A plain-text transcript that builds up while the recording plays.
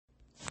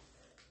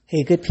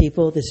Hey, good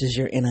people, this is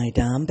your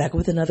Dom back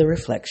with another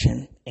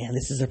reflection, and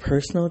this is a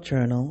personal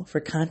journal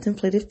for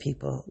contemplative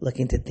people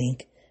looking to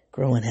think,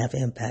 grow, and have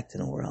impact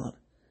in the world.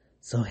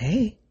 So,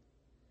 hey,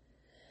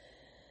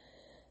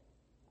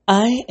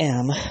 I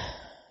am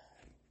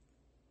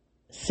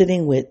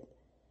sitting with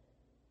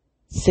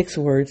 6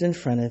 words in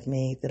front of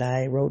me that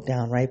I wrote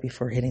down right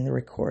before hitting the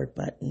record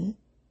button,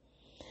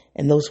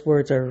 and those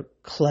words are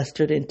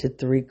clustered into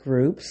 3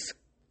 groups.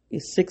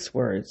 It's 6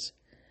 words.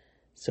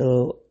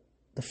 So,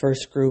 the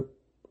first group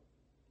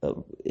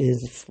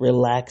is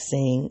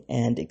relaxing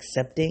and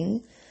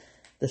accepting.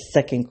 The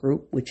second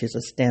group, which is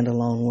a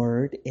standalone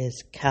word,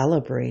 is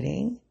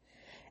calibrating.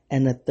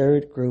 And the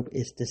third group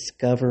is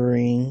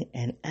discovering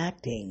and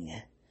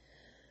acting.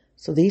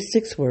 So these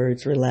 6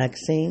 words,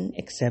 relaxing,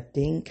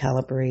 accepting,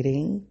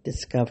 calibrating,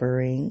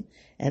 discovering,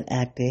 and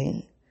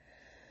acting,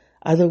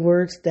 are the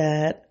words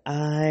that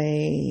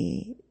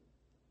I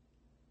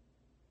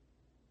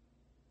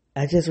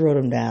just wrote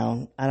them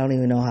down. I don't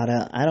even know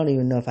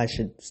if I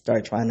should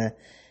start trying to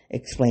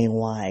explain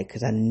why,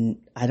 because I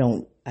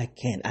don't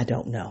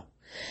know.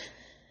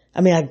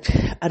 I mean,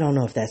 I don't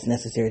know if that's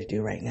necessary to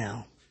do right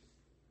now.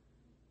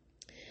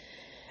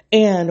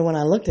 And when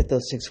I looked at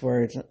those 6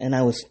 words and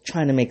I was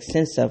trying to make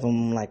sense of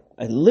them, like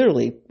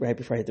literally right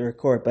before I hit the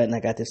record button, I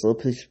got this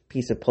little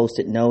piece of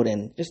Post-it note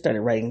and just started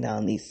writing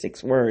down these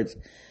 6 words.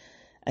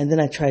 And then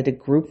I tried to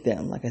group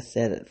them. Like I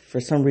said, for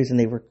some reason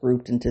they were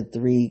grouped into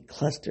 3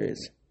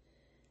 clusters.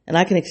 And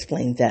I can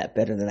explain that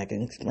better than I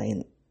can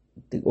explain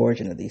the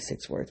origin of these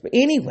 6 words. But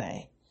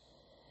anyway,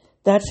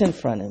 that's in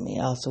front of me.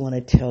 I also want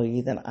to tell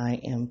you that I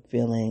am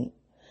feeling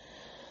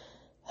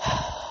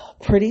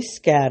pretty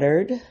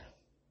scattered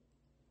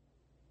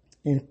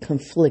and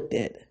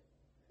conflicted.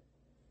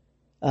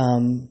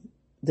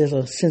 There's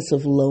a sense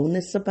of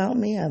lowness about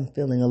me. I'm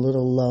feeling a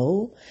little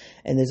low.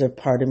 And there's a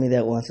part of me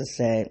that wants to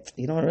say,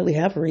 you don't really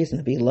have a reason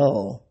to be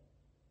low.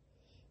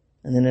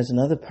 And then there's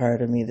another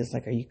part of me that's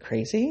like, are you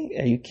crazy?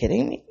 Are you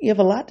kidding me? You have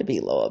a lot to be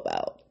low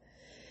about.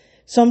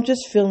 So I'm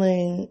just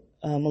feeling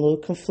a little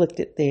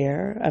conflicted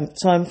there.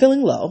 I'm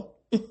feeling low.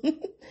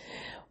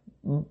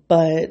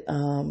 But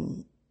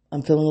I'm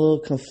feeling a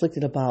little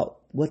conflicted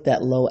about what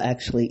that low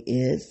actually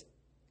is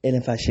and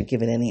if I should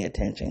give it any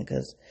attention,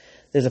 because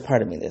there's a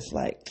part of me that's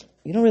like,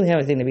 you don't really have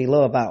anything to be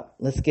low about.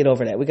 Let's get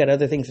over that. We got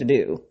other things to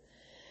do.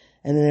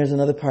 And then there's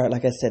another part,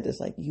 like I said,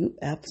 that's like, you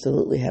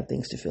absolutely have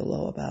things to feel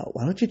low about.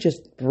 Why don't you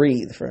just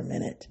breathe for a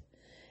minute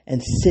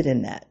and sit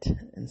in that?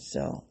 And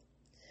so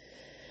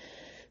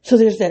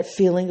there's that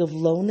feeling of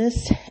lowness,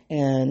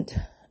 and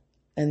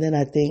then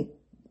I think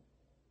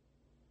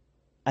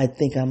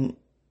I'm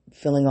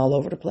feeling all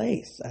over the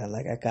place. I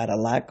got a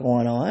lot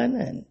going on,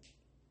 and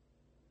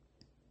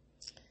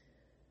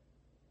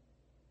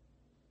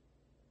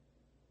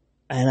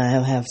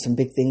I have some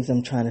big things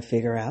I'm trying to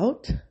figure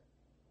out.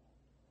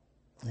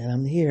 And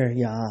I'm here,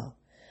 y'all.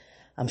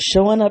 I'm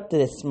showing up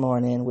this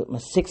morning with my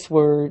 6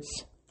 words,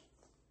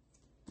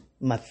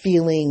 my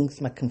feelings,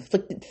 my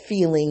conflicted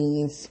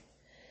feelings,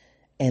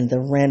 and the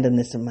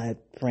randomness of my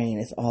brain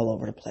is all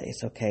over the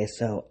place, okay?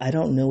 So I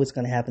don't know what's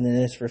going to happen in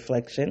this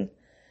reflection.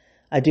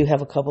 I do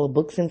have a couple of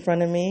books in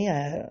front of me,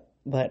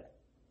 but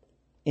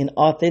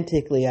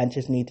authentically, I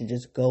just need to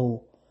just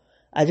go.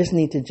 I just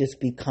need to just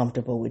be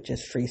comfortable with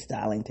just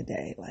freestyling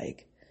today.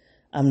 Like,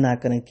 I'm not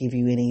going to give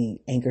you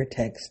any anchor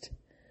text.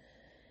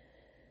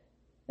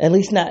 At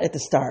least not at the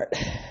start.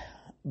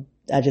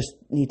 I just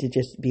need to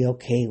just be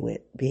okay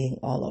with being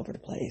all over the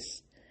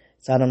place.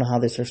 So I don't know how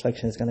this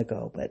reflection is going to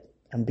go, but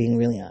I'm being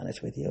really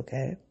honest with you,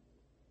 okay?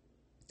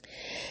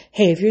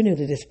 Hey, if you're new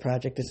to this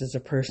project, this is a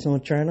personal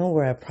journal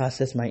where I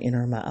process my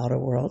inner and my outer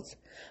worlds.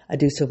 I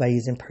do so by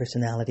using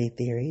personality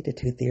theory. The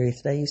 2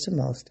 theories that I use the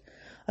most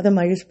are the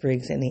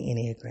Myers-Briggs and the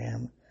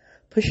Enneagram.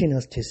 Pushing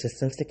those 2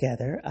 systems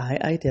together, I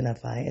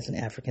identify as an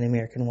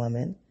African-American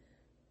woman.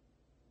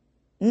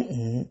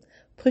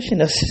 Pushing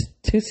those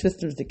 2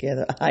 systems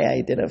together, I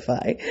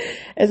identify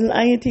as an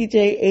INTJ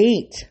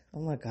 8. Oh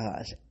my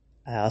gosh.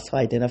 I also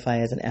identify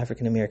as an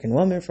African-American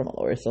woman from a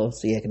lower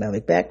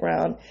socioeconomic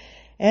background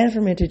and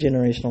from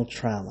intergenerational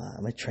trauma.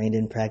 I'm a trained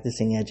and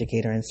practicing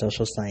educator and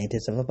social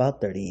scientist of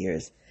about 30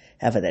 years.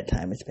 Half of that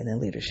time it's been in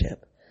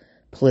leadership.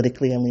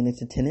 Politically, I lean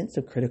into tenets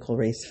of critical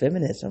race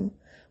feminism,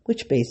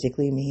 which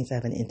basically means I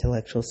have an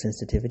intellectual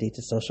sensitivity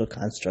to social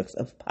constructs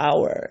of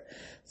power,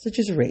 such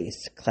as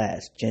race,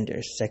 class,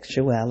 gender,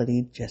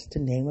 sexuality, just to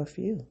name a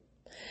few.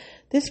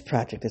 This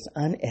project is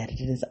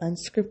unedited, is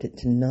unscripted.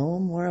 To know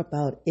more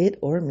about it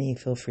or me,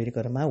 feel free to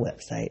go to my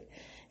website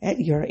at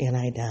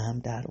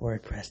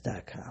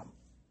yournidom.wordpress.com.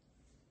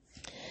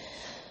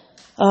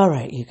 All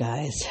right, you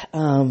guys,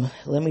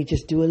 let me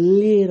just do a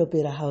little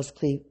bit of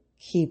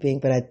housekeeping,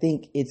 but I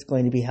think it's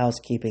going to be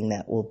housekeeping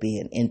that will be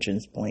an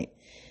entrance point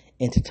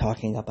into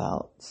talking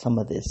about some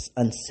of this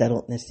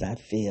unsettledness that I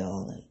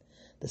feel, and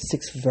the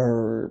 6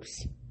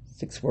 verbs,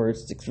 6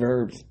 words, 6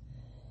 verbs,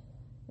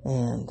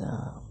 and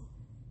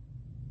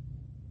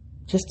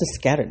just the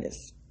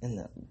scatteredness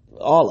and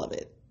all of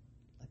it.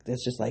 Like,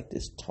 there's just like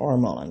this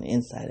turmoil on the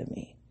inside of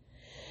me.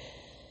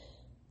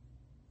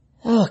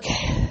 Oh,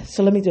 Okay,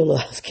 so let me do a little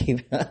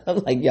housekeeping. I'm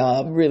like,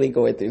 y'all, I'm really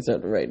going through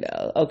something right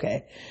now.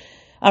 Okay.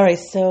 All right,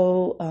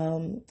 so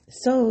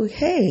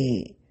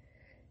hey,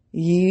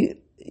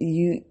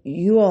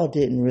 you all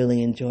didn't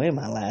really enjoy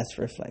my last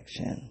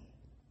reflection,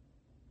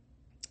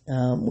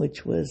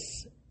 which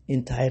was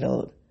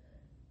entitled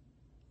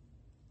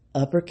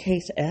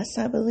uppercase S,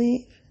 I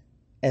believe,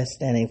 S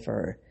standing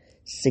for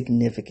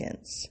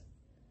significance.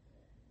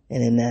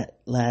 And in that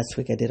last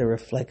week, I did a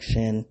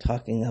reflection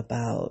talking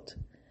about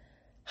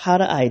how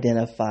to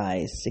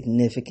identify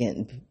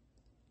significant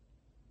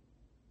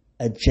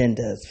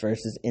agendas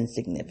versus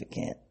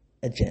insignificant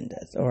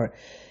agendas, or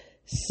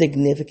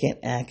significant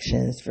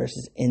actions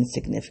versus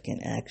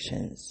insignificant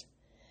actions.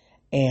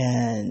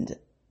 And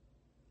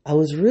I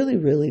was really,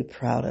 really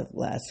proud of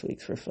last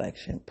week's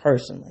reflection,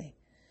 personally.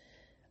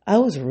 I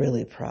was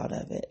really proud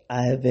of it.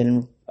 I have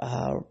been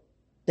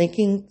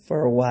thinking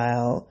for a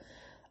while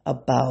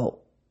about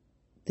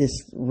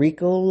this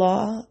RICO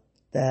law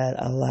that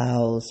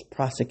allows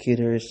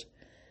prosecutors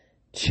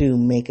to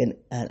make an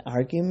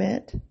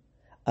argument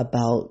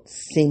about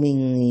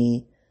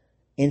seemingly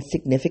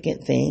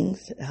insignificant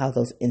things, how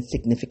those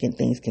insignificant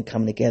things can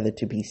come together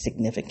to be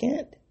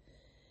significant.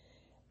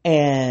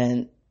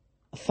 And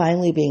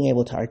finally being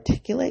able to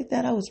articulate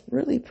that, I was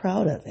really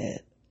proud of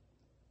it.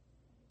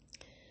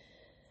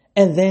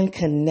 And then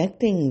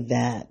connecting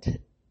that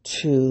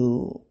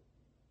to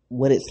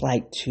what it's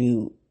like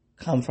to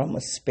come from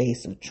a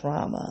space of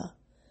trauma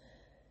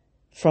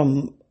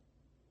from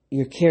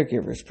your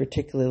caregivers.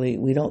 Particularly,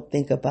 we don't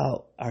think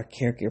about our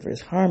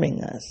caregivers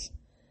harming us.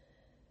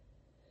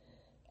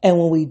 And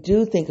when we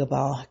do think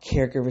about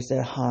caregivers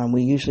that harm,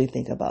 we usually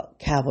think about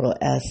capital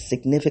S,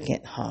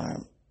 significant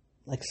harm,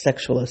 like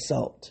sexual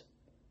assault,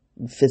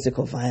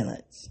 physical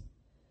violence.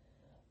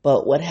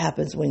 But what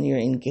happens when you're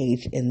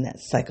engaged in that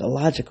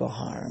psychological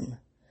harm?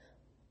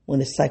 When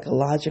it's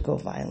psychological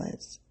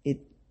violence, it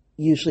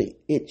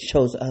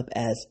shows up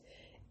as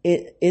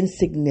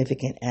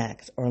insignificant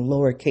acts or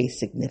lowercase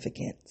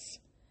significance.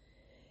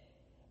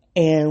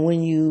 And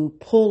when you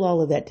pull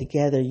all of that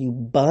together, you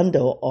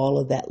bundle all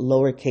of that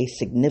lowercase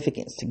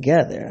significance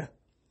together,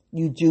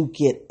 you do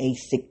get a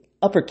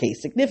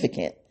uppercase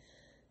significant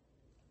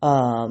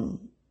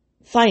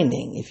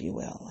finding, if you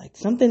will. Like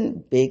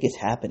something big is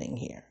happening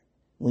here.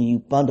 When you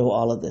bundle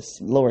all of this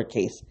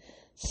lowercase,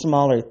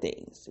 smaller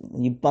things,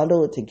 when you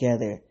bundle it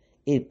together,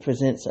 it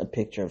presents a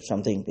picture of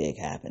something big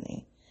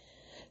happening.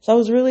 So I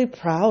was really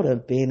proud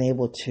of being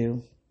able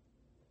to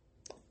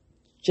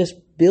just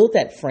build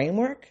that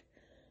framework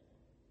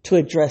to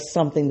address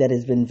something that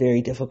has been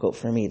very difficult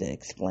for me to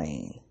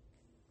explain.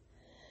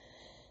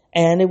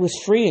 And it was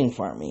freeing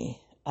for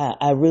me.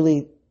 I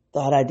really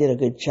thought I did a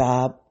good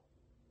job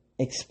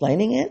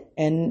explaining it.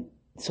 And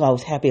so I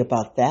was happy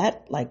about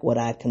that, like what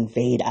I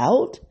conveyed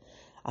out,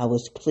 I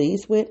was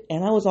pleased with.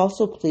 And I was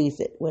also pleased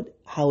with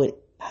how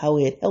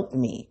it helped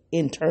me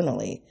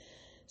internally.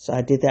 So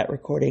I did that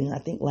recording, I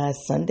think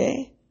last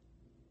Sunday.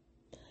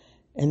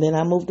 And then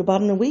I moved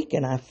about in a week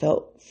and I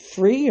felt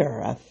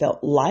freer. I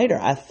felt lighter.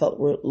 I felt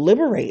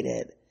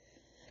liberated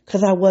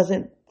because I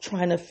wasn't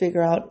trying to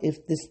figure out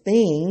if this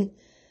thing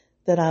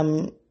that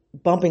I'm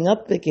bumping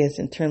up against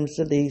in terms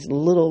of these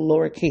little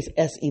lowercase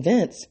s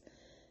events,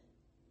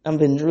 I've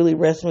been really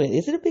wrestling with,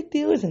 is it a big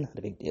deal? Is it not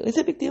a big deal? Is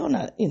it a big deal or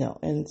not?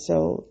 And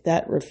so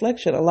that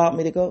reflection allowed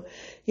me to go,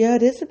 yeah,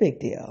 it is a big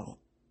deal.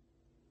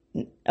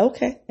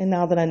 Okay. And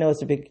now that I know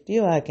it's a big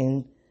deal, I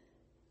can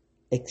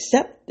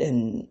accept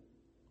and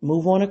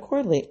move on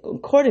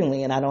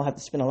accordingly. And I don't have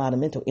to spend a lot of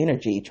mental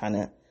energy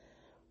trying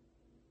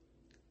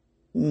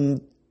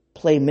to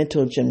play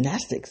mental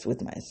gymnastics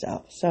with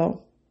myself.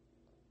 So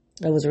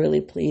I was really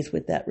pleased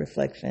with that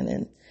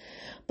reflection.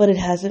 But it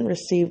hasn't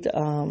received a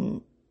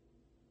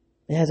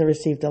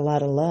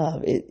lot of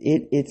love.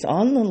 It's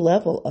on the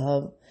level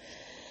of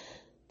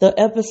the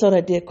episode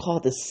I did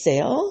called The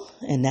Sale,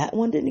 and that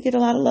one didn't get a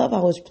lot of love. I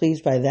was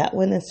pleased by that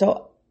one. And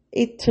so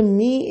to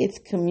me, it's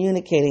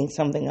communicating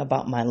something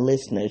about my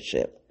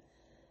listenership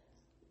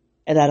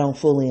and I don't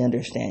fully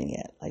understand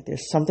yet. Like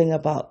there's something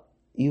about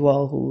you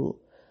all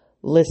who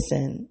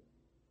listen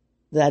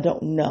that I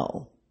don't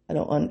know.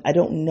 I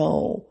don't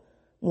know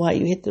why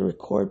you hit the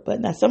record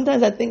button. Now,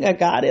 sometimes I think I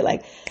got it.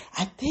 Like,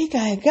 I think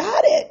I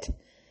got it.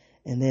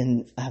 And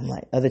then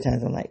other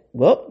times I'm like,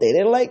 well, they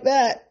didn't like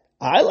that.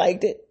 I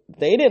liked it.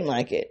 They didn't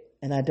like it.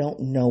 And I don't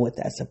know what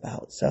that's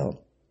about.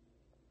 So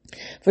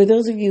for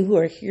those of you who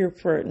are here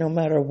for no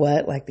matter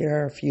what, like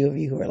there are a few of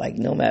you who are like,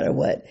 no matter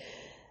what,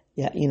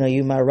 yeah,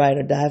 you my ride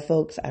or die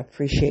folks. I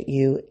appreciate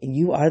you. And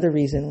you are the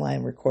reason why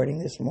I'm recording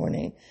this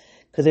morning.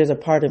 Because there's a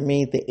part of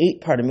me, the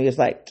 8 part of me is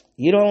like,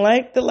 you don't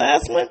like the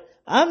last one?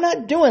 I'm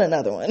not doing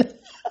another one.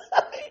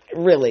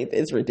 Really,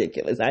 it's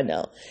ridiculous. I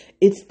know.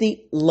 It's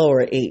the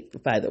lower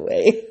 8, by the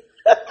way.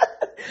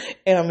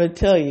 And I'm going to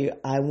tell you,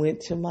 I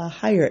went to my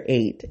higher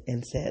 8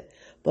 and said,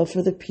 but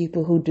for the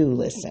people who do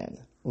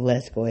listen,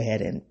 let's go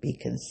ahead and be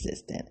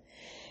consistent.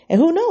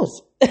 And who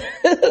knows?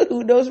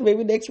 Who knows?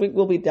 Maybe next week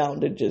we'll be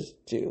down to just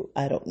 2.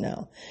 I don't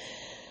know.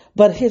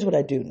 But here's what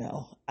I do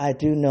know. I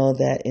do know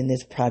that in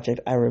this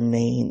project, I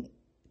remain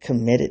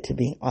committed to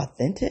being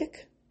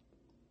authentic.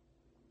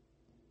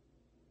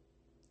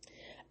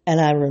 And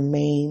I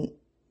remain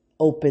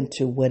open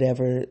to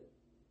whatever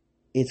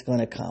is going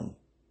to come,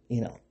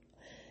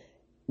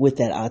 with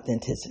that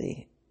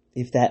authenticity.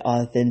 If that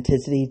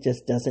authenticity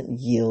just doesn't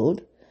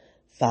yield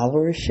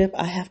followership,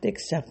 I have to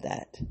accept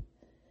that.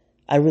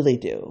 I really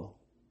do.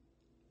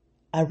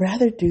 I'd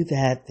rather do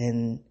that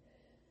than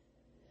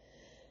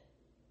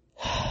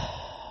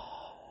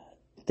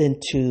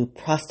to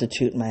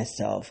prostitute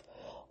myself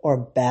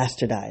or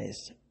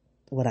bastardize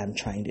what I'm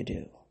trying to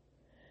do.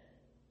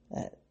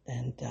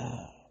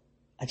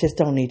 I just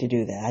don't need to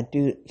do that.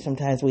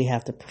 Sometimes we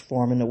have to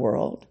perform in the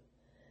world.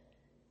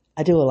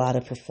 I do a lot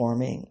of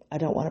performing. I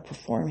don't want to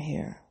perform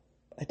here.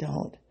 I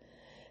don't.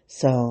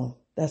 So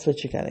that's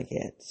what you got to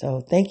get. So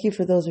thank you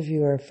for those of you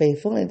who are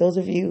faithful, and those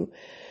of you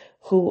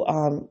who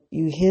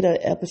you hit an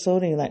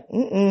episode and you're like,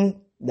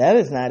 that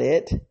is not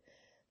it.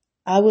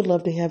 I would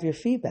love to have your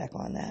feedback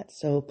on that.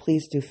 So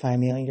please do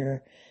find me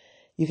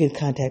you can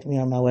contact me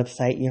on my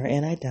website,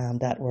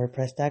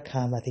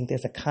 yourinidom.wordpress.com. I think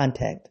there's a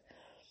contact.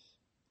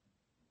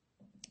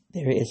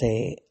 There is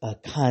a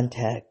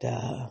contact,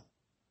 I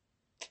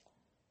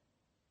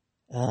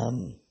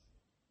don't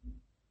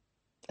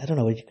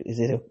know, is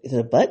it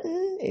a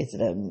button? Is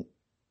it a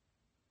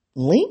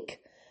link?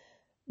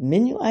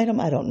 Menu item?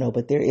 I don't know,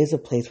 but there is a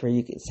place where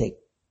you can say,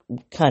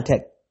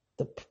 contact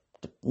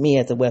me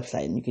at the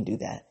website, and you can do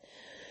that.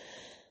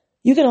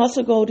 You can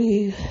also go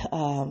to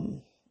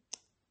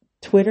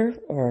Twitter,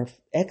 or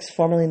X,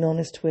 formerly known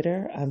as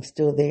Twitter. I'm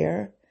still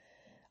there.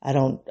 I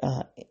don't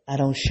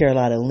share a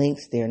lot of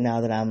links there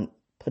now that I'm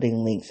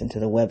putting links into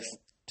the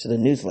to the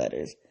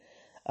newsletters.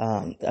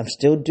 I'm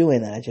still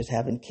doing that. I just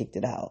haven't kicked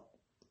it out.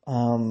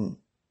 Or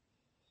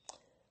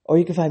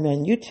you can find me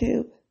on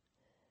YouTube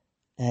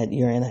at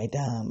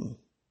INTJ.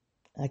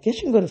 I guess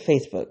you can go to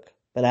Facebook,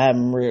 but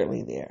I'm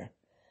rarely there.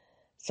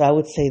 So I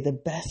would say the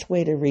best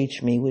way to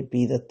reach me would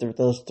be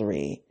those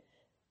three.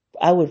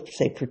 I would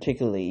say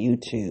particularly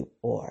YouTube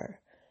or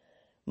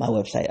my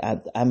website.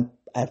 I'm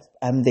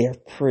there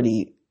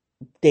pretty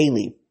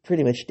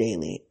much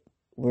daily,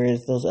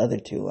 whereas those other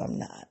two I'm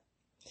not.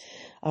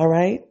 All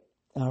right,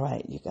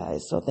 you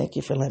guys. So thank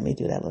you for letting me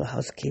do that little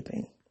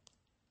housekeeping.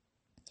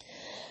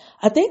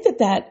 I think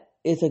that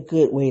is a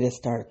good way to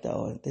start,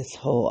 though, this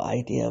whole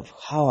idea of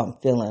how I'm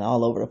feeling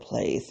all over the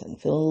place and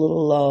feeling a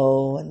little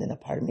low. And then a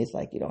part of me is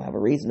like, you don't have a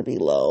reason to be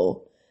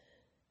low.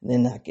 And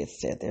then that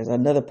gets said. There's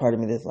another part of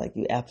me that's like,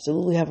 you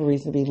absolutely have a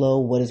reason to be low.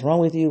 What is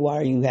wrong with you? Why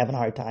are you having a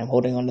hard time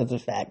holding on to the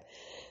fact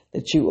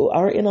that you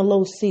are in a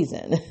low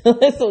season?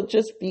 So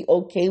just be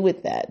okay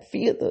with that.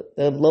 Feel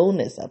the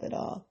lowness of it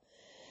all.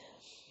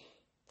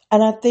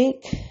 And I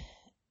think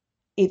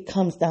it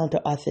comes down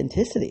to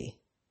authenticity.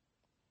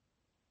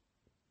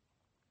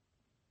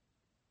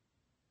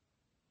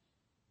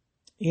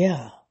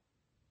 Yeah.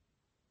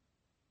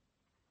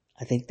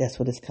 I think that's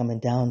what it's coming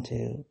down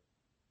to.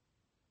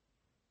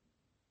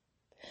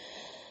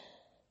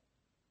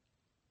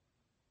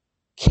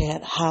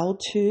 How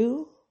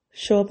to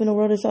show up in the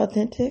world as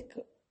authentic?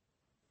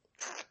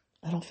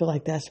 I don't feel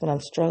like that's what I'm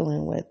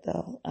struggling with,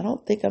 though. I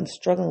don't think I'm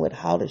struggling with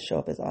how to show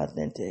up as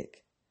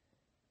authentic.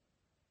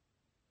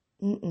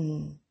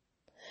 I'm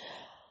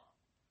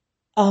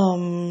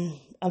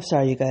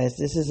sorry, you guys.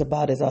 This is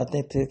about as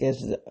authentic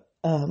as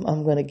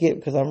I'm going to get,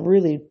 because I'm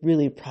really,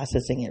 really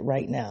processing it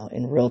right now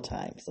in real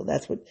time. So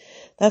that's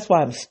why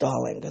I'm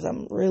stalling, because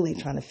I'm really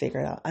trying to figure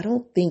it out. I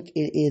don't think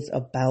it is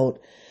about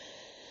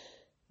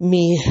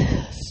me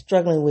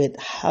struggling with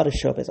how to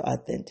show up as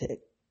authentic.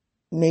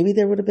 Maybe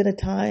there would have been a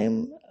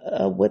time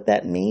what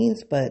that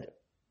means, but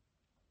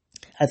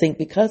I think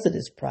because of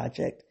this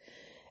project,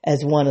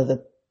 as one of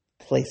the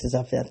places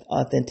of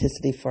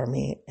authenticity for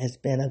me, has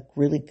been a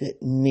really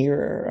good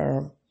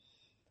mirror,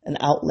 an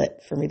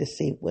outlet for me to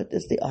see, what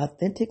does the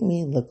authentic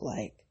me look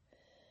like?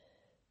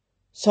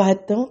 So I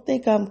don't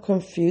think I'm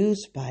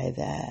confused by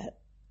that.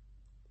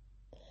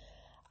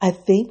 I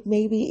think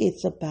maybe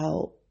it's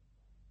about,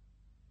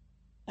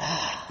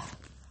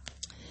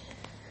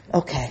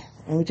 okay,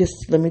 let me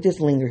just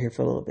linger here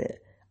for a little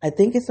bit. I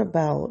think it's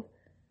about,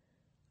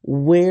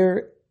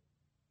 where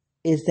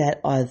is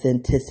that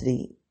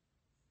authenticity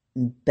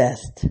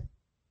best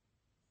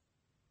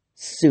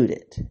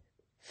suited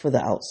for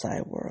the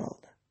outside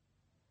world?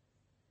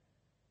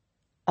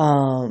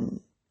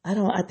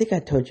 I think I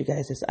told you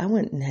guys this. I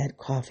went and had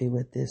coffee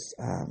with this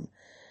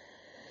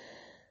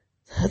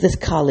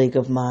colleague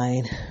of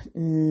mine.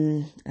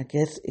 I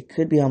guess it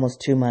could be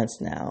almost 2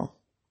 months now.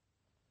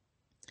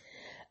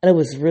 And it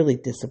was really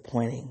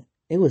disappointing.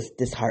 It was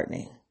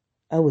disheartening.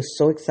 I was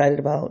so excited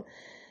about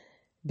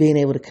being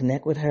able to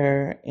connect with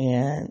her.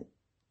 And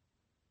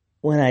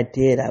when I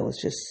did, I was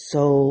just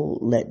so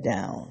let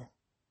down.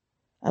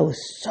 I was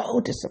so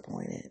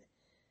disappointed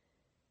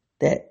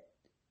that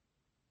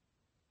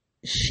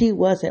she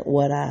wasn't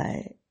what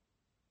I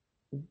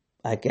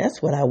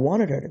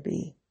wanted her to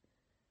be.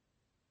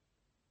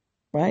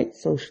 Right?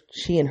 So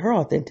she, in her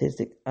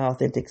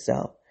authentic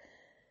self,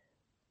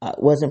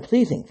 wasn't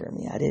pleasing for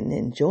me. I didn't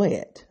enjoy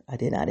it. I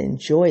did not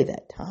enjoy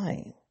that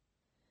time.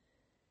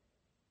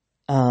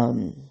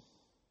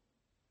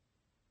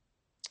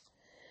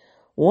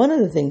 One of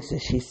the things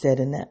that she said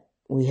in that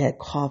we had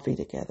coffee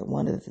together,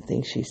 one of the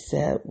things she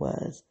said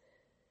was,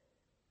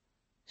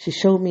 she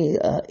showed me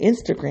an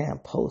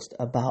Instagram post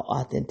about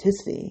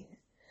authenticity,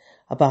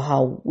 about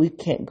how we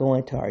can't go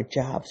into our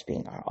jobs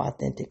being our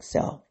authentic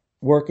self.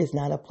 Work is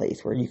not a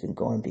place where you can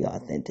go and be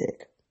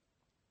authentic.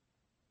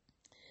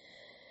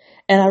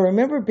 And I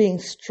remember being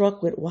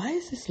struck with, why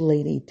is this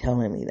lady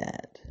telling me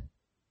that?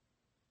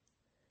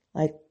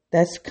 Like,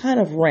 that's kind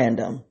of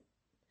random.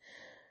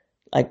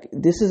 Like,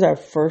 this is our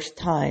first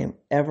time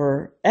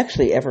ever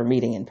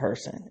meeting in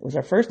person. It was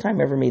our first time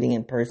ever meeting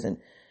in person.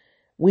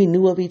 We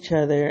knew of each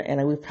other,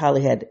 and we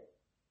probably had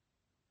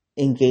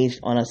engaged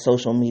on a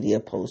social media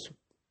post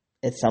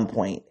at some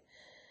point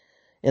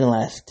in the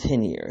last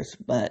 10 years,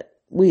 but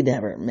we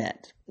never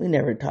met. We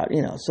never talked,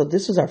 So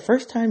this was our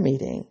first time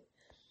meeting.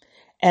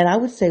 And I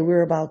would say we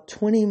were about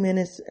 20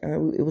 minutes,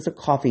 it was a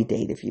coffee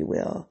date, if you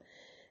will.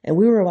 And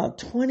we were about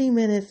 20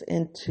 minutes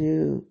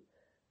into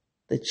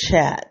the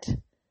chat.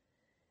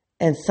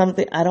 And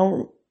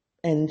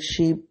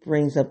she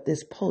brings up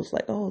this post,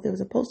 like, oh, there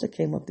was a post that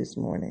came up this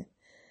morning.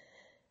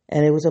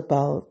 And it was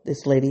about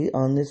this lady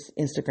on this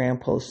Instagram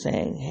post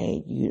saying,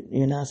 hey,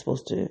 you're not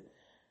supposed to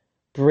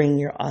bring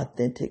your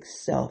authentic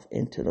self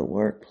into the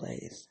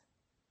workplace.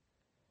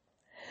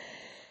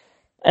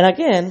 And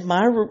again,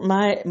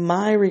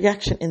 my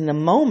reaction in the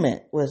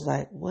moment was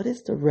like, what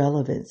is the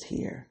relevance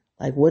here?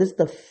 Like, what is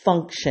the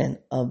function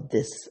of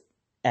this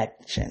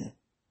action?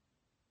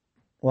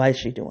 Why is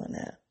she doing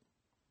that?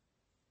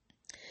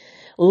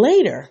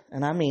 Later,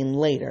 and I mean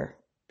later,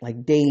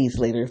 like days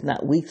later, if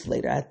not weeks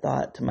later, I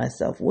thought to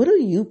myself, what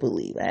do you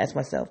believe? I asked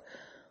myself,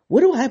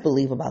 what do I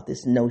believe about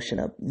this notion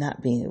of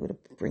not being able to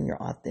bring your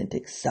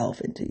authentic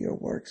self into your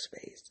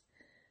workspace?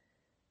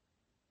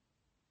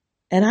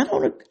 And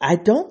I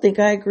don't think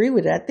I agree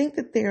with it. I think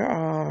that there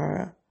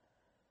are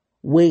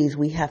ways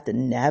we have to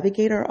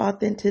navigate our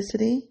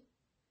authenticity,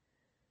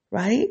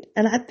 right?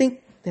 And I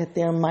think that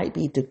there might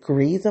be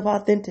degrees of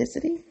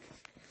authenticity.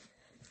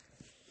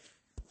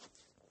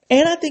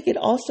 And I think it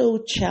also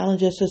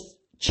challenges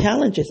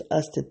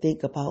us to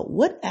think about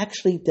what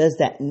actually does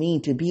that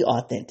mean to be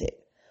authentic?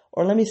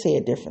 Or let me say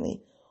it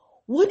differently.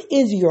 What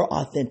is your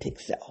authentic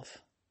self?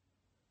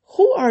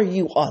 Who are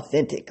you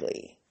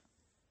authentically?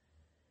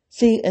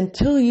 See,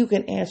 until you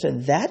can answer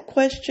that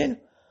question,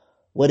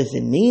 what does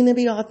it mean to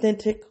be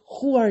authentic?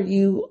 Who are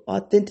you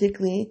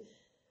authentically?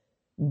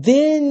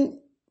 Then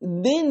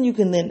you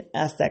can then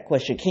ask that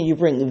question. Can you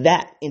bring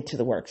that into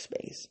the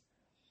workspace?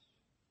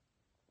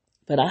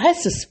 But I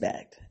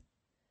suspect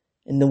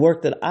in the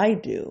work that I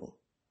do,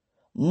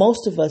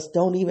 most of us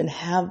don't even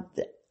have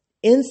the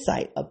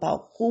insight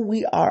about who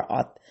we are.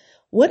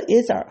 What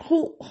is our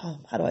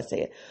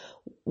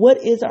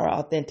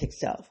authentic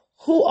self?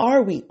 Who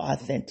are we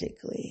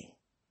authentically?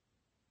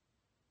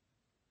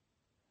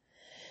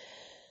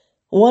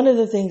 One of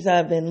the things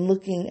I've been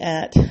looking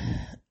at,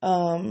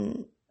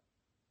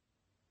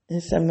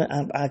 is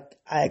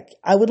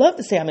I would love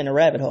to say I'm in a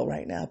rabbit hole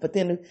right now, but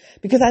then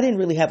because I didn't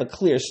really have a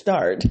clear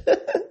start,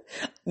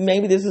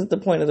 maybe this is the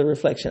point of the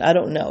reflection. I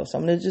don't know. So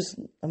I'm going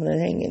to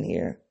hang in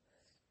here.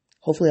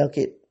 Hopefully I'll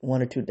get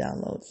 1 or 2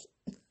 downloads.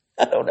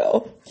 I don't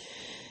know.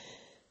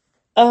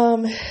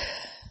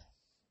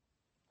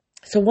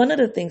 So one of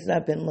the things that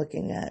I've been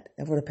looking at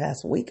over the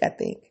past week, I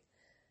think,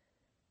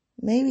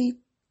 maybe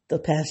the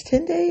past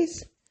 10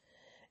 days,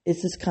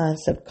 is this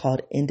concept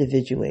called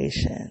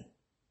individuation.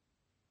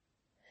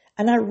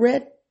 And I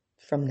read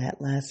from that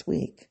last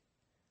week.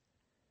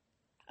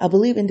 I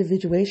believe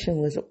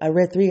individuation I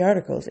read 3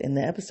 articles in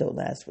the episode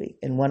last week.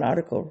 In one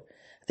article,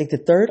 I think the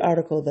third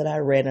article that I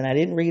read, and I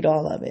didn't read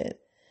all of it,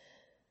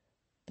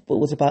 but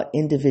was about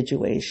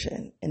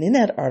individuation. And in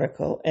that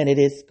article, and it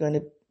is going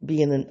to be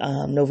in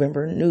the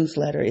November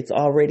newsletter, it's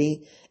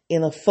already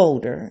in a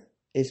folder.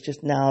 It's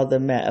just now a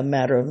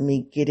matter of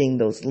me getting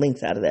those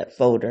links out of that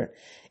folder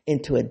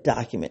into a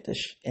document to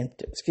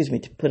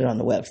put it on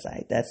the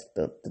website.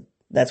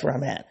 That's where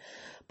I'm at.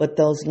 But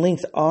those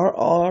links are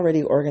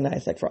already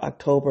organized, like for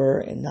October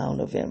and now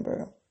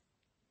November.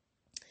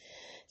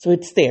 So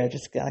it's there.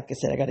 Just like I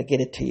said, I got to get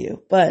it to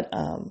you. But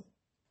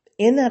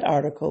in that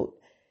article,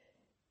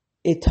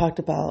 the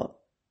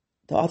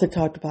author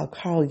talked about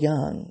Carl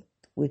Jung,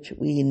 which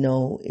we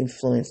know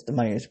influenced the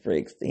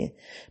Myers-Briggs, the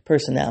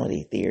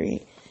personality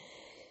theory,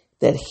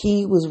 that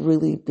he was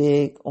really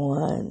big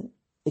on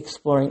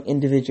exploring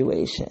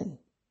individuation.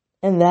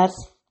 And that's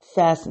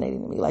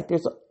fascinating to me. Like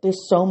there's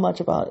so much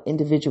about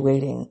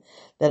individuating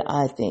that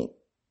I think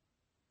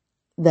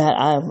that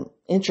I'm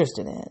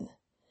interested in.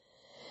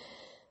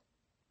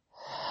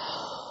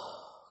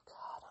 Oh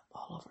God, I'm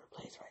all over the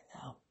place right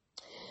now.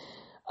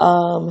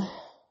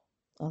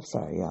 I'm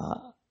sorry,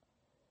 y'all.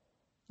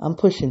 I'm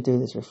pushing through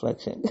this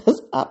reflection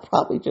because I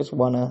probably just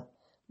want to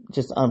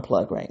just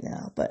unplug right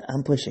now, but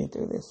I'm pushing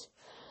through this.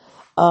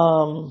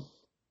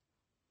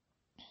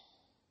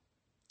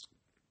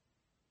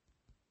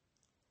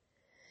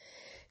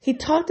 he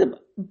talked about,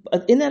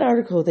 in that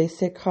article, they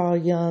said Carl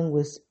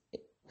Jung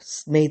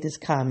made this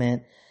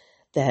comment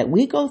that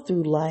we go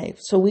through life.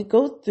 So we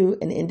go through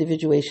an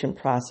individuation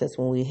process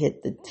when we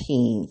hit the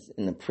teens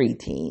and the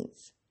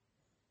preteens.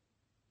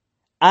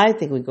 I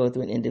think we go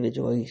through an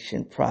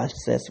individuation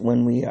process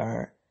when we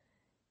are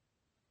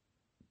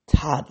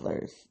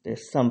toddlers.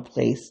 There's some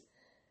place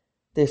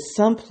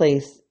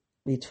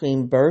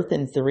between birth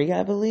and 3,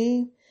 I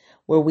believe,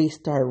 where we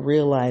start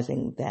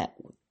realizing that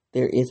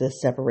there is a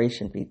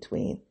separation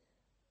between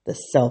the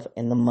self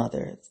and the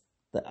mother,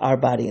 our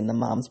body and the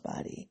mom's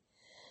body,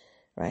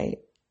 right?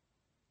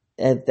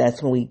 And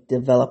that's when we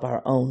develop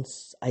our own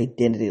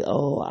identity.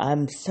 Oh,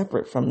 I'm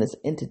separate from this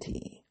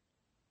entity.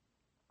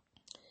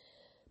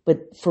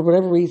 But for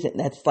whatever reason,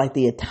 that's like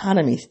the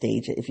autonomy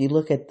stage. If you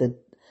look at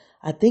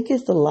I think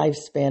it's the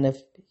lifespan of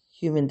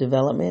human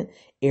development.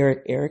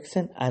 Erik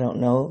Erikson, I don't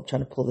know. I'm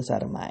trying to pull this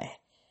out of my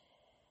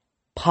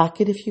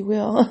pocket, if you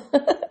will.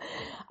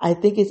 I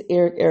think it's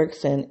Erik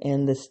Erikson,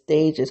 and the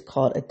stage is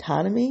called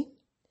autonomy.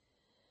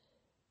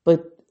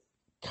 But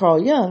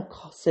Carl Jung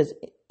says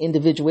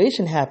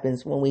individuation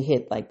happens when we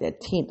hit like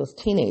those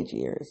teenage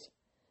years.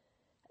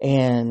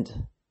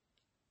 And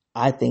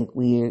I think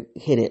we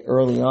hit it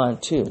early on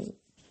too.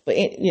 But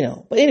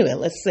anyway,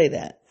 let's say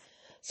that.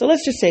 So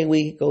let's just say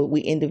we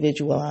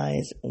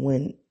individualize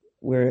when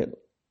we're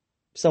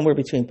somewhere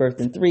between birth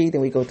and 3,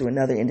 then we go through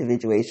another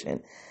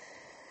individuation.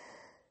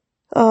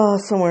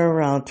 Somewhere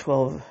around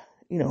 12,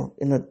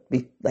 in the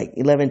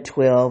 11,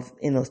 12,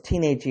 in those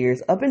teenage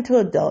years, up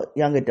until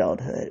young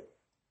adulthood.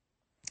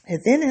 And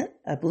then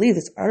I believe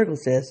this article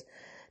says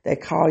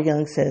that Carl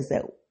Jung says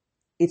that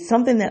it's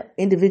something that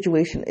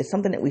individuation is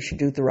something that we should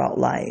do throughout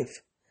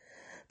life.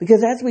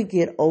 Because as we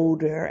get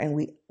older and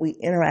we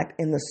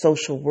interact in the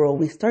social world,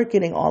 we start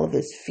getting all of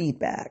this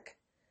feedback.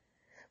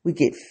 We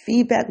get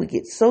feedback, we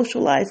get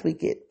socialized, we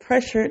get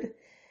pressured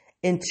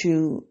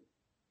into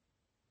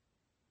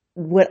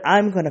what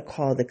I'm going to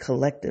call the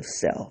collective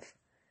self.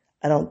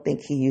 I don't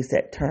think he used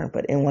that term,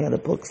 but in one of the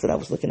books that I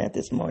was looking at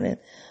this morning,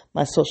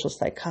 my social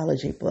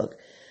psychology book,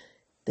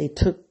 they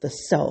took the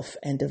self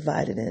and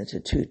divided it into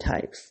 2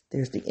 types.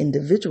 There's the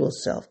individual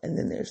self, and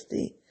then there's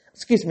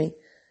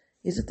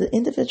is it the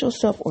individual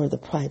self or the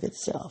private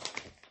self?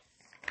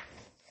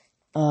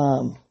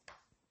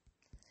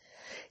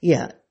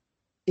 Yeah,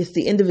 it's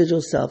the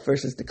individual self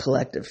versus the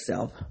collective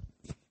self.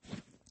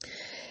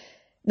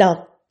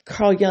 Now,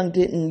 Carl Jung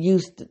didn't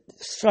use,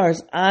 as far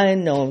as I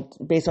know,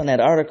 based on that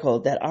article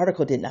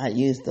did not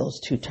use those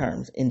 2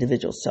 terms,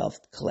 individual self,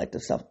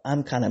 collective self.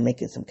 I'm kind of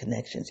making some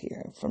connections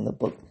here from the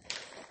book,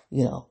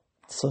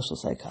 social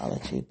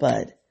psychology.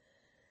 But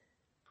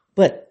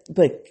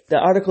the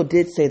article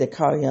did say that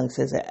Carl Jung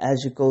says that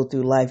as you go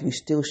through life, you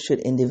still should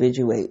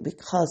individuate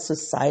because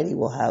society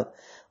will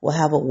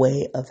have a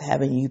way of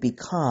having you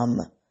become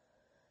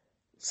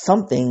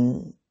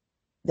something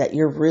that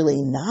you're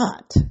really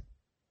not.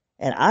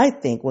 And I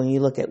think when you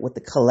look at what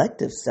the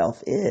collective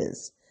self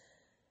is,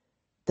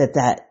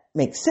 that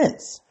makes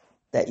sense,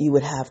 that you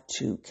would have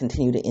to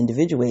continue to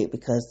individuate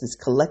because this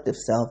collective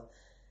self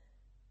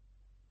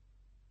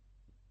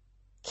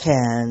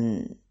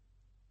can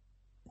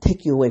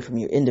take you away from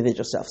your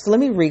individual self. So let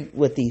me read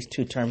what these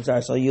 2 terms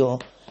are so you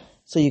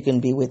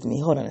can be with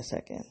me. Hold on a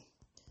second.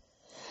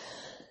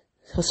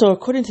 So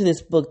according to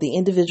this book, the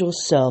individual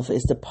self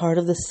is the part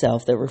of the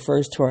self that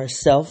refers to our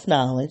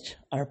self-knowledge,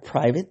 our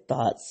private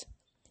thoughts,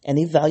 and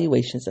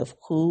evaluations of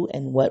who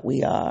and what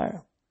we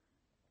are.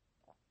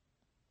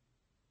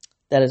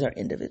 That is our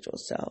individual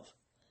self.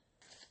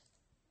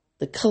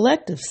 The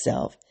collective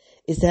self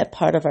is that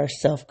part of our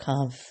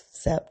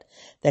self-concept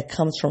that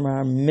comes from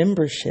our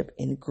membership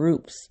in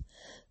groups.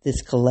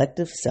 This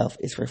collective self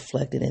is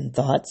reflected in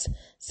thoughts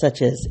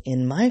such as,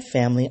 in my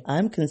family,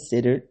 I'm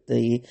considered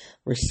the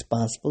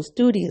responsible,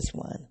 studious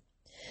one.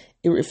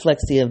 It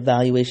reflects the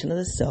evaluation of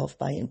the self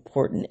by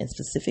important and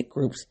specific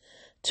groups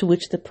to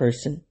which the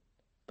person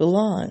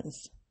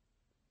belongs.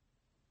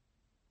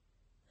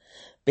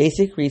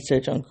 Basic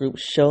research on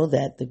groups show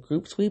that the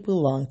groups we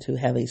belong to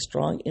have a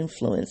strong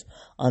influence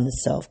on the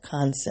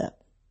self-concept.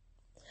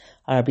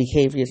 Our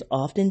behavior is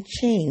often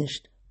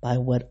changed by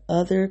what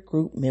other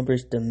group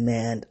members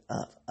demand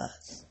of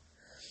us.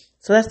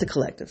 So that's the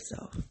collective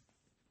self.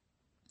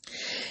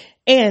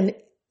 And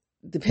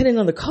depending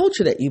on the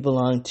culture that you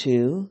belong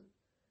to,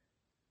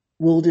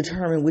 will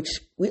determine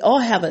we all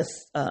have an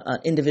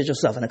individual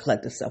self and a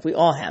collective self. We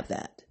all have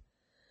that.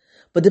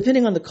 But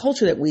depending on the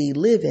culture that we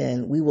live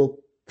in, we will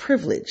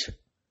privilege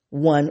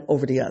one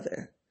over the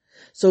other.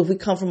 So if we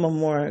come from a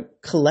more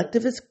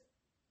collectivist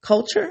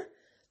culture,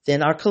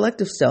 then our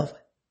collective self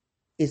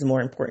is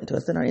more important to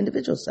us than our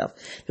individual self.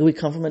 If we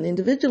come from an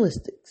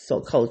individualistic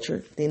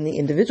culture, then the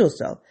individual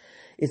self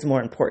is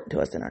more important to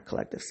us than our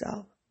collective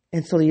self.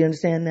 And so you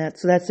understand that?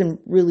 So that's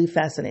really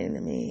fascinating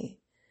to me.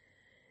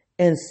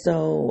 And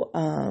so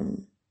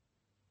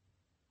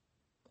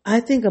I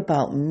think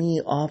about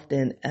me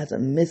often as a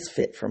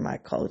misfit from my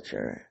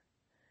culture,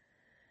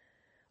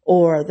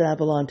 or that I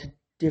belong to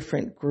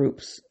different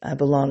groups. I'm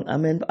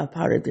a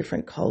part of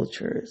different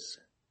cultures.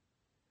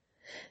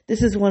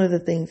 This is one of the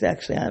things,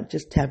 actually, I've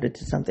just tapped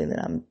into something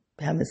that I'm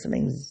having some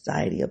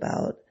anxiety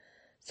about,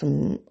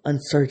 some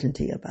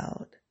uncertainty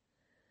about.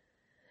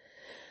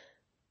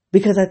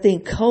 Because I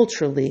think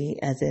culturally,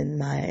 as in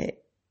my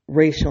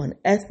racial and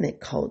ethnic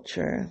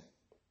culture,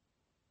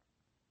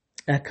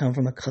 I come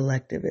from a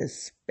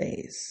collectivist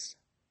space.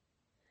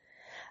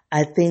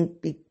 I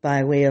think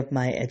by way of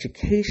my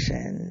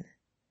education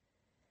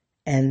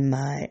and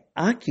my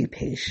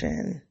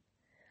occupation,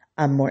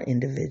 I'm more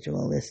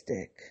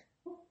individualistic.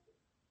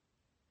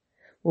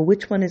 Well,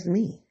 which one is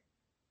me?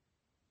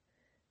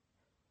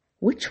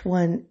 Which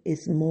one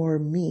is more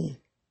me?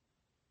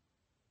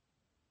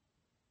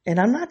 And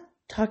I'm not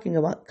talking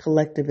about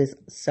collectivist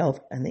self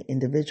and the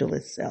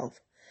individualist self.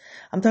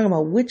 I'm talking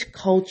about which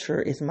culture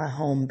is my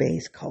home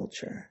base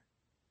culture.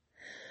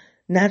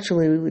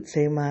 Naturally, we would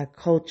say my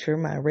culture,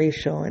 my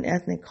racial and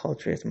ethnic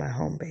culture is my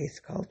home base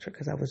culture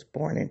because I was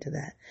born into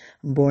that.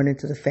 I'm born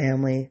into the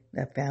family.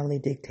 That family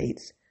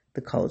dictates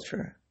the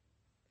culture.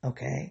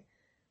 Okay?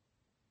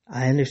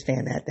 I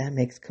understand that. That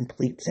makes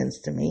complete sense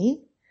to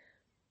me.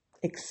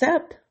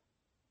 Except,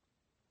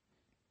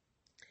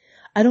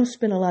 I don't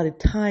spend a lot of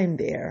time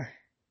there.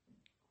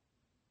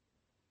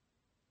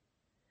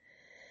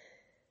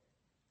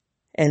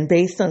 And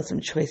based on some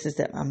choices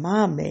that my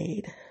mom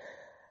made,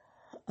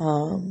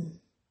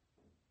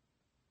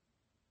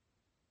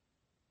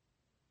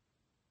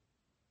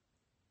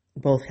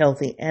 both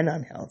healthy and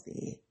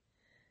unhealthy,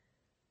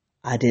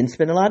 I didn't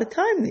spend a lot of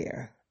time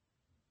there.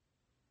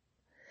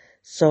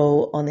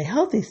 So on the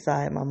healthy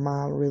side, my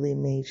mom really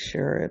made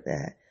sure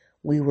that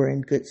we were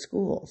in good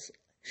schools.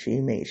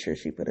 She made sure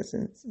she put us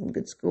in some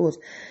good schools.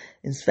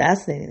 It's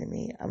fascinating to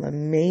me. I'm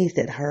amazed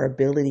at her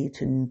ability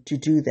to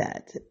do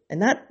that. And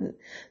not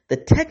the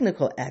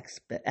technical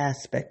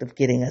aspect of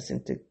getting us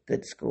into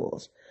good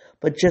schools,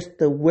 but just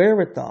the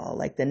wherewithal,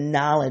 like the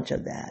knowledge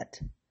of that.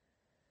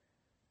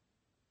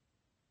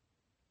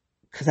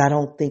 Because I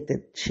don't think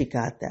that she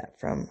got that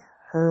from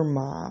her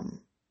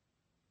mom.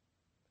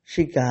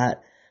 She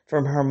got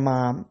from her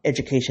mom,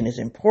 education is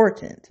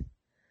important,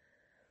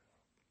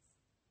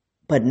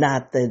 but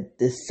not the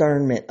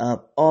discernment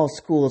of all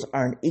schools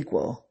aren't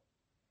equal.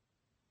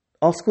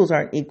 All schools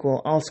aren't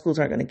equal. All schools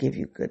aren't going to give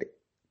you good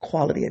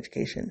quality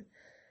education.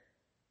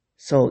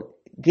 So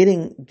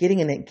getting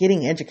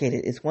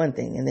educated is one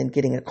thing, and then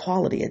getting a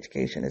quality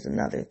education is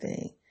another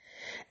thing.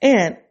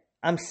 And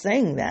I'm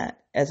saying that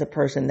as a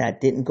person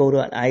that didn't go to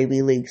an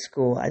Ivy League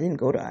school. I didn't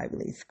go to Ivy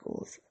League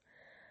schools.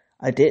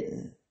 I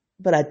didn't.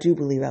 But I do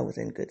believe I was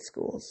in good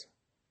schools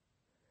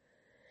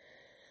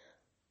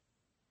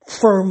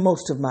for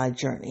most of my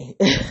journey.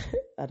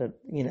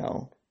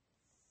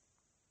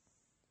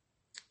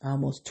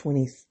 Almost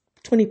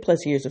 20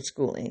 plus years of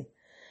schooling.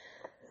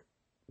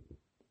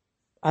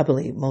 I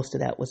believe most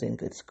of that was in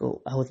good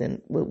school. I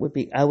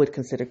would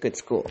consider good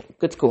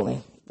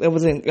schooling.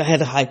 I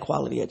had a high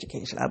quality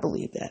education. I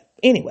believe that.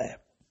 Anyway,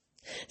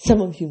 some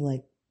of you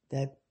like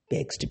that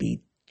begs to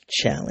be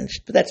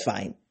challenged, but that's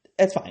fine.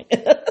 That's fine.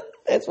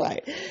 That's fine.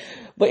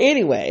 But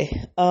anyway,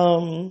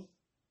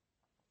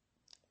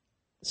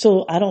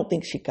 so I don't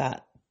think she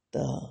got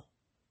the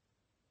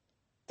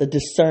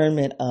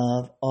discernment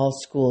of all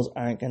schools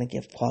aren't going to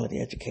give quality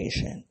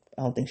education.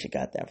 I don't think she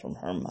got that from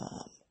her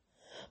mom.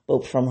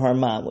 But from her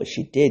mom, what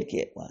she did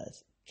get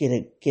was get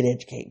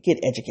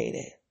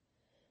educated.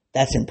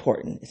 That's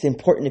important. It's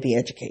important to be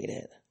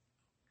educated.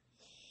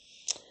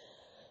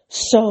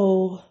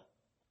 So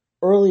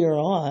earlier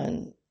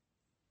on,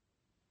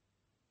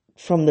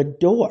 from the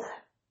door,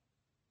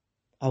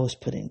 I was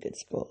put in good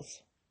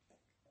schools.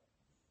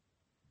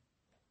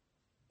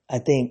 I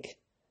think,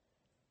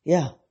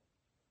 yeah.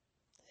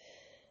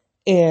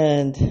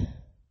 And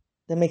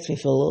that makes me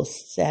feel a little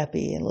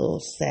sappy and a little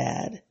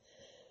sad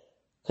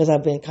because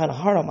I've been kind of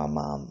hard on my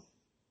mom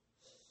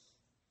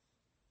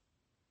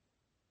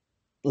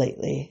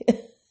lately.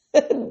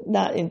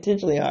 Not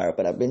intentionally hard,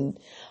 but I've been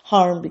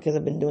harmed because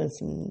I've been doing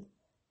some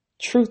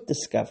truth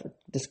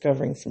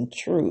discovering some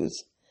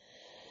truths.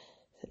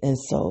 And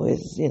so it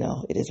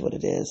is what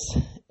it is.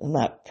 I'm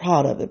not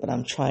proud of it, but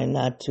I'm trying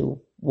not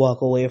to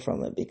walk away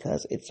from it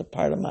because it's a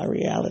part of my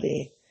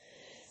reality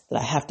that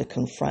I have to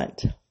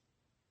confront.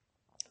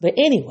 But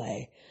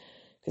anyway,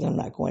 because I'm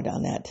not going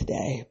down that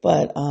today.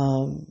 But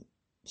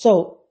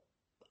so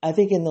I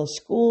think in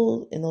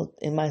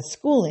my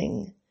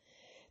schooling,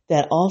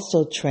 that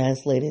also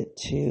translated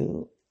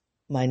to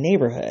my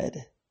neighborhood.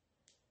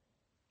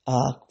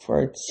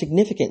 For a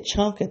significant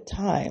chunk of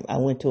time, I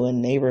lived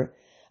in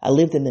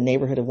the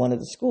neighborhood of one of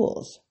the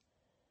schools.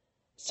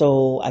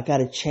 So I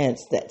got a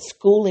chance that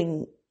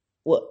schooling,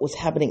 what was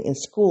happening in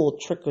school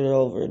trickled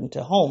over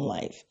into home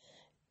life.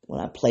 When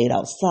I played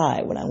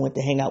outside, when I went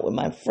to hang out with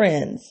my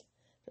friends,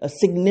 a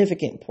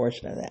significant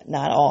portion of that,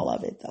 not all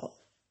of it though.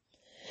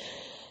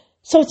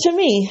 So to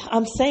me,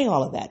 I'm saying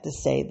all of that to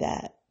say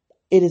that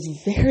it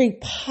is very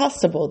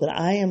possible that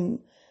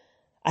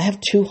I have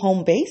two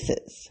home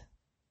bases.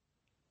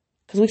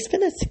 Because we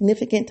spend a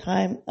significant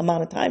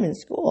amount of time in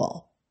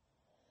school,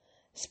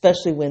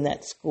 especially when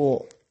that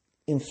school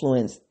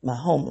influenced my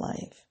home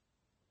life.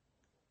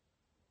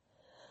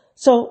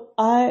 So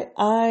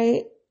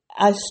I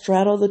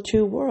straddle the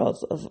two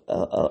worlds of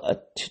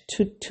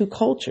two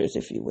cultures,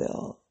 if you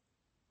will.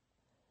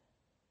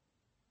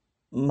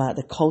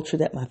 The culture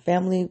that my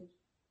family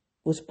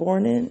was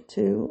born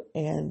into,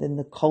 and then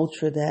the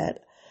culture that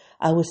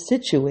I was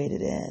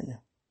situated in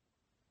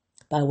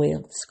by way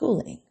of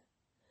schooling.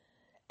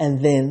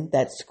 And then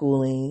that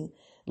schooling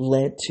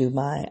led to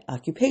my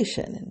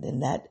occupation. And then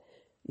that,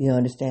 you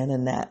understand,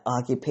 and that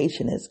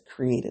occupation has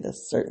created a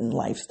certain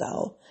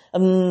lifestyle,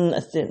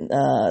 a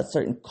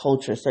certain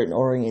culture, certain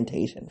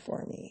orientation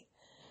for me.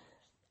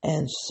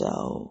 And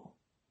so,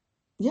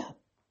 yeah.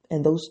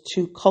 And those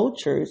two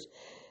cultures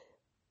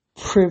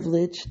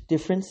privilege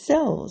different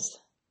selves.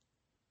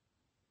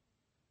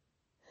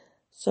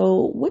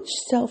 So which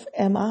self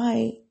am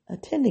I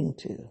attending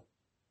to?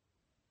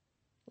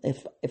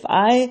 If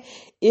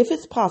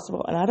it's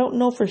possible, and I don't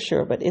know for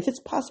sure, but if it's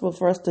possible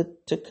for us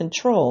to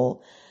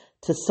control,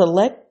 to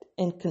select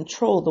and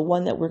control the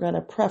one that we're going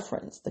to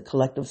preference, the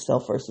collective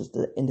self versus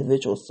the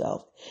individual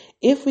self,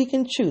 if we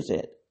can choose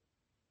it,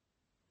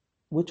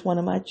 which one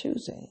am I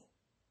choosing?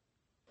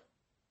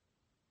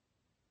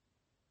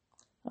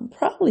 I'm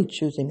probably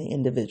choosing the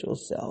individual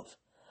self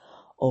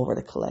over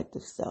the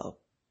collective self.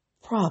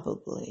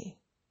 Probably.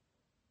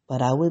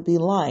 But I would be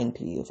lying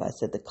to you if I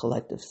said the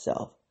collective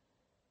self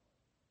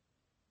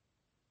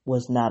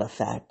was not a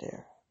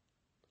factor.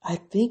 I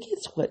think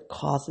it's what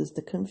causes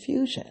the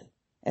confusion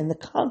and the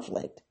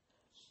conflict.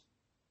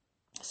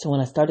 So when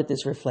I started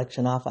this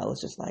reflection off, I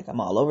was just like, I'm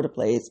all over the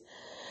place.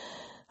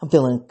 I'm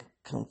feeling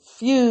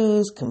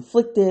confused,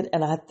 conflicted.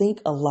 And I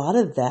think a lot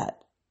of that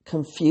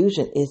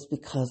confusion is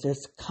because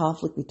there's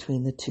conflict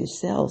between the two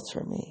selves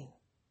for me.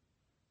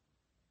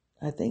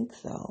 I think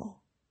so.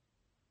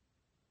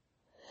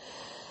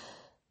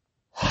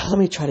 Let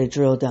me try to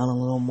drill down a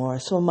little more.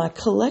 So my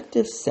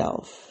collective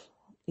self,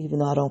 even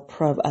though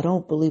I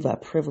don't believe I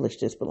privilege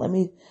this, but let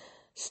me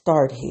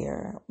start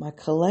here. My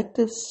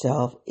collective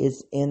self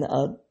is in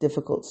a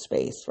difficult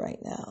space right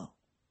now.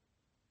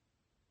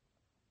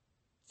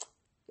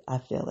 I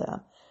feel it.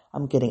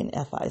 I'm getting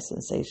an FI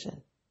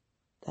sensation.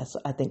 I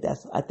think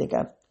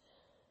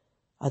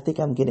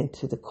I'm getting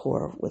to the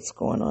core of what's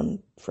going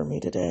on for me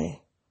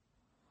today.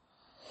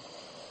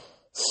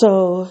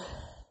 So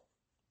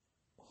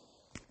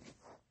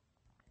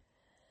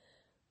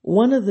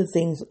one of the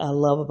things I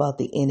love about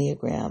the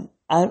Enneagram,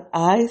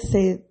 I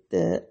say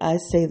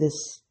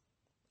this,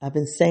 I've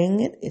been saying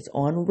it, it's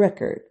on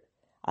record.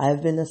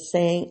 I've been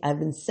saying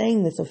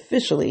this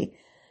officially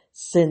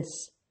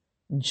since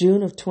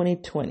June of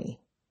 2020.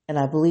 And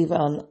I believe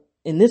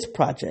in this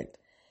project,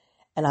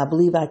 and I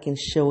believe I can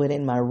show it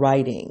in my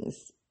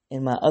writings,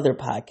 in my other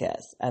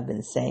podcasts. I've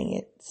been saying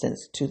it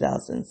since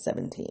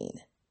 2017.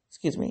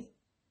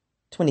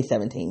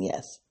 2017,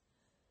 yes.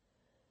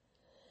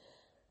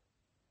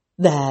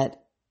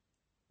 That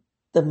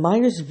the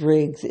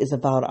Myers-Briggs is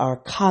about our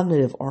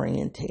cognitive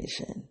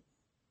orientation,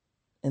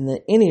 and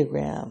the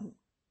Enneagram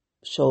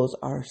shows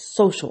our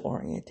social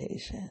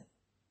orientation.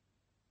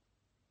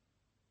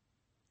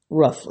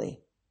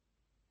 Roughly.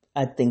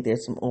 I think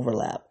there's some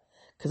overlap,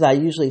 because I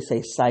usually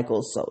say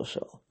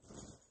psychosocial,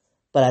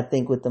 but I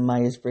think with the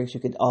Myers-Briggs, you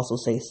could also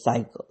say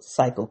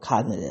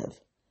psychocognitive.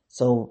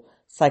 So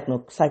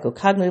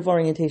psychocognitive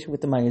orientation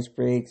with the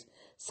Myers-Briggs,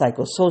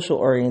 psychosocial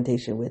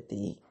orientation with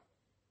the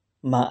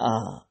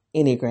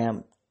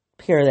Enneagram.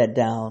 Pare that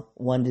down.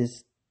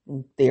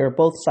 They are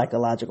both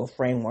psychological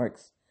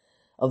frameworks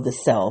of the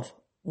self.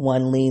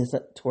 One leans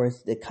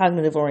towards the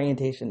cognitive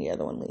orientation, the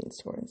other one leans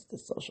towards the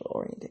social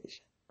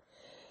orientation.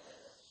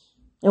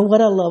 And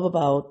what I love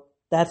about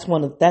that's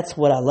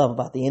what I love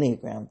about the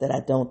Enneagram, that I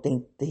don't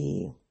think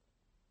the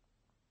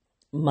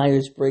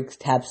Myers-Briggs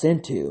taps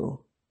into,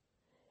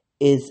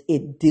 is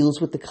it deals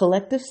with the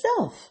collective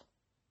self.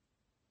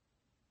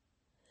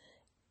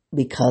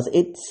 Because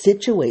it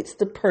situates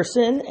the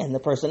person and the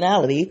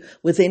personality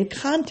within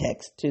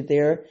context to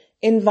their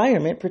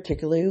environment,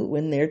 particularly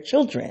when they're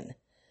children.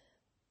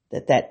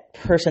 That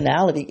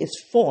personality is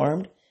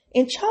formed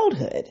in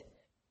childhood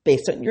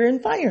based on your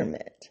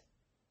environment.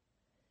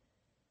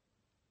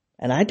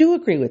 And I do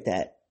agree with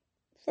that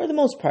for the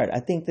most part. I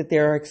think that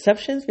there are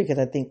exceptions, because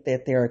I think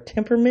that there are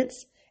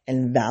temperaments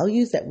and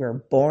values that we're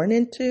born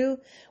into.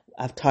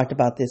 I've talked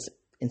about this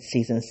in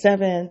season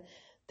 7,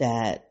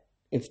 that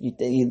I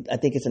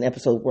think it's an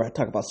episode where I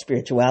talk about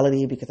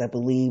spirituality, because I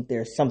believe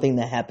there's something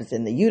that happens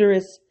in the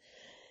uterus,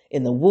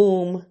 in the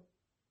womb.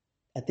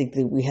 I think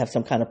that we have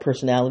some kind of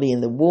personality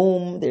in the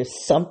womb.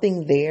 There's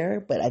something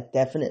there, but I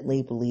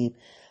definitely believe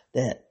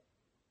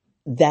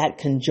that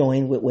can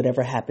join with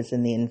whatever happens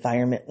in the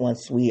environment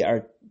once we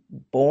are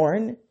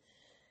born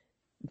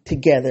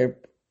together,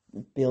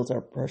 builds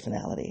our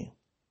personality.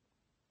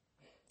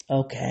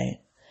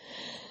 Okay.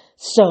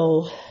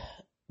 So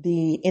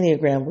the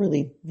Enneagram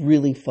really,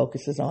 really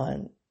focuses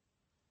on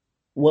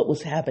what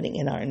was happening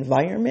in our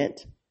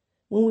environment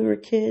when we were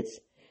kids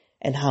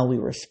and how we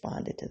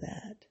responded to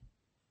that.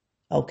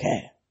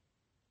 Okay.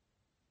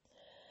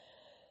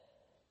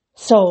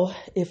 So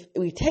if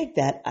we take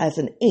that as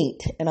an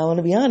 8, and I want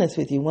to be honest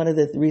with you, one of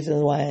the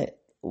reasons why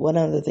one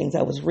of the things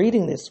I was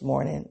reading this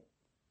morning,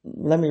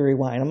 let me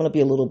rewind. I'm going to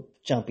be a little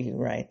jumpy,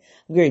 right?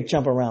 I'm going to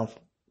jump around.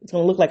 It's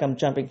going to look like I'm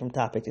jumping from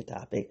topic to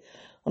topic.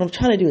 What I'm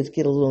trying to do is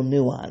get a little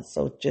nuance,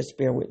 so just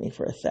bear with me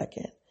for a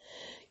second.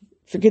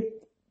 Forget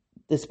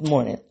this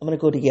morning. I'm going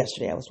to go to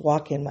yesterday. I was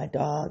walking my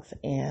dogs,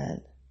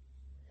 and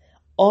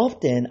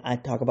often I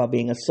talk about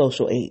being a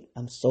social 8.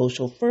 I'm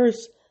social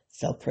first,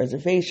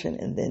 self-preservation,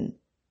 and then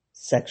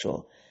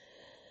sexual.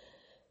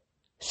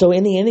 So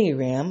in the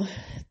Enneagram,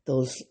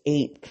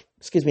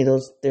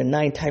 there are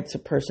 9 types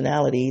of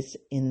personalities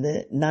in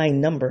the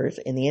 9 numbers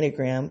in the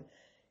Enneagram,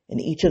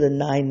 and each of the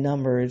 9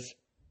 numbers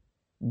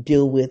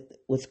deal with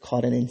what's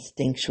called an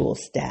instinctual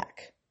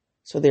stack.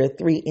 So there are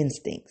 3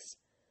 instincts: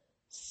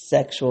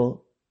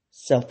 sexual,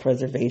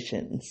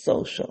 self-preservation, and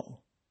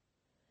social.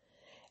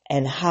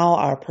 And how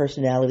our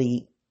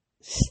personality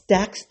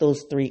stacks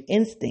those 3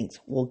 instincts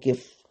will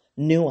give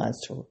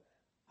nuance to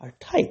our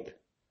type.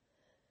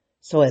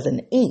 So as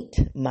an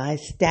 8, my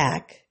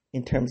stack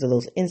in terms of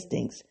those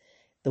instincts,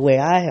 the way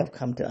I have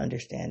come to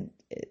understand,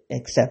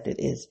 accept it,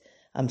 is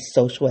I'm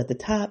social at the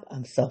top,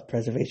 I'm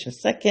self-preservation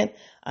second,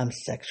 I'm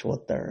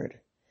sexual third.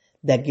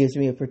 That gives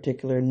me a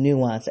particular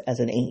nuance as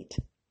an 8.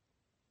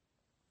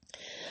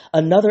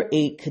 Another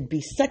 8 could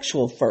be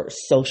sexual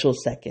first, social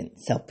second,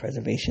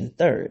 self-preservation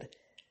third.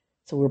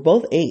 So we're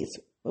both 8s,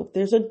 but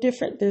there's a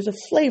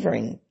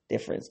flavoring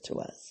difference to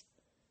us.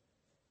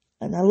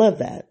 And I love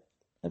that.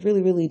 I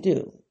really, really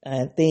do.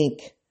 I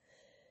think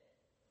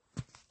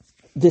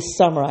this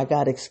summer I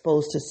got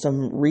exposed to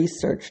some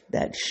research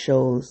that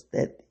shows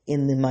that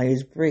in the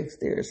Myers-Briggs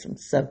there's some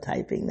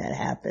subtyping that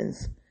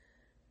happens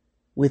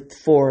with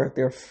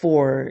there are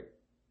four,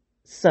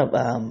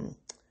 I'm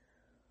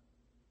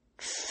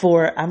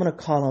going to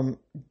call them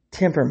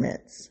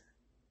temperaments.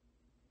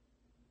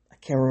 I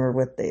can't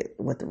remember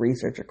what the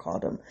researcher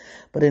called them,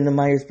 but in the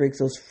Myers-Briggs,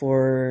 those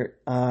 4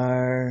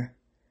 are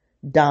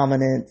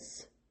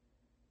dominance.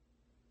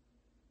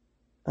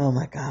 Oh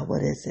my God,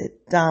 what is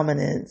it?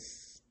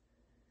 Dominance.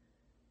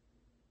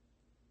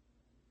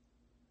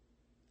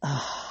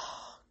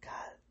 Oh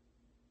God.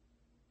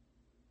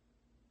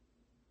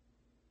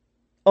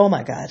 Oh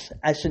my gosh,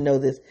 I should know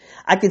this.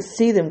 I can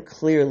see them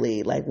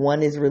clearly. Like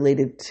one is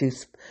related to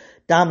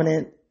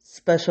dominant,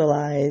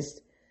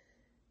 specialized.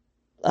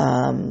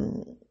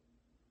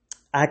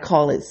 I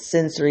call it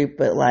sensory,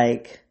 but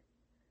like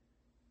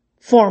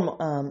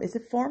formal. Is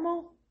it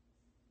formal?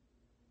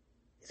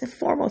 Is it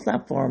formal? It's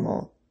not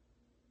formal.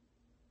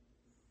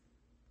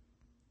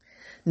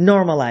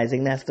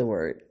 Normalizing, that's the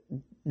word.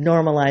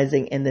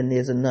 Normalizing, and then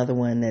there's another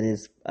one that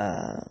is,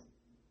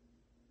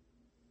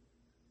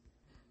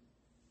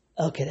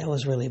 okay, that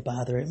was really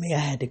bothering me. I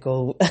had to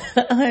go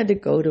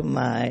to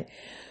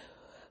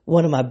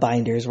one of my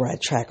binders where I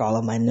track all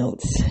of my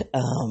notes.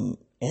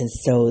 And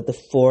so the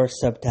 4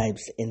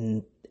 subtypes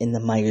in the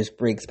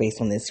Myers-Briggs,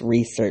 based on this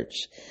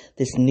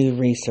new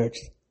research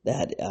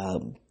that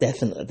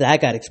I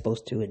got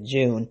exposed to in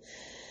June,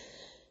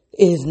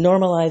 is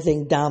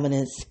normalizing,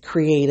 dominance,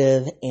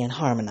 creative, and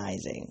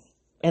harmonizing.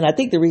 And I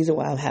think the reason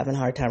why I'm having a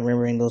hard time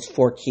remembering those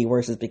 4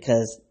 keywords is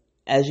because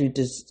as you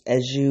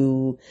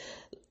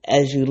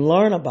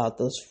learn about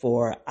those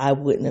 4, I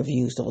wouldn't have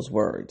used those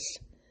words.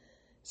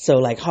 So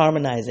like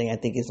harmonizing, I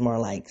think is more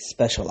like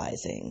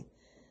specializing.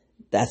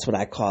 That's what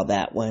I call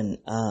that one.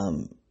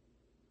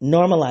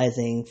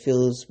 Normalizing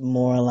feels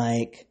more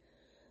like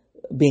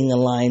being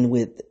aligned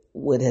with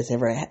what has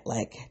ever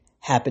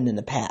happened in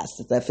the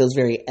past. That feels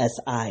very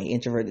SI,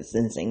 introverted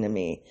sensing to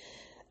me.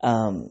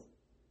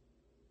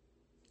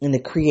 In the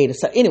creative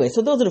side. Anyway,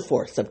 so those are the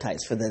 4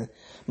 subtypes for the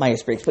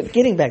Myers-Briggs. But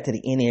getting back to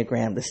the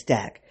Enneagram, the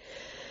stack.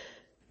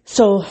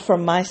 So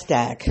from my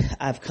stack,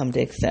 I've come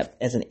to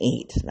accept as an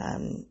 8.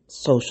 I'm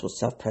social,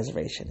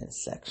 self-preservation, and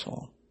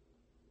sexual.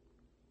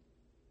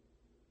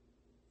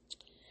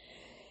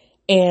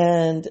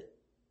 And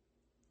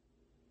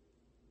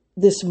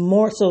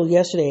so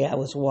yesterday I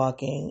was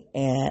walking,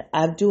 and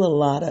I've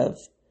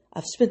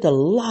spent a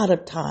lot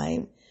of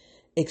time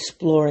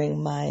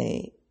exploring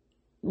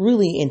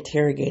really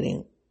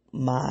interrogating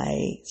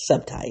my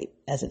subtype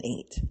as an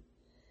 8.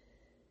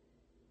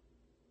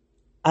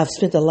 I've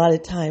spent a lot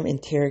of time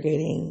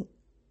interrogating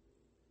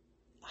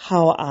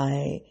how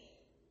I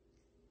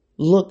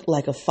look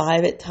like a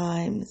 5 at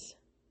times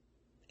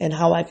and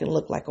how I can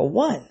look like a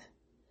 1.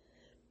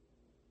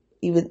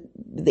 Even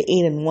the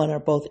 8 and 1 are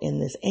both in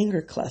this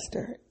anger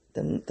cluster,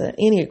 the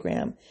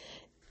Enneagram.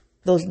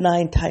 Those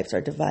 9 types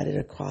are divided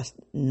across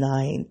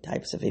 9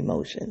 types of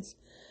emotions.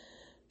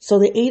 So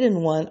the 8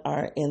 and 1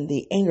 are in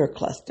the anger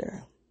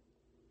cluster.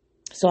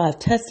 So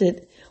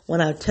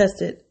when I've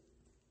tested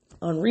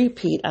on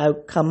repeat,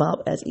 I've come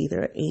out as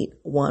either an 8,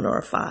 1, or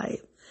a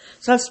 5.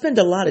 So I've spent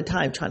a lot of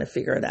time trying to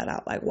figure that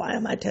out. Like, why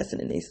am I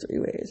testing in these 3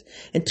 ways?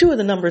 And 2 of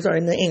the numbers are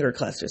in the anger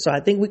cluster. So I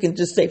think we can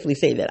just safely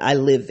say that I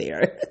live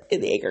there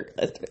in the anger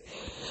cluster.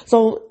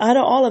 So out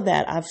of all of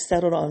that, I've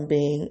settled on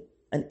being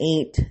an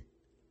 8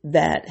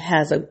 that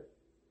has a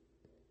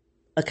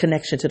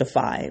connection to the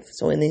 5.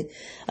 So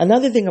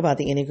another thing about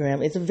the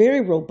Enneagram, it's a very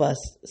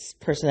robust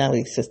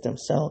personality system.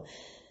 So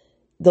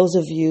those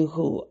of you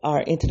who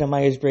are into the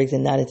Myers-Briggs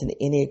and not into the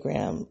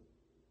Enneagram,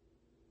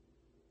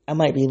 I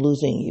might be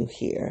losing you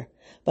here,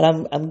 but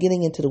I'm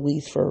getting into the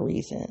weeds for a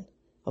reason.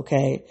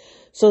 Okay.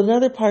 So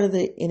another part of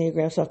the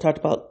Enneagram, so I've talked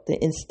about the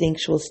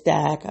instinctual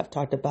stack. I've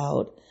talked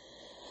about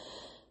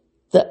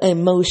the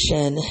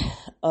emotion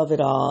of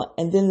it all.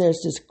 And then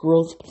there's this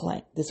growth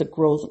plan. There's a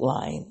growth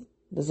line.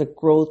 There's a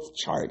growth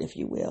chart, if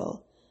you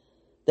will.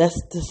 This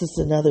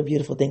is another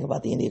beautiful thing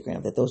about the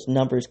Enneagram, that those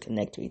numbers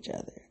connect to each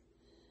other.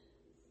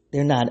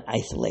 They're not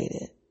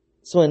isolated.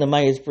 So in the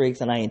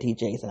Myers-Briggs, an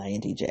INTJ is an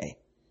INTJ.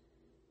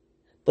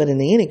 But in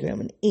the Enneagram,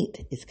 an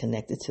 8 is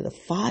connected to the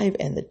 5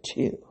 and the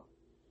 2.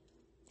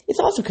 It's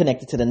also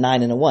connected to the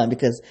 9 and the 1,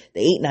 because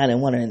the 8, 9,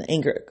 and 1 are in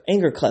the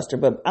anger cluster.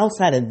 But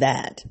outside of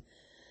that,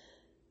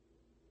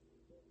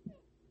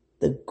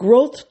 the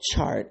growth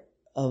chart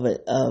of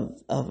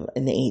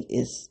an 8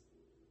 is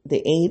the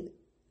 8.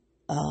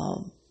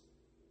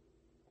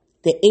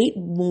 The 8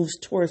 moves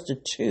towards the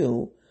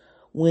 2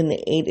 when the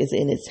 8 is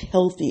in its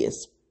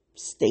healthiest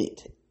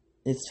state,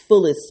 its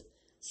fullest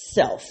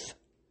self.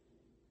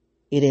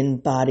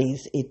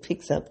 It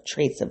picks up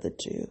traits of the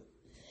 2.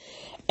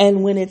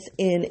 And when it's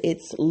in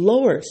its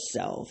lower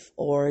self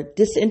or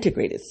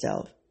disintegrated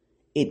self,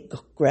 it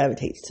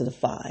gravitates to the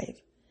 5.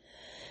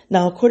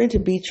 Now, according to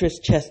Beatrice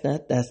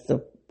Chestnut, that's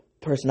the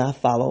person I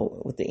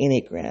follow with the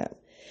Enneagram,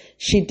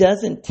 she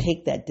doesn't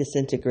take that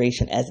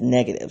disintegration as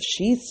negative.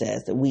 She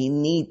says that we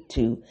need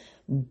to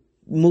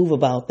move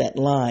about that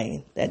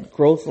line, that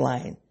growth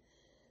line.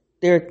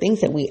 There are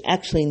things that we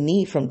actually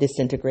need from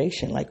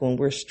disintegration, like when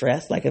we're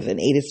stressed, like if an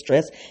 8 is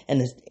stressed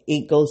and the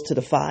 8 goes to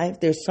the 5,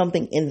 there's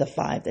something in the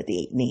 5 that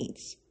the 8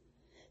 needs.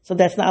 So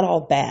that's not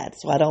all bad.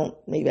 So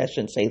maybe I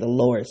shouldn't say the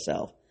lower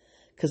self,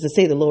 because to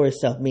say the lower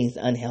self means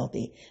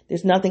unhealthy.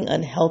 There's nothing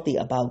unhealthy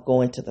about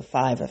going to the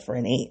 5 for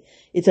an 8.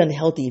 It's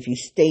unhealthy if you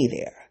stay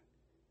there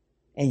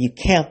and you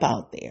camp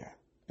out there.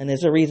 And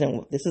there's a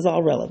reason this is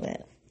all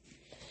relevant.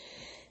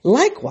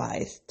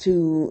 Likewise,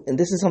 and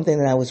this is something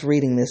that I was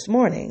reading this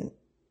morning,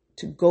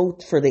 to go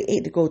for the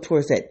 8 to go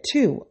towards that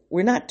 2,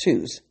 we're not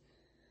 2s.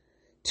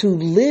 To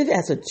live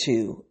as a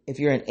 2, if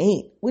you're an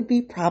 8, would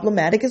be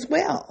problematic as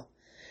well.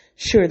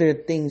 Sure, there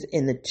are things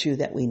in the 2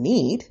 that we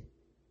need.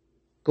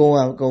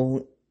 Go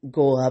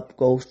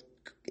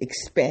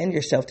expand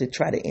yourself to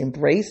try to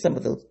embrace some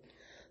of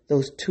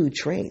those 2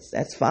 traits.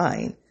 That's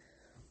fine.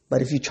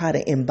 But if you try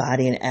to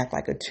embody and act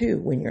like a 2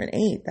 when you're an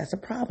 8, that's a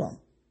problem.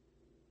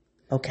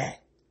 Okay.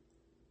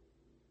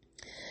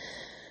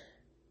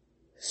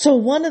 So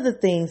one of the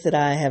things that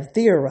I have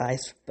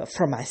theorized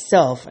for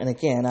myself, and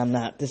again,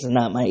 this is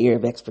not my area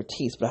of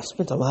expertise, but I've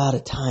spent a lot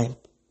of time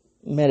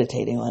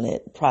meditating on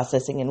it,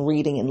 processing and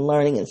reading and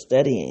learning and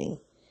studying,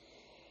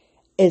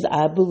 is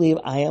I believe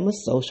I am a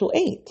social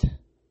 8.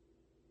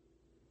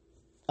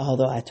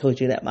 Although I told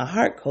you that my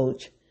heart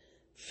coach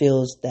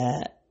feels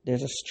that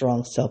there's a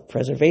strong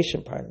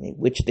self-preservation part of me,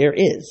 which there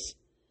is.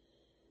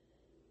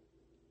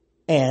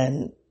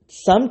 And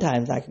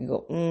sometimes I can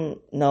go,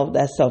 no,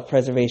 that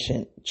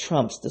self-preservation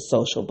trumps the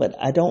social, but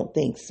I don't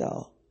think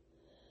so.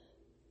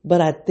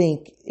 But I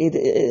think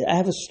I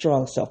have a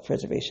strong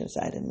self-preservation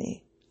side of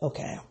me.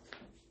 Okay.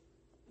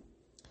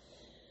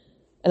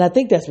 And I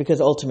think that's because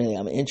ultimately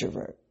I'm an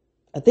introvert.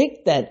 I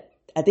think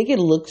it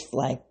looks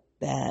like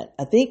that.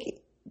 I think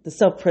the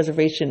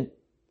self-preservation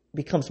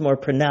becomes more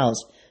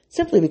pronounced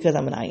simply because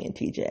I'm an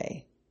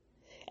INTJ.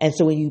 And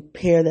so when you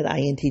pair that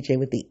INTJ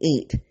with the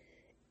 8,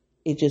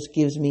 it just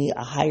gives me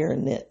a higher,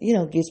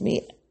 gives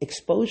me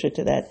exposure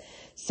to that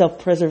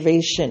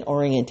self-preservation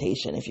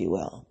orientation, if you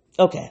will.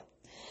 Okay.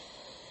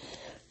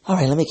 All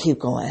right, let me keep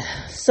going.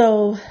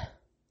 So,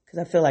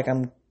 because I feel like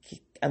I'm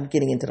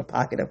getting into the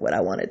pocket of what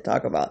I want to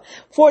talk about.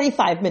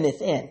 45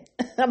 minutes in,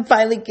 I'm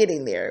finally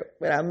getting there,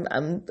 but I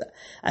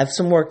have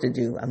some work to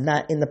do. I'm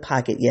not in the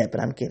pocket yet,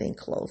 but I'm getting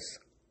close.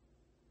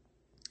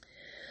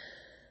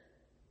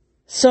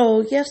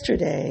 So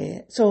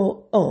yesterday,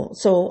 so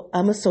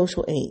I'm a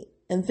social 8.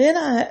 And then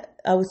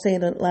I would say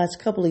in the last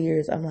couple of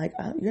years, I'm like,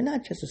 you're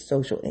not just a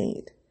social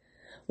 8.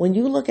 When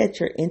you look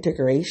at your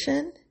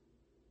integration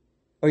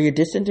or your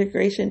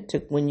disintegration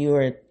to when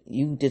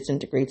you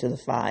disintegrate to the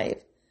 5,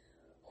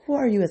 who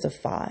are you as a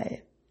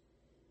 5?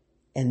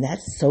 And that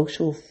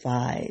social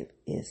 5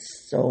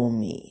 is so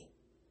me.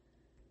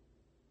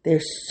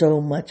 There's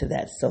so much of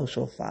that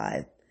social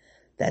 5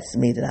 that's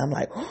me that I'm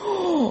like,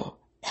 oh,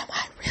 am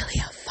I really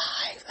a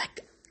 5?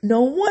 Like,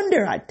 no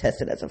wonder I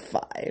tested as a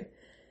 5.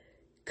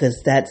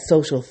 Because that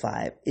social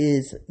 5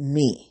 is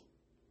me.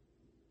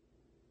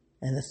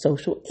 And the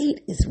social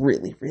 8 is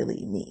really,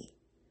 really me.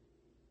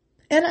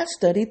 And I've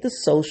studied the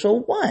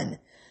social 1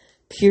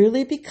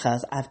 purely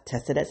because I've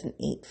tested as an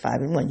 8, 5,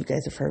 and 1. You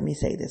guys have heard me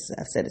say this.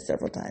 I've said it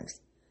several times.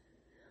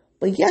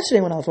 But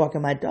yesterday when I was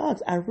walking my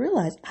dogs, I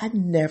realized I've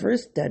never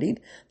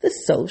studied the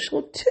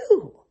social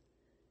 2.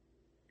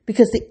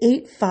 Because the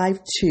 8, 5,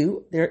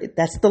 2,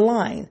 that's the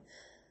line.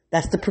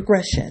 That's the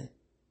progression.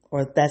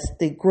 Or that's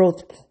the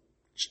growth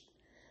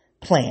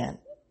plan.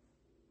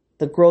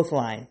 The growth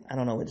line. I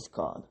don't know what it's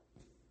called.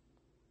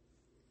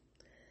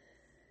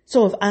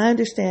 So if I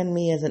understand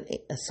me as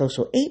a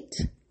social 8,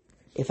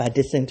 if I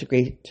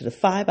disintegrate to the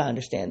 5, I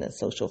understand the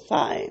social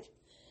 5.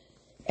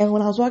 And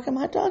when I was walking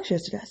my dogs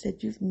yesterday, I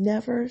said, you've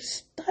never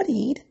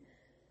studied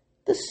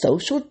the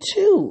social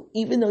 2,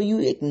 even though you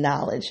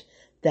acknowledge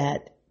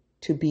that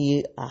to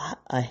be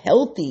a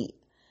healthy,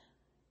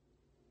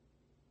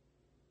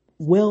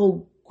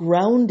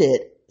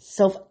 well-grounded,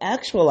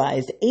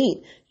 self-actualized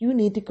 8, you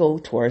need to go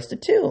towards the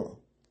 2.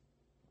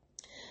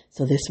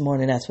 So this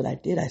morning, that's what I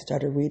did. I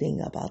started reading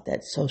about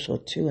that social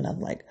 2, and I'm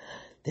like,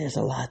 there's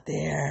a lot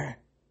there.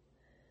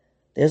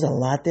 There's a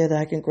lot there that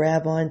I can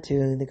grab onto.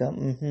 And they go,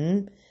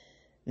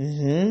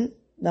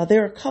 Now,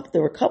 there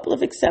were a couple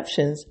of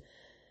exceptions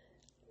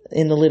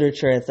in the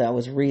literature as I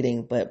was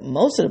reading, but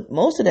most of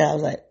that I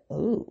was like,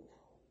 ooh,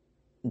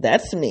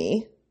 that's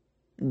me.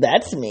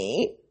 That's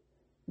me.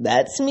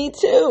 That's me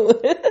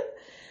too.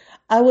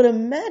 I would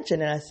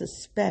imagine and I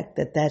suspect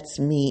that that's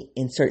me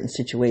in certain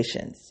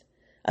situations.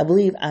 I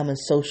believe I'm a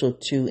social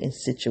 2 in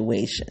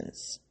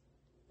situations.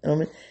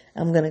 I'm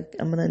gonna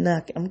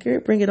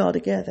bring it all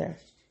together.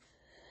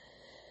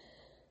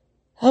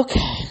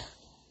 Okay.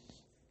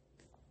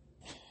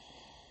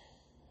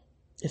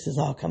 This is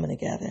all coming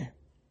together.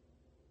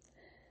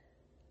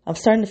 I'm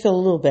starting to feel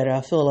a little better. I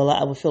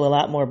would feel a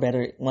lot more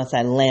better once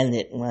I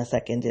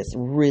can just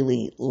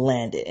really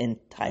land it and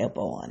tie a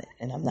bow on it.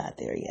 And I'm not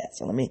there yet.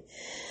 So let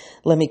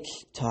me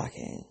keep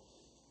talking.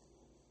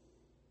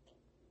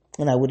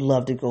 And I would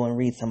love to go and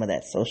read some of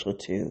that social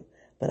 2,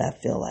 but I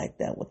feel like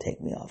that will take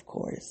me off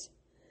course.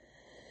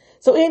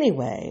 So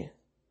anyway,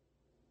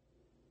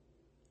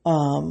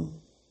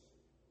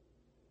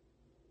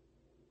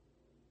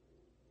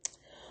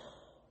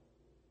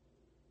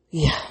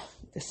 yeah,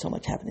 there's so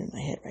much happening in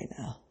my head right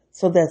now.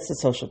 So that's the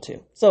social 2.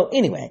 So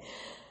anyway,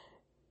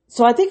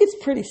 so I think it's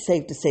pretty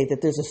safe to say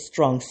that there's a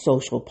strong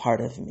social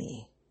part of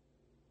me.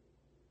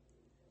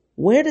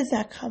 Where does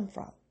that come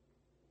from?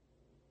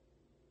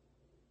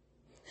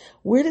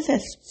 Where does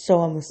that,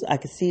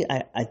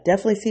 I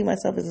definitely see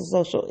myself as a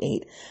social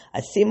 8.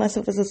 I see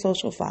myself as a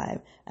social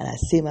 5, and I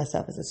see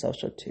myself as a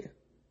social 2.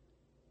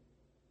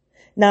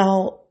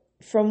 Now,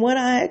 from what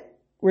I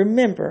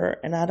remember,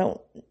 and I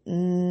don't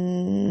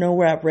know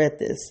where I've read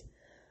this,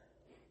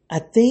 I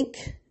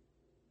think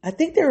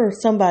there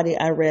was somebody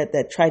I read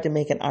that tried to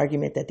make an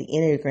argument that the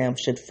Enneagram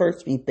should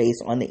first be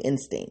based on the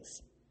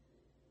instincts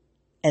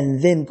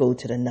and then go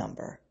to the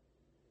number.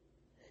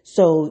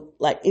 So,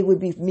 like, it would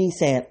be me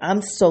saying,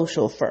 I'm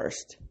social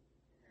first.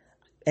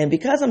 And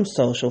because I'm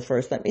social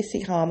first, let me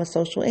see how I'm a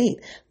social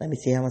 8. Let me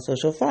see how I'm a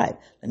social 5.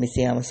 Let me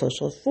see how I'm a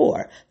social 4.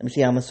 Let me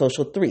see how I'm a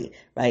social 3,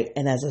 right?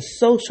 And as a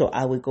social,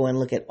 I would go and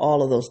look at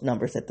all of those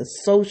numbers, that the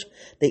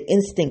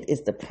instinct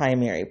is the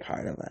primary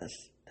part of us.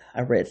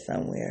 I read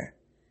somewhere.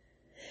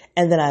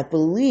 And then I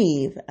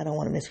believe, I don't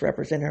want to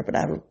misrepresent her, but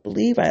I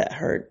believe I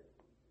heard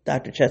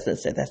Dr. Chestnut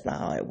say that's not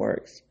how it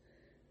works.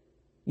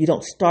 You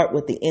don't start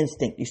with the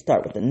instinct, you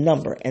start with the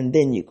number, and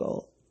then you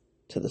go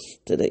to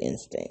the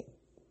instinct.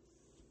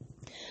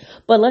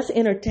 But let's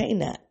entertain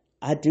that.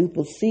 I do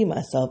see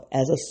myself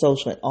as a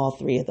social in all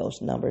 3 of those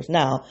numbers.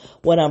 Now,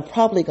 what I'm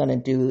probably going to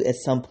do at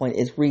some point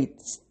is read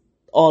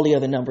all the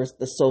other numbers,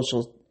 the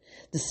socials,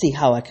 to see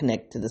how I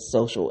connect to the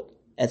social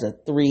as a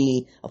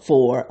 3, a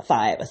 4, a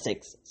 5, a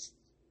 6,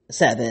 a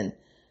 7,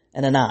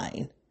 and a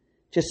 9,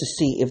 just to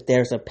see if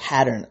there's a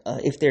pattern,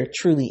 if there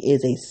truly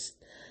is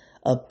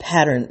a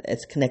pattern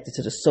that's connected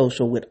to the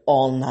social with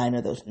all 9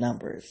 of those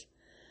numbers.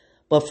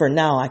 But for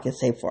now, I can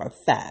say for a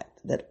fact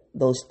that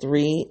those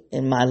 3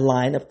 in my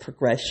line of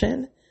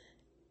progression,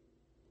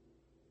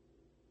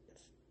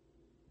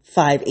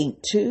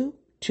 582,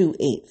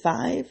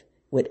 285,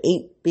 with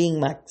 8 being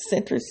my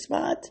center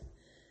spot,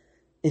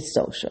 is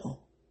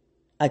social.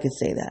 I can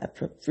say that.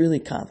 I'm really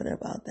confident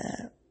about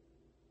that.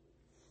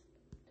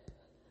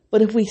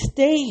 But if we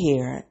stay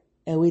here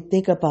and we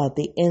think about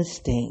the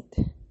instinct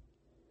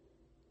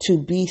to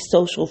be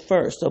social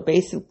first. So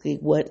basically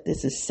what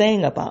this is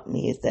saying about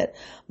me is that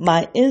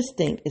my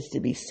instinct is to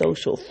be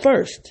social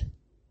first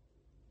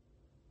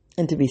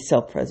and to be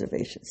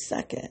self-preservation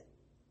second.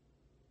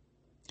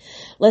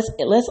 Let's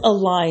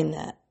align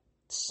that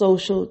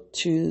social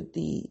to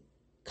the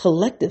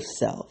collective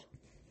self,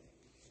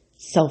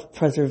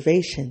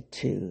 self-preservation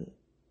to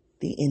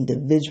the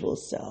individual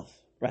self,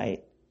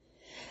 right?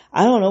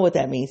 I don't know what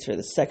that means for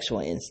the sexual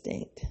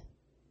instinct.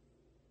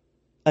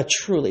 I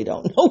truly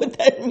don't know what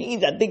that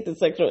means. I think the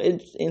sexual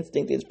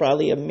instinct is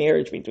probably a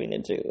marriage between the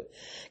two,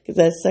 because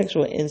that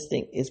sexual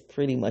instinct is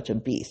pretty much a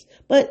beast.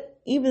 But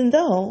even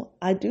though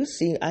I can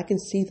see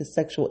the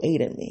sexual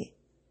 8 in me.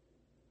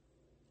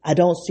 I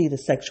don't see the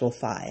sexual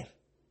 5.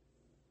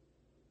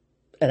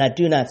 And I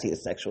do not see the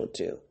sexual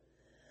 2.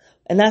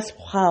 And that's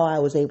how I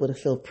was able to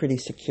feel pretty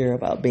secure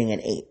about being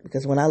an 8.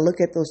 Because when I look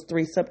at those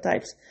 3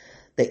 subtypes,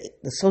 the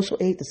social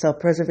 8, the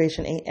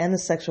self-preservation 8, and the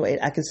sexual 8,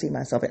 I can see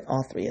myself in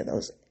all 3 of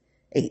those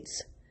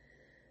 8s.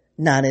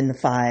 Not in the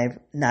 5,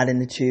 not in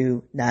the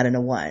 2, not in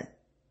the 1.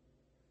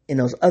 In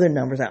those other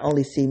numbers, I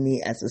only see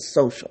me as a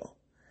social.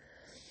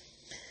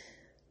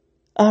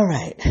 All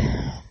right.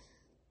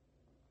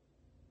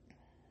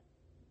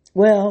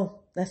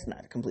 Well, that's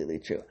not completely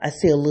true. I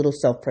see a little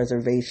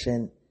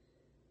self-preservation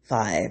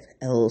 5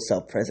 and a little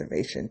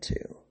self-preservation 2.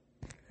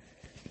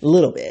 A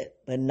little bit,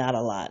 but not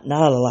a lot.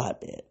 Not a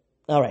lot bit.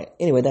 All right.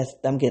 Anyway,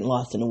 I'm getting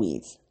lost in the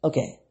weeds.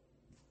 Okay.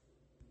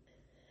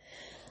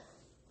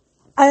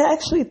 I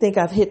actually think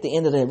I've hit the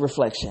end of the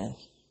reflection.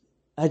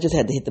 I just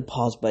had to hit the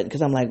pause button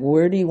because I'm like,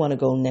 where do you want to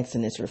go next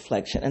in this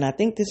reflection? And I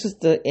think this is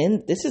the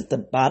end. This is the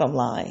bottom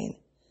line.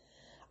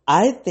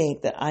 I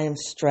think that I am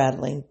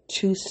straddling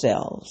two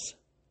selves,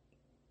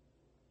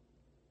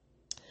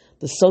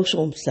 the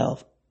social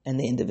self and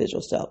the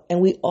individual self.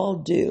 And we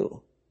all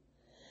do.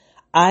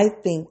 I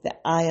think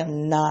that I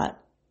am not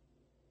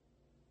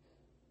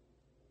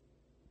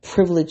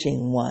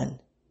privileging one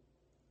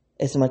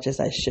as much as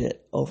I should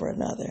over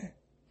another.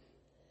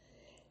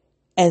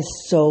 And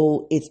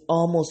so it's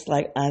almost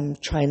like I'm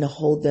trying to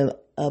hold them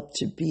up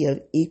to be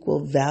of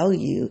equal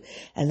value,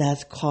 and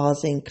that's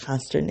causing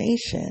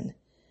consternation.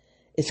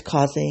 It's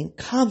causing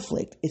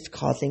conflict. It's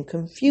causing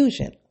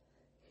confusion.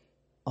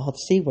 All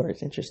C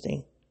words,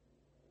 interesting.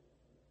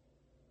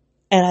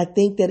 And I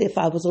think that if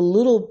I was a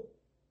little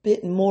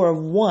bit more of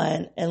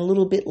one and a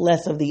little bit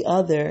less of the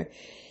other,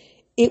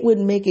 it would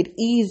make it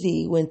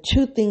easy when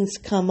two things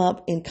come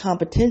up in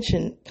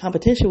competition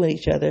with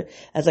each other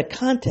as a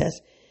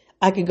contest.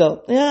 I could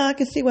go, yeah, I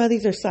can see why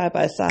these are side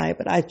by side,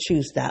 but I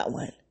choose that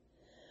one.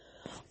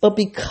 But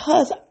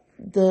because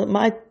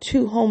my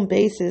two home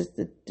bases,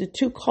 the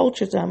two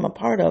cultures that I'm a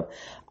part of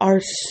are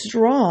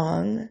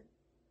strong,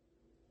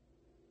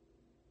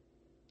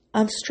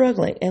 I'm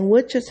struggling. And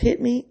what just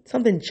hit me?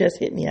 Something just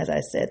hit me as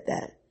I said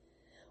that.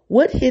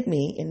 What hit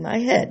me in my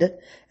head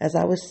as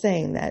I was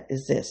saying that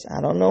is this. I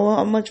don't know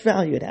how much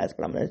value it has,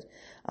 but I'm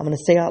gonna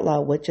say out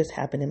loud what just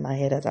happened in my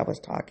head as I was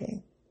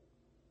talking.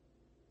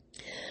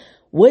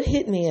 What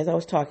hit me as I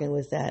was talking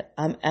was that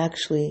I'm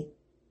actually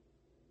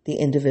the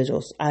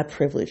individuals. I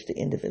privilege the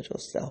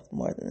individual self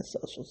more than the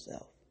social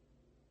self.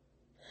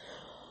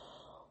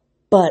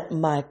 But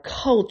my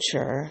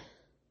culture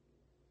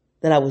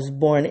that I was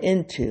born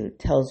into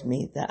tells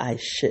me that I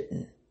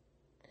shouldn't.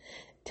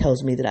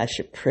 Tells me that I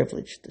should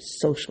privilege the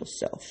social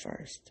self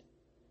first.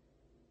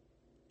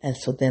 And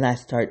so then I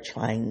start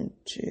trying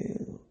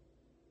to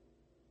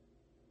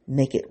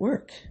make it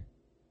work.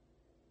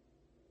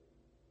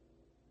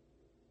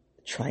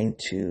 Trying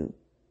to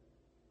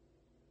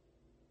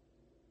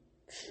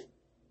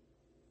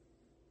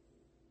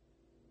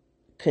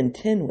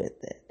contend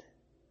with it.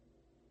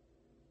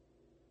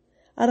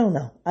 I don't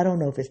know. I don't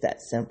know if it's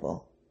that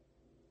simple.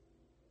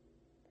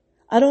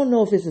 I don't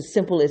know if it's as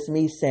simple as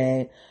me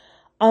saying,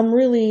 I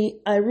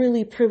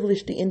really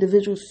privilege the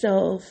individual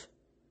self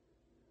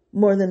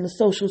more than the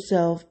social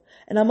self.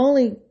 And I'm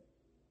only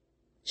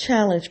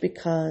challenged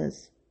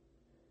because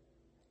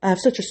I have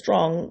such a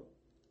strong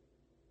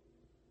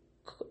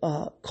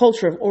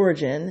culture of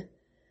origin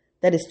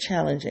that is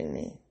challenging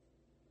me.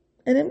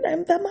 And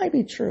that might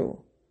be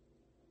true.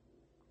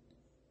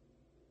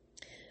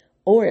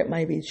 Or it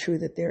might be true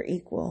that they're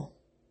equal.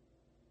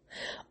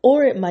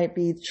 Or it might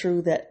be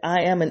true that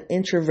I am an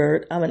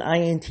introvert, I'm an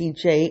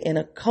INTJ in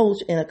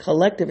a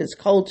collectivist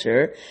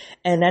culture,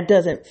 and that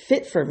doesn't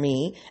fit for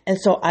me. And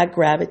so I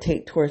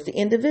gravitate towards the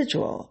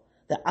individual.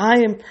 That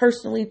I am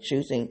personally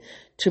choosing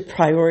to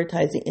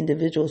prioritize the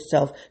individual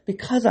self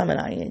because I'm an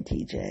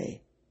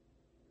INTJ.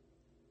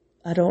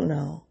 I don't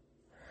know.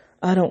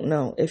 I don't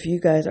know. If you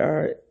guys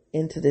are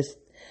into this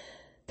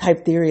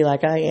type theory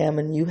like I am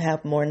and you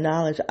have more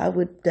knowledge, I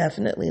would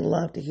definitely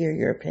love to hear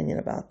your opinion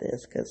about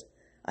this because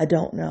I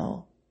don't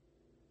know.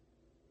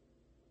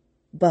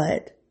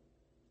 But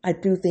I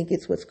do think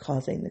it's what's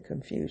causing the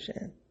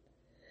confusion.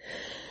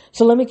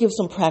 So let me give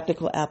some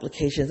practical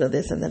applications of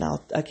this, and then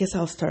I guess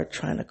I'll start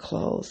trying to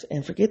close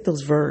and forget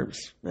those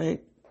verbs,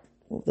 right?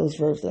 Those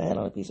verbs that I had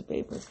on a piece of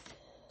paper.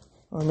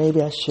 Or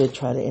maybe I should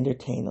try to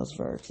entertain those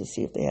verbs to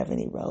see if they have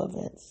any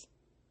relevance.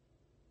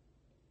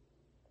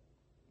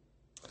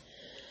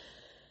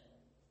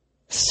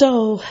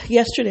 So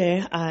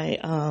yesterday,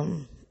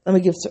 let me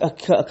give a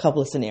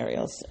couple of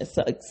scenarios.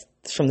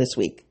 It's from this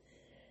week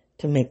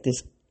to make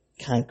this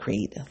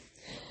concrete.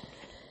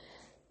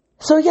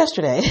 So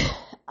yesterday,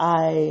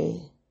 I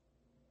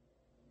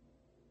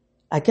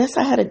guess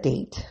I had a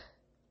date.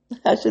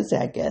 I should say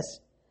I guess.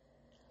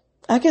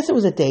 I guess it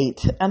was a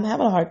date. I'm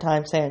having a hard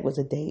time saying it was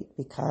a date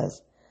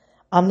because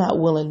I'm not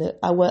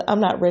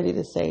ready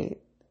to say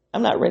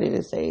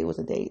it was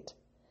a date.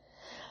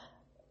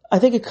 I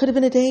think it could have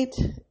been a date.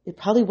 It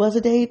probably was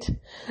a date,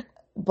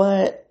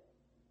 but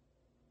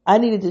I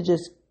needed to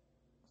just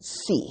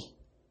see.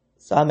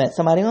 So I met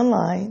somebody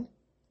online.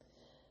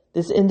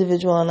 This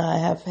individual and I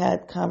have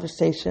had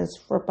conversations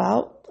for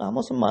about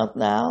almost a month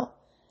now.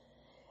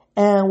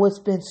 And what's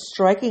been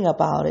striking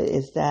about it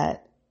is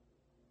that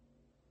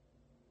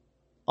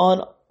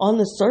on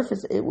the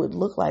surface, it would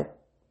look like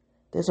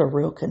there's a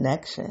real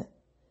connection.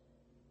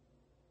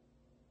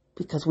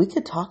 Because we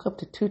could talk up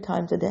to 2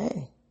 times a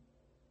day.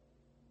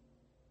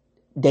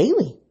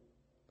 Daily.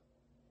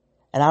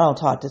 And I don't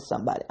talk to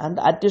somebody.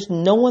 There's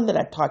no one that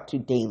I talk to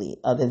daily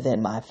other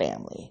than my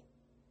family.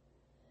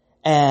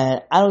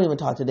 And I don't even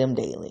talk to them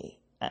daily.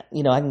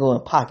 You know, I can go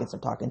in pockets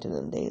of talking to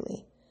them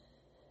daily.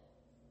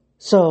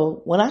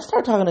 So when I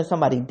start talking to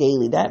somebody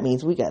daily, that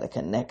means we got a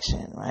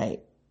connection, right?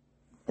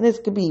 And this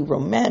could be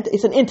romantic.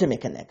 It's an intimate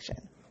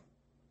connection.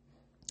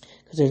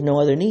 Because there's no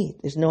other need.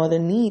 There's no other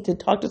need to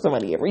talk to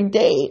somebody every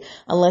day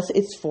unless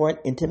it's for an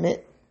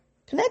intimate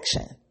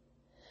connection.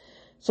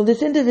 So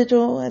this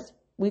individual, as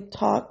we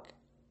talk,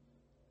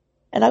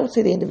 and I would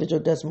say the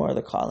individual does more of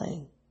the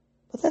calling,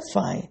 but that's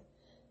fine.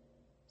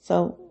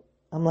 So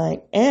I'm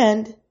like,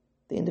 and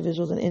the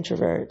individual's an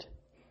introvert.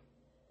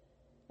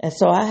 And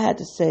so I had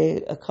to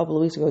say a couple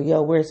of weeks ago,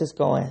 yo, where's this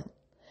going?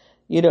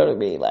 You know what I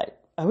mean? Like,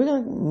 are we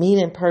going to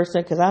meet in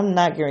person? Because I'm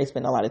not going to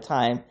spend a lot of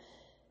time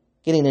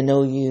getting to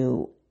know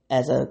you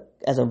as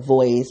a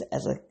voice,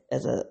 as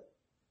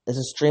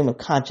a stream of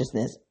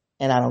consciousness,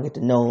 and I don't get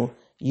to know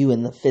you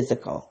in the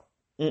physical.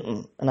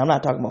 And I'm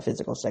not talking about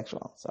physical,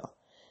 sexual. So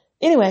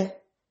anyway,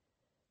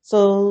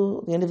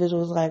 so the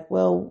individual was like,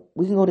 well,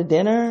 we can go to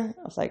dinner.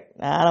 I was like,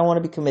 nah, I don't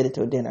want to be committed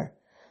to a dinner.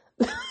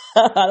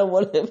 I don't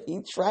want to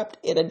be trapped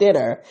in a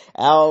dinner.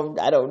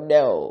 I don't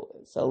know.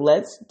 So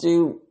let's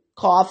do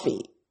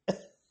coffee.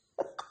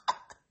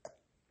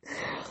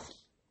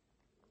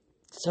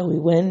 So we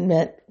went and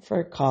met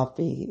for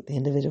coffee. The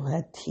individual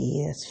had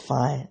tea. It's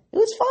fine. It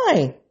was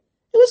fine.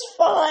 It was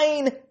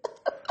fine.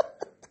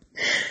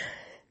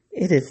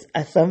 It is.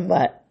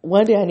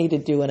 One day I need to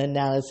do an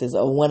analysis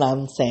of when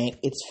I'm saying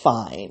it's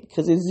fine,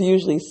 because there's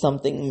usually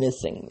something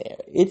missing there.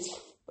 It's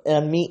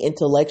me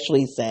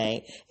intellectually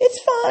saying it's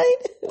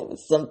fine.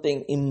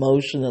 Something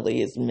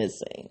emotionally is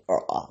missing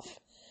or off.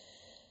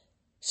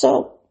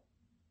 So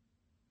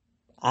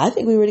I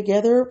think we were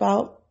together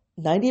about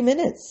 90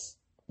 minutes.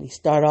 We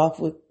start off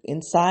with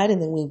inside,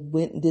 and then we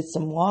went and did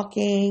some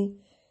walking.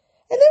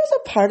 And there was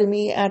a part of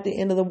me at the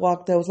end of the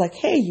walk that was like,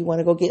 hey, you want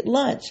to go get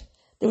lunch?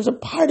 There was a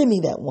part of me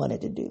that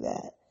wanted to do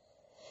that.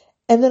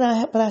 And then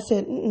I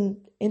said,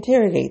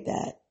 interrogate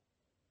that.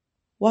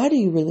 Why do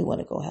you really want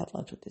to go have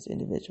lunch with this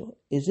individual?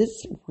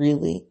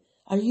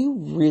 Are you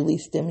really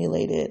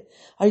stimulated?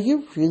 Are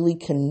you really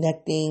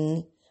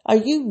connecting?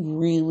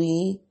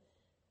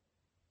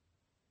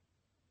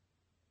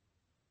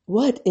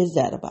 What is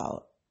that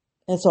about?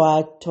 And so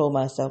I told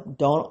myself,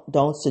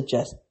 don't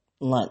suggest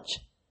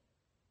lunch.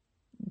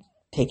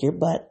 Take your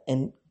butt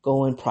and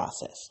go and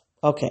process.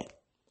 Okay.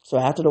 So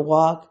after the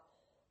walk,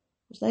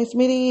 it was nice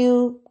meeting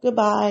you.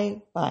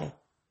 Goodbye. Bye.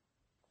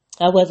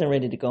 I wasn't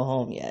ready to go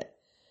home yet.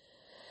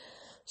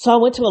 So I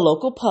went to a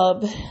local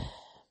pub.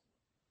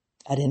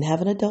 I didn't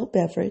have an adult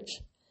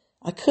beverage.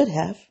 I could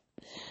have.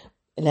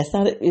 And that's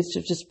not, it's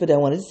just, but I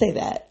wanted to say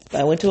that.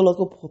 But I went to a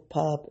local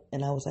pub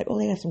and I was like, oh,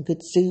 they got some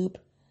good soup.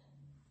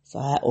 So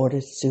I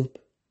ordered soup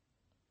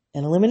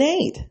and a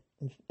lemonade.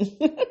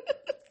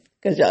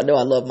 Because y'all know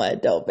I love my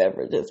adult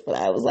beverages. But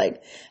I was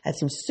like, I had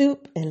some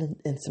soup and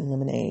some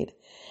lemonade.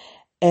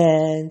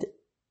 And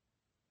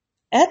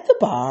at the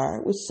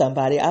bar was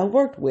somebody I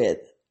worked with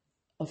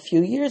a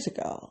few years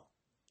ago.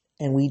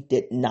 And we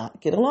did not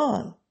get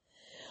along.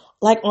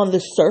 Like on the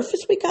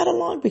surface, we got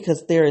along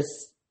because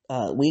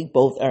we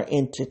both are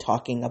into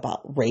talking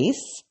about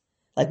race.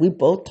 Like we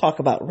both talk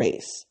about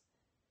race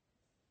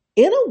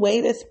in a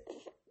way that's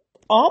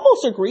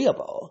almost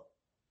agreeable.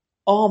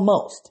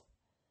 Almost.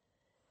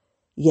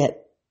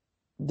 Yet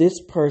this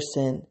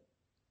person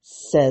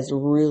says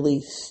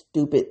really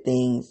stupid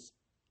things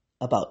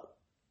about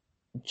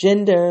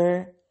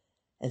gender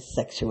and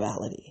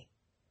sexuality.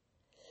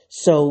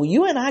 So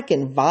you and I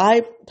can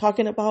vibe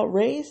talking about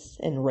race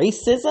and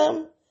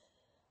racism,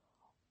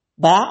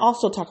 but I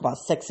also talk about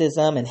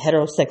sexism and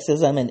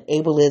heterosexism and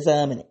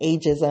ableism and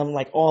ageism,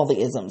 like all the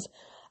isms.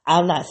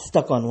 I'm not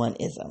stuck on one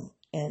ism,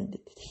 and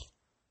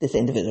this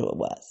individual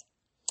was.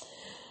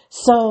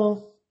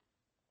 So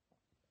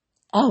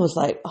I was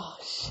like, oh,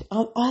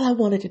 all I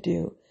wanted to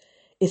do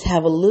is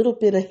have a little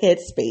bit of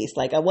headspace.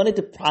 Like I wanted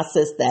to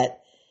process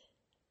that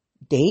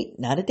date,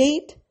 not a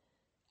date.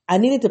 I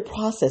needed to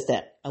process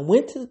that. I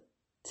went to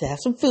have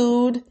some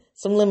food,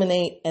 some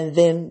lemonade, and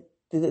then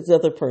this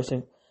other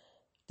person,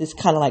 this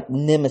kind of like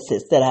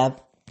nemesis that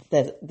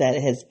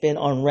has been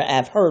on,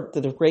 I've heard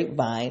through the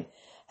grapevine,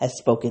 has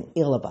spoken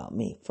ill about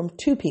me from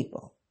two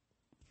people.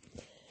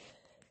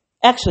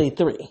 Actually,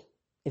 three,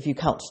 if you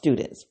count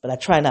students, but I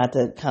try not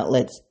to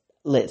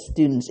let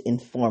students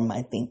inform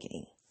my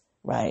thinking,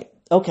 right?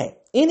 Okay.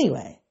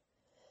 Anyway,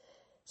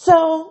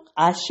 so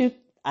I shoot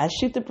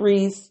the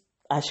breeze.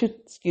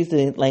 Excuse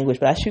the language,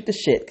 but I shoot the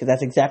shit because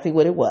that's exactly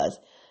what it was.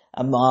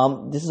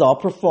 This is all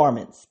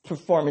performance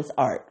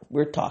art.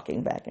 We're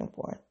talking back and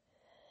forth.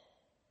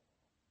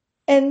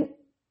 And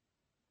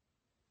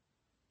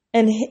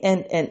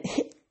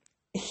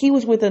he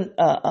was with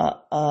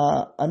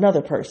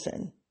another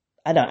person.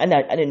 I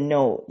didn't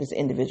know this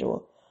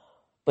individual,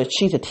 but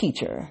she's a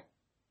teacher.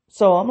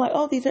 So I'm like,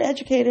 oh, these are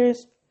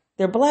educators.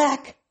 They're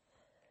Black.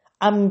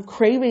 I'm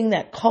craving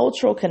that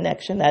cultural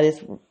connection. That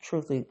is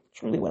truly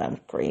what I'm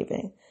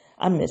craving.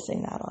 I'm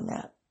missing out on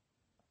that.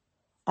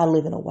 I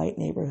live in a white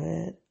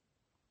neighborhood.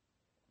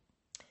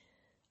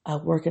 I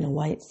work in a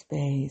white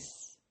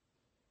space.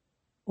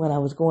 when I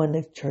was going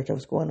to church, I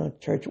was going to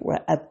church where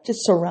I'm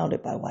just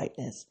surrounded by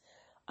whiteness.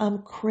 I'm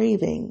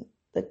craving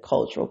the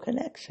cultural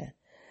connection.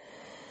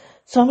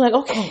 So I'm like,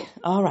 okay,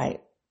 all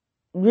right.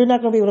 We're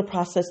not going to be able to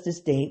process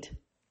this date.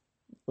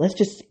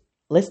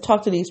 Let's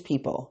talk to these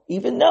people.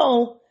 Even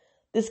though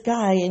this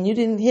guy and you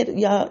didn't hit,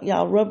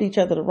 y'all rubbed each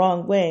other the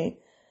wrong way.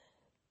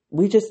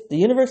 The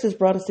universe has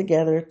brought us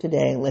together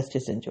today. Let's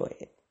just enjoy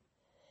it.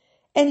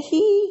 And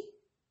he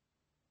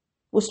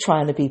was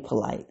trying to be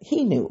polite.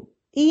 He knew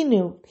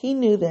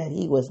that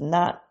he was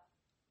not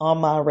on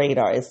my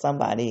radar as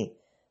somebody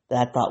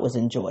that I thought was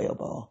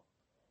enjoyable.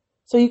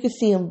 So you could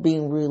see him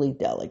being really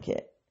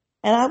delicate.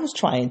 And I was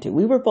trying to.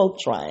 We were both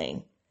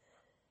trying.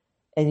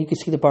 And you could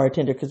see the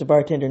bartender, because the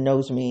bartender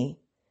knows me.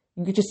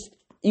 You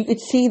could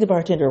see the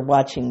bartender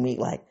watching me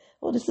like,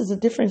 oh, this is a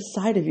different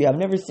side of you. I've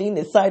never seen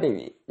this side of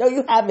you. No,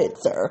 you haven't,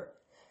 sir.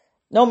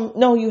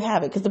 No, you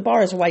haven't, because the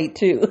bar is white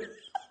too.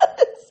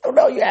 So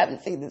no, you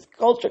haven't seen this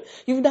culture.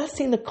 You've not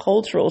seen the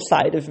cultural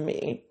side of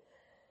me.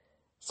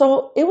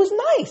 So it was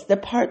nice.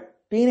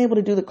 Being able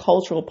to do the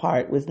cultural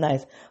part was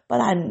nice.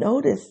 But I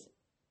noticed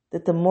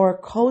that the more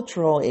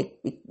cultural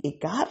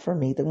it got for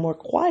me, the more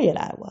quiet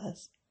I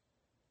was.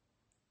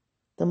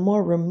 The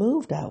more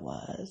removed I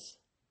was.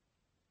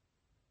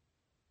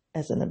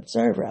 As an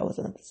observer, I was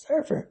an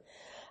observer.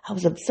 I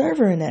was an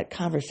observer in that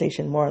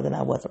conversation more than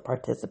I was a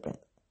participant.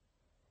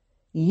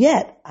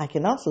 Yet, I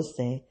can also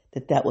say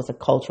that was a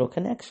cultural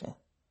connection.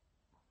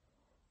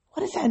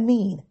 What does that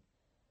mean?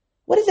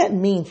 What does that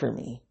mean for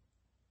me?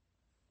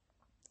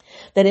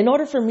 That in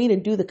order for me to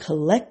do the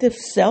collective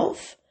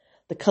self,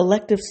 the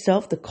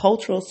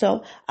cultural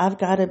self, I've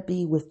got to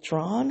be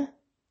withdrawn?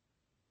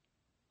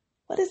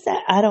 What is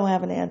that? I don't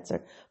have an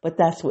answer, but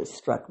that's what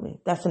struck me.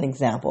 That's an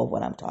example of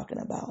what I'm talking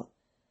about.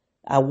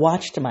 I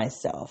watched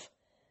myself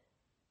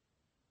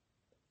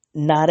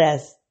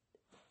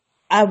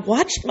I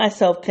watched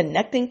myself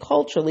connecting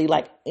culturally,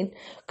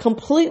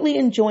 completely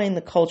enjoying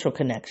the cultural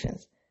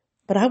connections,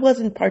 but I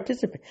wasn't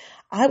participating.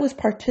 I was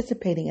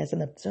participating as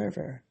an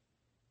observer.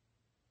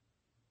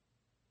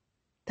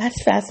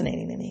 That's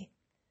fascinating to me.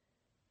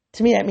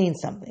 To me, that means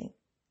something.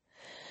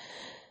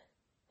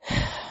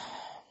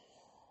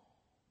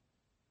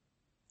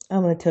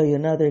 I'm going to tell you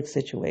another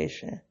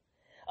situation.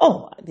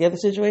 Oh, the other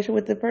situation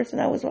with the person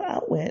I was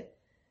out with.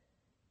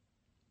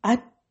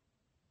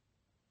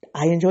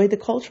 I enjoyed the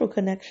cultural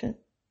connection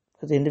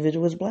because the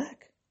individual was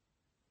Black.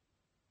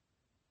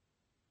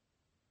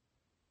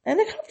 And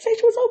the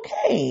conversation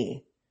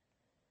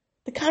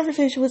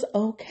was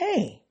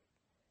okay.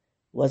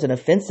 Wasn't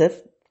offensive.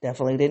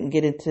 Definitely didn't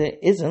get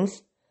into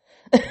isms.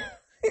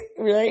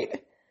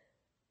 Right?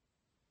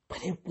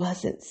 But it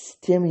wasn't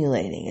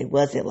stimulating. It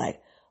wasn't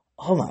like,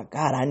 oh my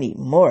God, I need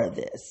more of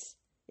this.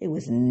 It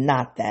was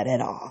not that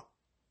at all.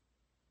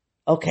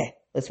 Okay,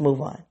 let's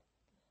move on.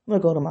 I'm going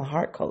to go to my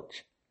heart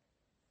coach.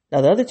 Now,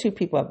 the other two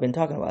people I've been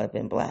talking about have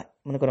been Black.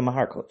 I'm going to go to my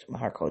heart coach. My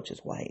heart coach is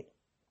white.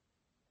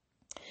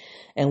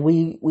 And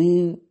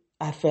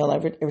I feel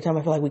every time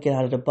I feel like we get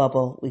out of the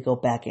bubble, we go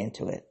back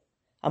into it.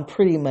 I'm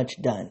pretty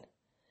much done.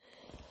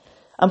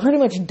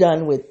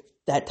 With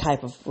that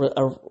type of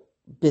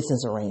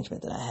business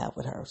arrangement that I have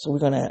with her. So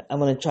I'm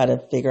going to try to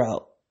figure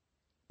out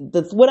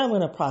what I'm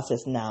going to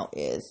process now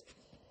is,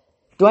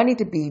 do I need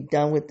to be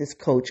done with this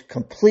coach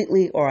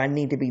completely, or I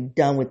need to be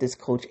done with this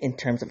coach in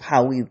terms of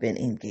how we've been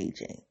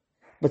engaging?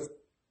 But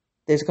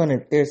there's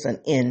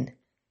an end.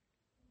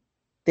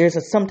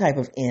 There's some type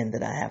of end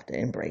that I have to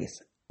embrace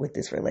with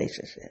this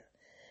relationship.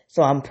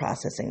 So I'm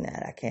processing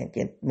that. I can't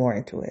get more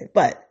into it.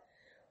 But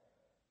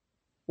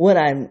what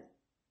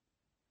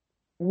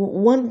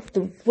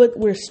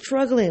we're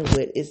struggling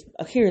with is,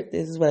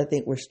 this is what I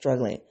think we're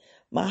struggling.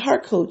 My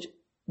heart coach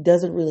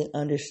doesn't really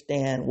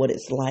understand what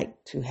it's like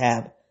to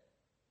have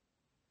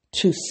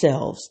two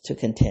selves to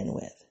contend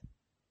with.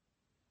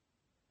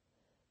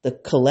 The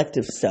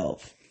collective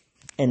self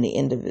and the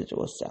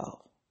individual self.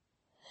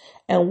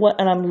 And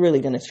I'm really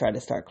going to try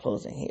to start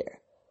closing here.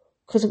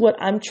 Because what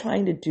I'm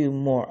trying to do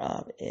more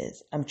of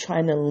is I'm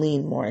trying to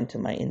lean more into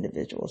my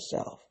individual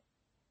self.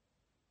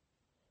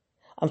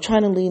 I'm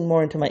trying to lean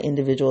more into my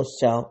individual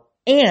self,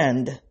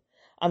 and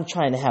I'm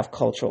trying to have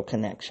cultural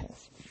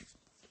connections.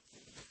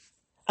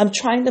 I'm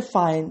trying to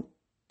find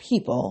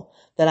people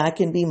that I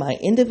can be my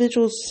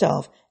individual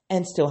self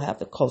and still have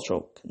the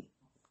cultural,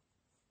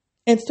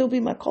 and still be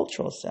my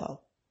cultural self.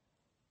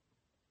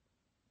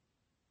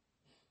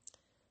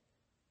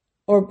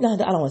 Or no, I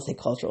don't want to say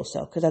cultural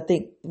self, because I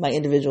think my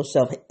individual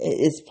self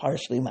is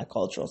partially my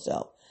cultural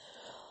self.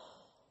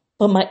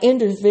 But my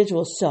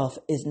individual self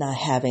is not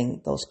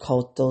having those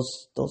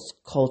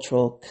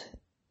cultural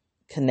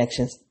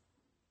connections.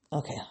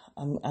 Okay,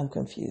 I'm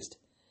confused.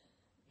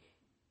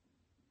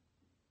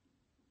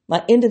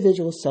 My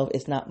individual self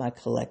is not my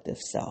collective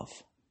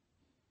self.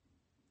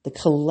 The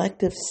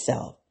collective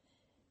self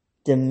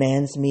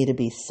demands me to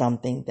be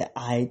something that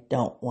I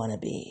don't want to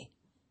be.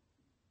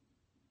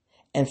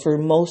 And for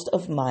most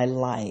of my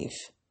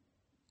life,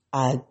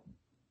 I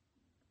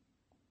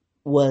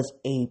was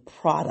a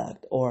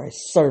product or a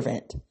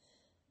servant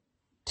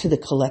to the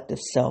collective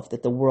self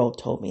that the world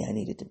told me I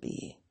needed to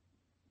be.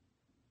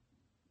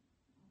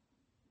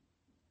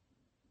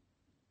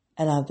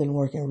 And I've been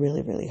working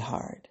really, really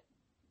hard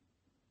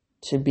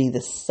to be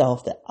the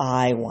self that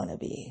I want to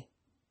be.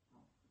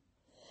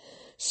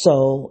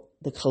 So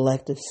the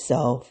collective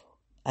self,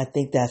 I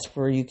think that's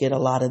where you get a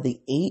lot of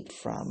the 8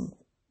 from.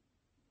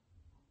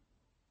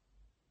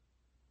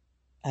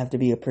 I have to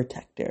be a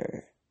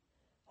protector,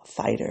 a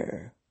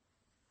fighter.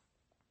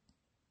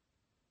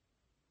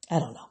 I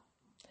don't know.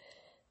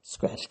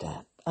 Scratch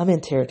that. I'm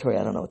in territory.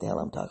 I don't know what the hell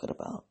I'm talking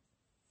about.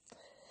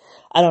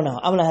 I don't know.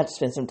 I'm going to have to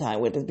spend some time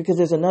with this because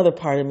there's another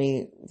part of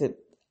me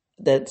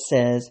that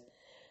says,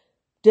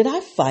 did I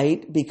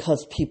fight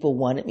because people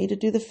wanted me to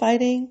do the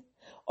fighting?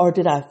 Or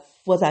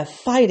was I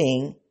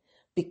fighting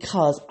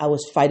because I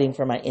was fighting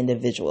for my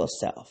individual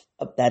self?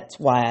 That's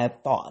why I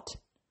fought.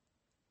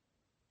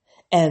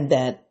 And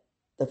that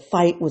the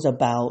fight was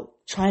about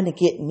trying to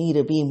get me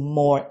to be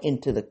more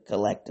into the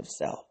collective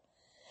self.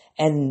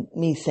 And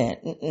me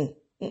saying,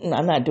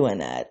 I'm not doing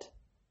that.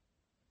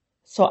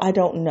 So I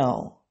don't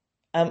know.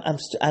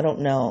 I don't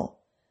know.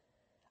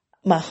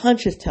 My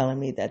hunch is telling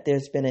me that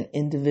there's been an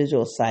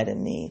individual side of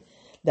me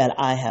that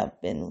I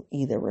have been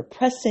either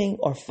repressing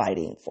or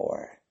fighting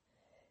for.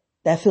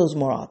 That feels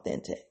more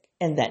authentic.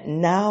 And that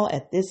now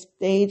at this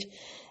stage,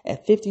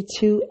 at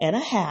 52 and a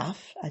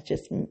half, I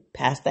just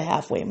passed the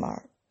halfway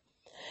mark.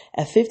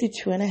 At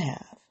 52 and a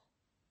half,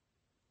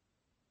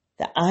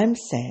 that I'm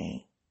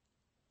saying,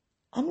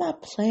 I'm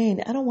not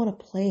playing. I don't want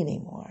to play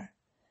anymore.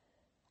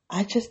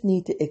 I just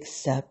need to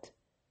accept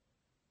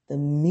the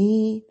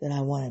me that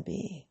I want to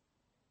be.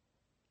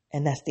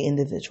 And that's the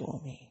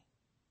individual me.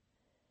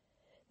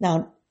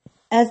 Now,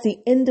 as the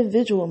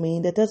individual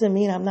me, that doesn't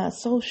mean I'm not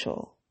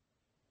social.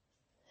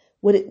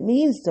 What it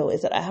means, though,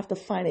 is that I have to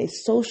find a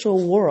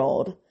social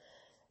world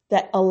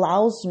that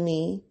allows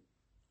me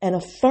and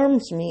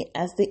affirms me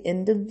as the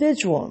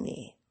individual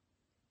me.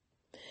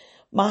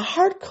 My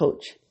heart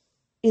coach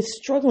is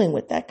struggling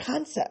with that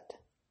concept.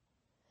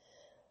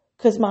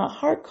 Because my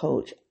heart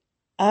coach,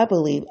 I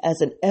believe,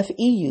 as an FE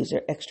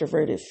user,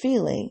 extroverted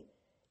feeling,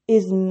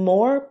 is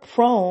more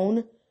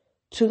prone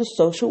to the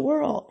social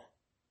world.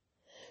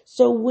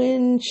 So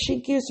when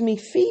she gives me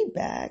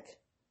feedback,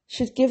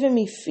 she's giving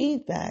me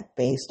feedback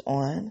based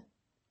on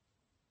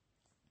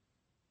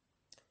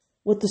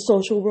what the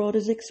social world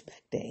is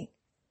expecting.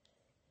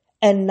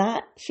 And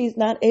she's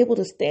not able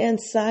to stand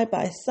side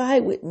by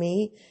side with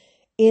me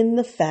in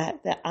the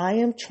fact that I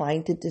am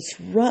trying to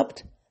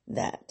disrupt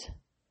that.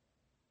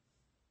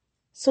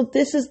 So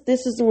this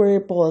is where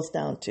it boils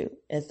down to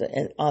as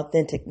an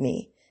authentic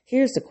me.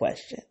 Here's the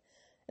question.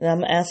 And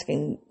I'm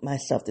asking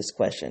myself this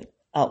question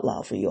out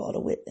loud for you all to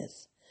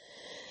witness.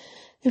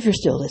 If you're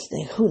still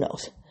listening, who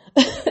knows?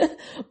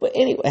 But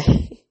anyway,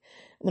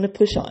 I'm going to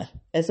push on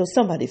as though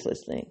somebody's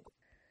listening.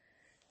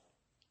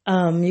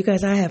 You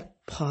guys, I have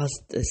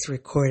paused this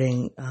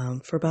recording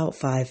for about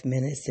 5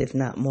 minutes, if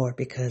not more,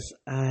 because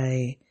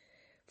I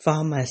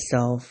found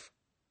myself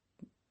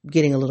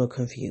getting a little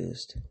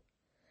confused.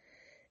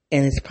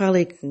 And it's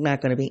probably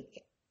not going to be,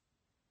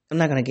 I'm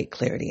not going to get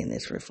clarity in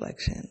this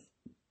reflection,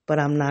 but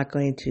I'm not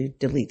going to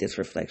delete this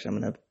reflection. I'm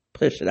going to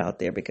push it out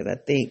there because I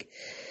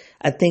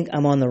think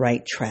I'm on the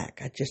right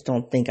track. I just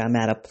don't think I'm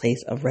at a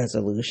place of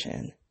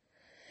resolution.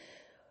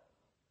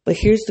 But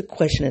here's the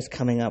question that's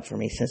coming up for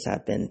me since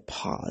I've been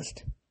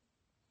paused.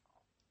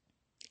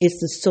 Is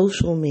the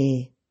social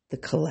me the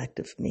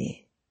collective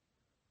me?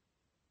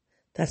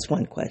 That's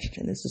one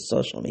question. Is the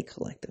social me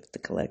the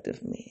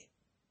collective me?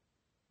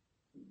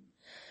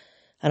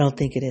 I don't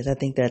think it is. I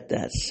think that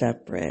that's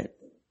separate.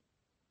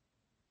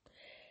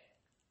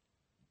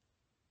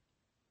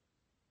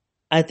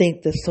 I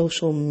think the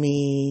social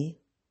me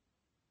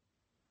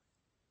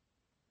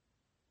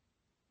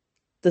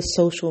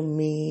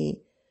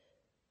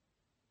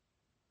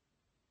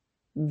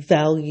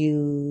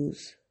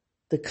values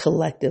the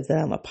collective that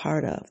I'm a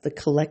part of, the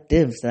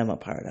collectives that I'm a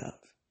part of,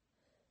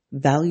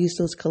 values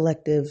those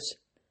collectives,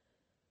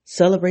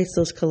 celebrates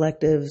those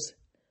collectives,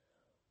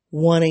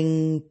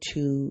 wanting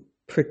to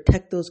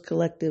protect those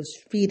collectives,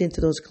 feed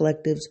into those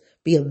collectives,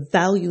 be of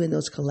value in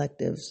those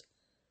collectives.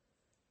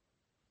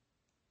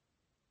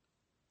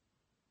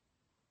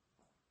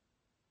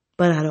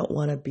 But I don't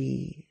want to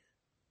be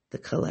the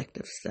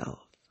collective self.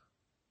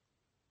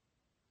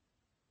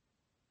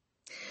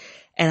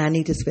 And I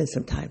need to spend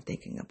some time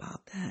thinking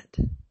about that.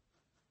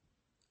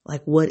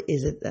 Like, what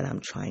is it that I'm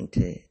trying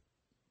to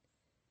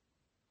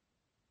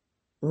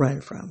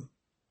run from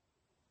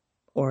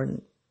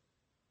or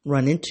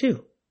run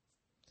into?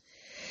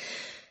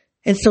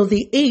 And so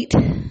the 8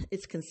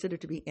 is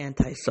considered to be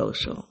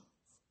antisocial.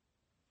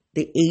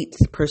 The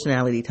 8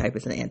 personality type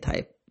is an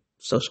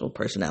antisocial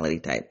personality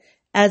type,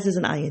 as is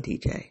an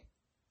INTJ.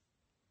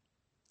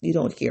 You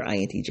don't hear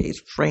INTJs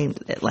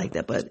framed like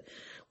that, but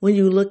when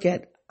you look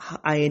at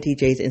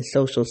INTJs in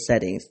social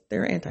settings,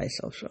 they're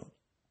antisocial.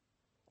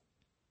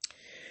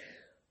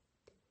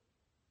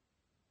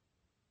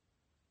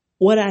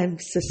 What I'm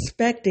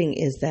suspecting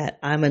is that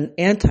I'm an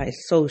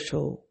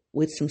antisocial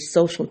with some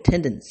social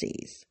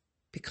tendencies.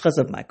 because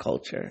of my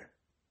culture.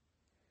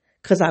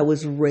 Because I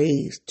was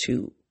raised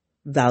to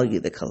value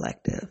the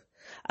collective.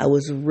 I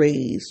was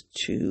raised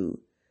to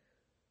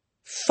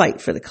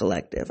fight for the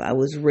collective. I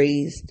was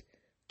raised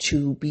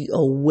to be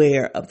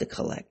aware of the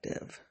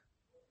collective.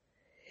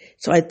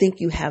 So I think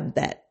you have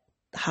that,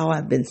 how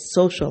I've been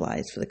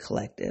socialized for the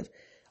collective,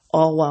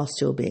 all while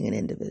still being an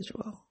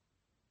individual.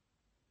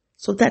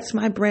 So that's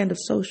my brand of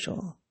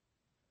social.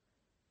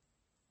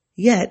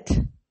 Yet,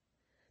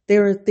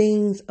 there are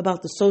things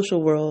about the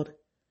social world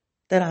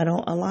that I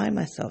don't align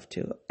myself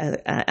to.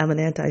 I'm an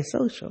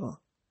antisocial.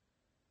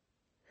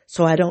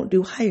 So I don't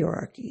do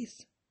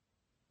hierarchies.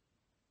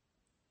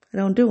 I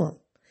don't do them.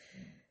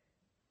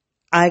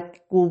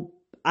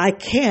 I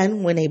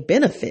can when they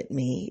benefit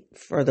me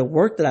for the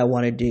work that I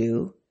want to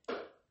do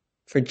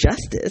for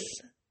justice.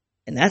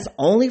 And that's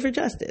only for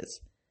justice.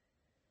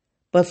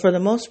 But for the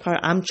most part,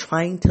 I'm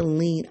trying to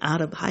lean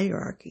out of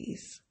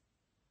hierarchies.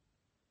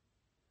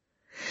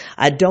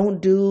 I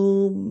don't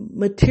do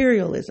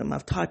materialism.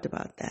 I've talked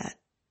about that.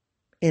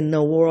 In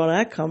the world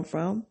I come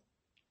from,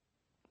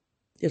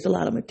 there's a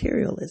lot of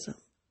materialism.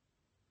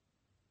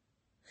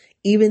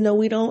 Even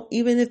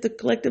if the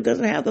collective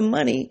doesn't have the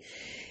money,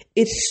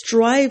 it's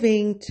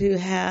striving to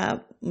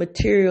have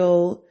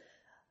material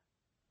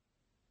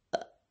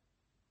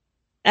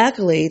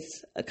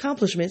accolades,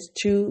 accomplishments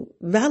to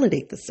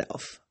validate the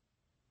self.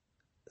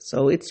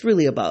 So it's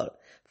really about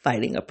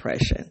fighting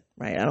oppression,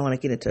 right? I don't want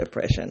to get into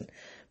oppression,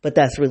 but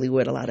that's really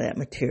where a lot of that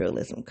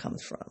materialism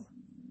comes from.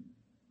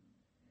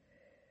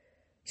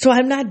 So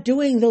I'm not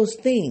doing those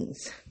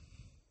things.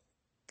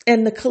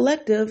 And the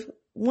collective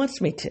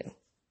wants me to. The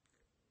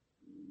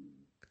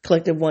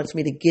collective wants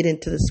me to get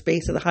into the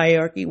space of the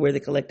hierarchy where the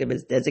collective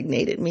has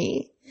designated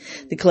me.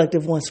 The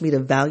collective wants me to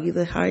value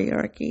the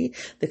hierarchy.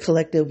 The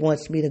collective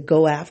wants me to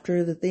go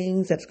after the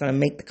things that's going to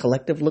make the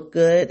collective look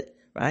good,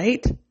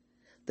 right?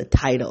 The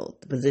title,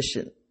 the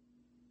position,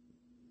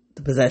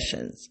 the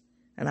possessions.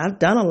 And I've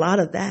done a lot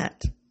of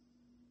that.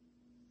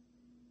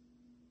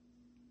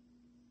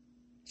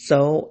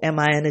 So am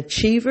I an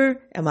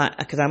achiever?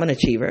 Because I'm an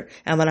achiever.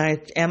 Am I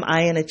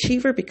an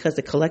achiever because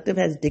the collective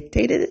has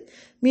dictated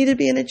me to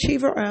be an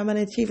achiever, or am I an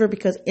achiever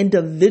because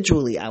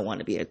individually I want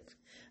to be an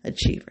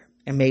achiever?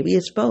 And maybe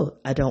it's both.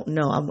 I don't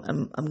know.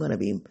 I'm going to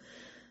be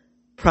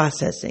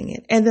processing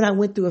it. And then I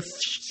went through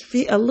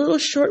a little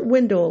short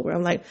window where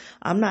I'm like,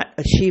 I'm not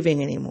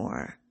achieving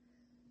anymore.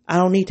 I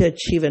don't need to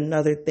achieve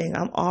another thing.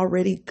 I'm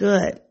already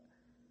good.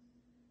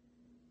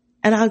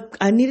 And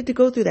I needed to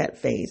go through that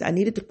phase. I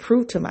needed to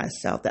prove to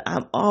myself that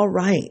I'm all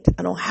right.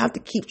 I don't have to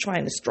keep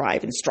trying to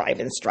strive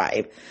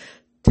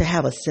to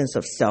have a sense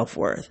of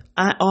self-worth.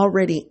 I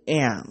already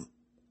am.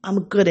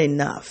 I'm good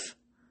enough.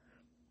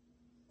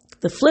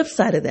 The flip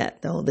side of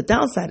that, though, the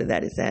downside of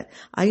that is that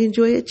I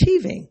enjoy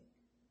achieving.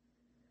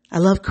 I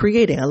love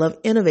creating. I love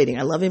innovating.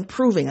 I love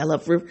improving. I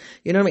love,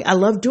 I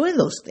love doing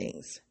those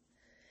things.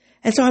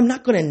 And so I'm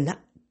not going to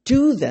not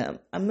do them.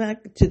 I'm not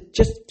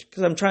just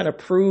because I'm trying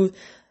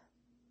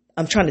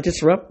to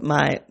disrupt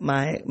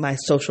my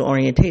social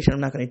orientation. I'm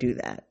not going to do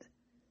that.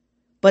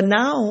 But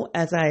now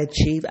as I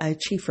achieve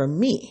for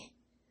me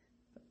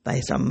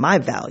based on my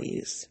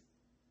values.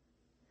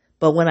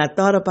 But when I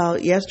thought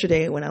about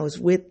yesterday, when I was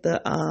at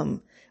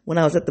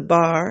the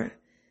bar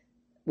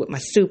with my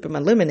soup and my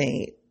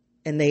lemonade,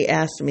 and they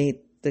asked me,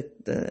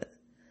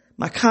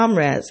 my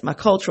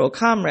cultural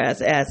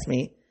comrades asked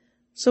me,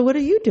 so what are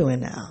you doing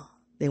now?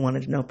 They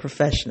wanted to know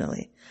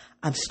professionally.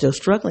 I'm still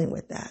struggling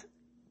with that.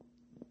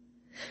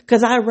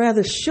 Because I'd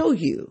rather show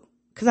you,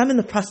 because I'm in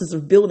the process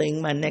of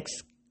building my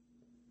next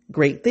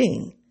great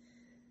thing.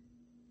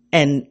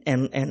 And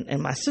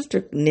my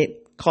sister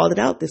Nick called it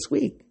out this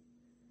week.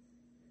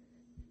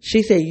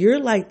 She said, you're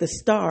like the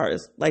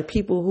stars, like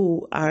people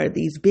who are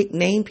these big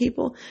name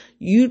people.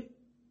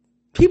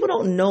 People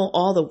don't know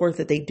all the work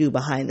that they do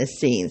behind the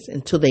scenes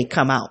until they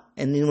come out.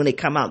 And then when they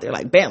come out, they're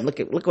like, bam, look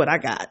what I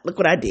got. Look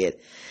what I did.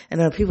 And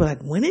then people are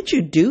like, when did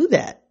you do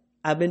that?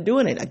 I've been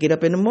doing it. I get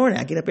up in the morning.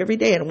 I get up every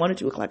day at 1 or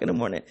 2 o'clock in the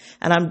morning.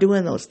 And I'm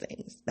doing those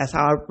things. That's how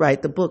I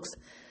write the books.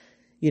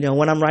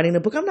 When I'm writing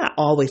the book, I'm not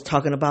always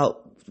talking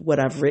about what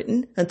I've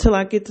written until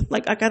I get to,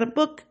 I got a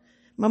book.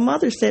 My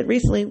mother said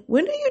recently,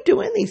 when are you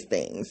doing these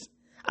things?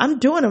 I'm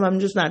doing them. I'm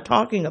just not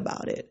talking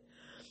about it.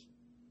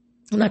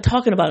 I'm not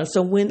talking about it.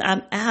 So when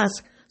I'm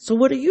asked, so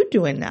what are you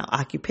doing now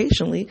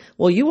occupationally?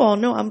 Well, you all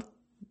know I'm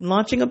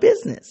launching a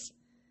business.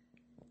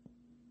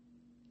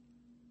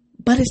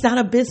 But it's not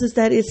a business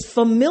that is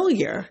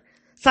familiar.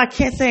 So I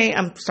can't say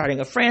I'm starting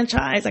a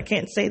franchise. I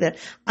can't say that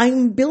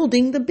I'm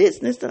building the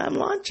business that I'm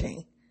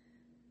launching.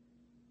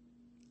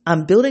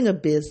 I'm building a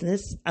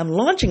business, I'm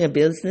launching a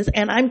business,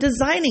 and I'm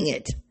designing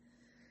it.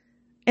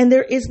 And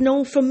there is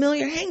no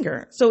familiar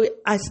hanger. So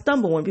I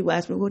stumble when people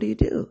ask me, what do you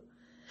do?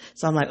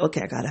 So I'm like,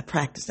 okay, I got to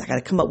practice. I got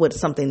to come up with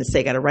something to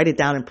say. I got to write it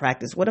down and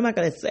practice. What am I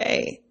going to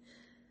say?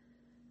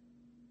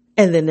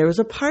 And then there was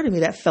a part of me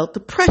that felt the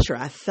pressure.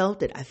 I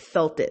felt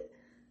it.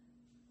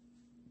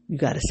 You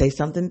got to say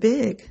something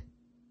big.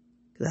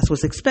 That's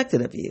what's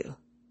expected of you.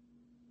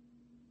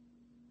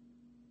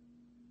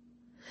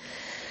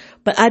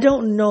 But I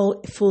don't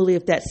know fully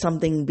if that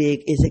something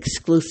big is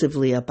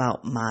exclusively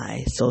about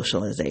my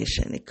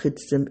socialization. It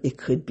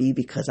could be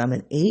because I'm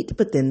an 8,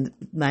 but then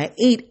my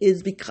 8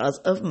 is because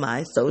of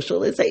my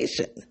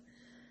socialization.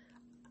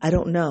 I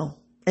don't know.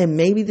 And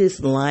maybe this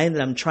line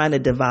that I'm trying to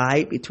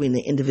divide between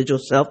the individual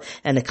self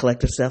and the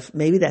collective self,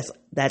 maybe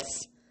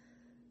that's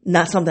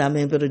not something I'm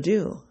able to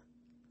do.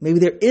 Maybe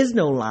there is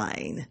no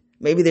line.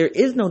 Maybe there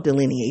is no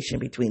delineation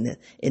between the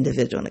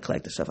individual and the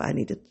collective self. I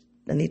need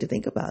to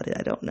think about it.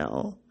 I don't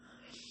know.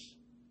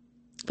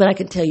 But I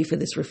can tell you for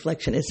this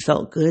reflection, it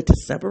felt good to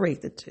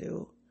separate the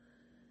two.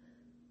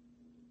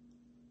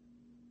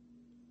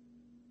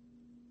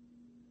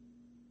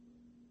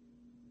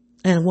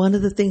 And one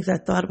of the things I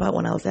thought about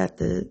when I was at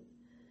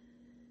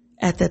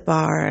that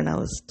bar and I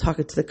was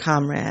talking to the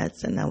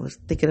comrades and I was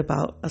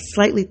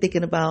slightly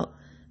thinking about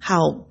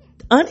how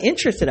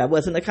uninterested I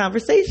was in the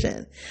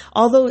conversation.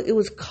 Although it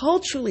was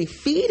culturally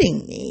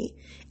feeding me,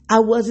 I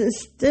wasn't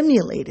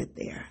stimulated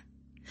there.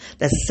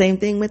 That's the same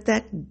thing with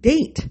that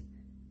date.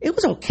 It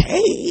was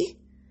okay.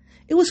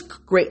 It was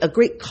a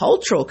great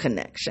cultural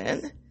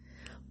connection,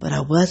 but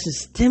I wasn't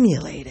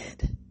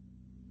stimulated.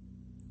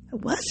 I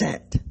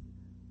wasn't.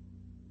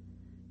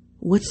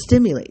 What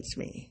stimulates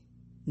me?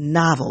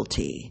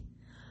 Novelty,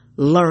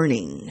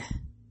 learning,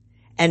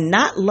 and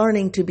not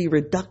learning to be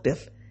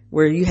reductive,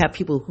 where you have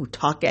people who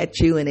talk at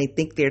you and they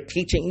think they're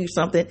teaching you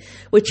something,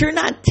 which you're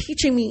not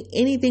teaching me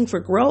anything for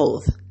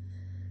growth.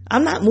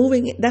 I'm not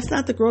moving. That's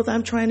not the growth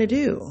I'm trying to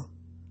do.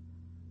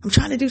 I'm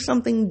trying to do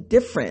something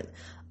different,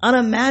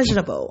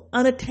 unimaginable,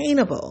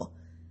 unattainable.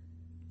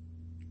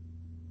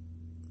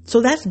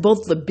 So that's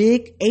both the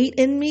big 8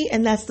 in me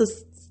and that's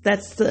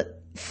the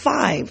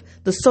 5,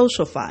 the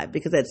social 5,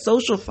 because that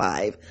social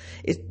 5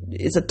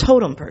 is a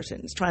totem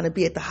person. It's trying to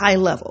be at the high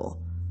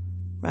level,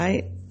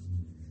 right?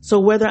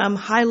 So whether I'm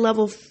high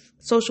level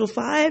social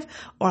 5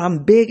 or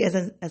I'm big as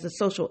a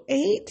social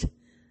 8,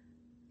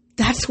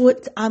 that's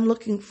what I'm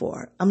looking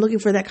for. I'm looking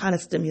for that kind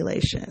of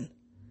stimulation.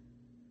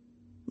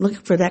 I'm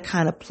looking for that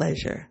kind of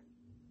pleasure.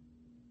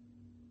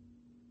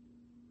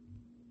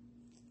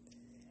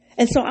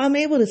 And so I'm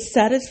able to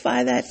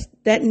satisfy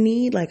that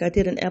need. Like I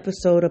did an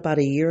episode about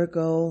a year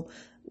ago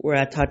where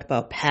I talked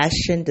about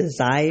passion,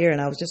 desire,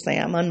 and I was just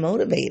saying I'm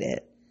unmotivated.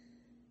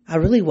 I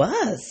really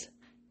was.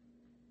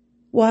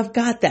 Well, I've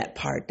got that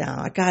part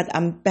down.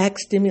 I'm back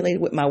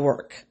stimulated with my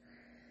work.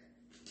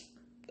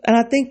 And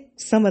I think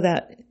some of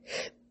that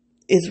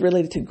is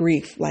related to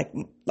grief. Like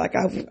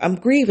I'm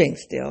grieving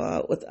still.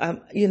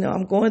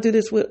 I'm going through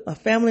this with a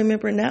family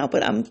member now,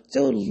 but I'm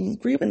still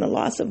grieving the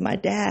loss of my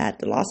dad,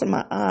 the loss of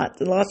my aunt,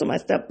 the loss of my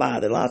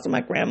stepfather, the loss of my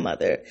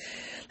grandmother.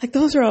 Like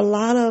those are a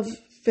lot of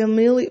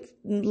familial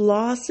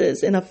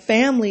losses in a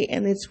family,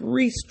 and it's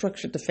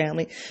restructured the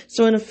family.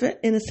 So in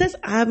a sense,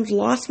 I've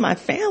lost my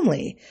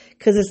family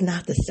because it's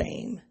not the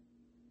same.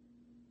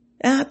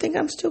 And I think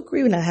I'm still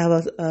grieving. I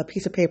have a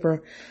piece of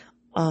paper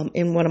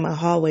in one of my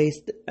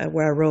hallways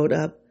where I wrote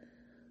up,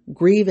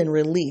 grieve and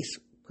release.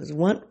 Because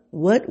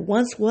what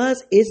once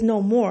was is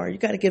no more. You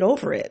got to get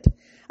over it.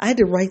 I had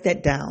to write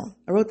that down.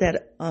 I put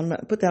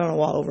that on a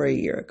wall over a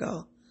year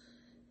ago.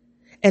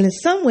 And in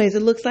some ways,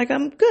 it looks like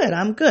I'm good.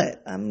 I'm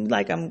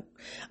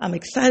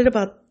excited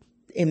about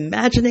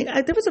imagining.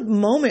 There was a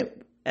moment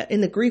in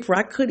the grief where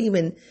I couldn't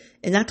even,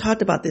 and I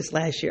talked about this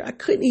last year, I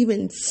couldn't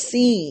even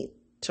see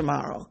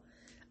tomorrow.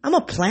 I'm a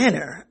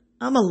planner.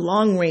 I'm a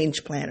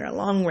long-range planner, a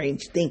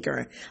long-range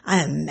thinker.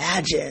 I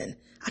imagine.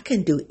 I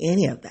couldn't do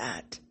any of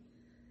that.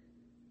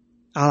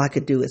 All I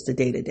could do is the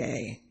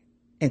day-to-day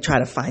and try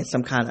to find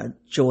some kind of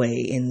joy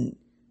in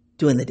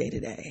doing the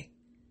day-to-day.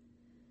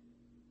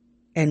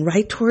 And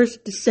right towards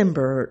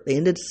December, the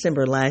end of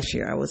December last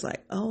year, I was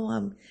like,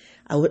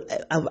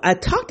 I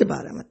talked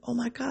about it. I'm like, oh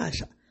my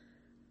gosh,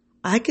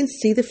 I can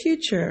see the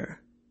future.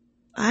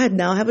 I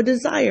now have a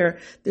desire.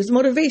 There's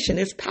motivation.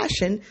 There's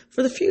passion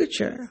for the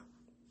future.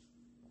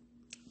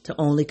 To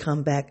only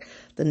come back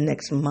the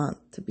next month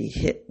to be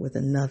hit with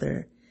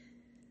another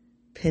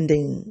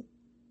pending,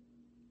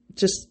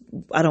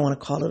 I don't want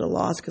to call it a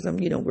loss because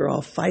we're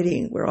all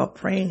fighting. We're all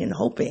praying and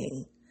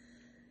hoping.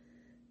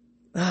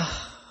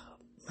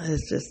 It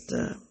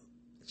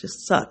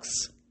just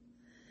sucks.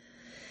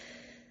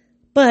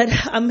 But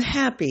I'm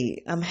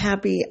happy.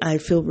 I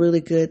feel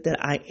really good that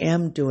I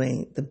am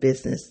doing the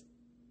business.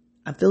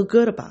 I feel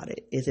good about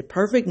it. Is it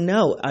perfect?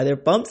 No. Are there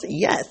bumps?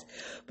 Yes.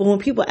 But when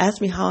people ask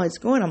me how it's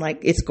going, I'm like,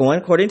 it's going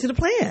according to the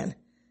plan.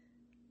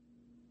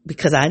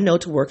 Because I know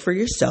to work for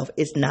yourself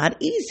is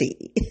not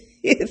easy.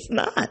 It's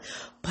not.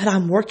 But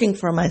I'm working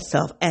for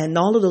myself. And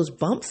all of those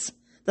bumps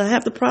that I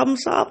have to problem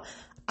solve,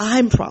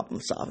 I'm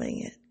problem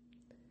solving it.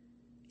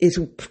 It's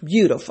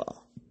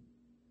beautiful.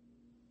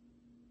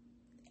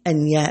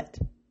 And yet,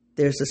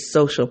 there's a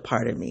social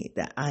part of me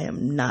that I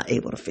am not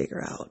able to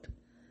figure out.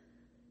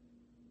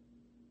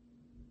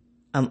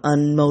 I'm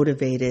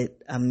unmotivated.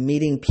 I'm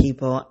meeting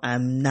people.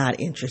 I'm not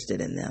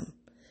interested in them.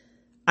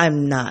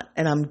 I'm not.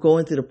 And I'm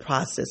going through the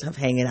process of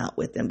hanging out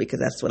with them because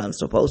that's what I'm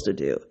supposed to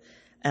do.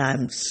 And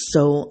I'm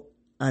so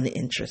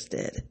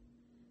uninterested.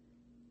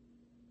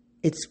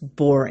 It's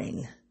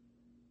boring.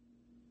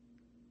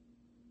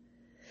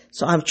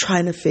 So I'm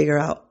trying to figure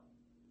out,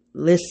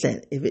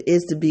 listen, if it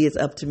is to be, it's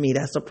up to me.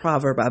 That's a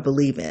proverb I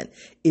believe in.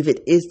 If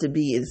it is to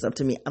be, it's up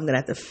to me. I'm going to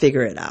have to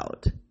figure it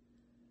out.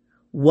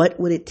 What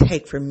would it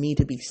take for me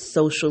to be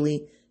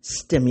socially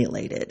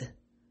stimulated?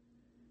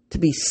 To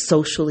be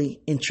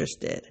socially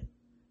interested?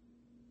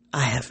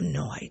 I have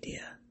no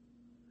idea.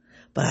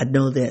 But I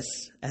know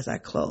this as I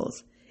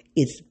close.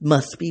 It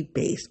must be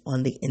based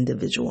on the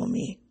individual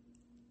me.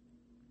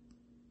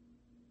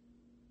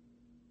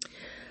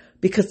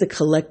 Because the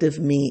collective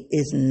me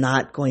is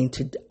not going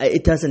to,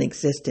 it doesn't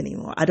exist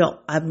anymore.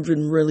 I've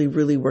been really,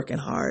 really working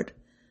hard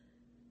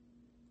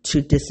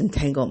to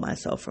disentangle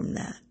myself from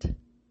that.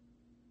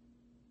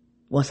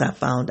 Once I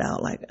found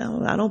out, like,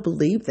 oh, I don't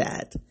believe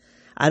that.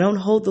 I don't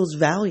hold those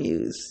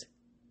values.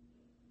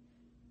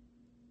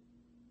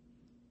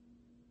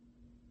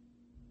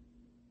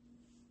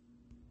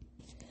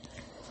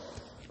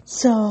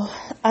 So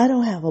I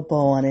don't have a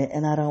bow on it,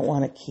 and I don't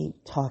want to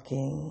keep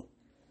talking,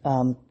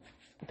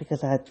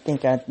 because I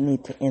think I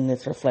need to end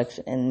this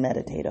reflection and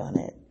meditate on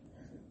it.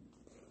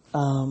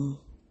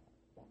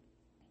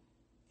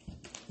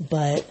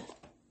 But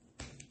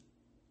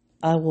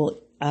I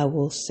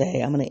will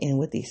say, I'm going to end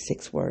with these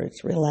 6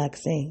 words: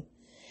 relaxing,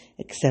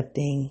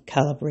 accepting,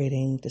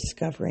 calibrating,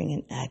 discovering,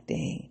 and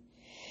acting.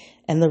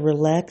 And the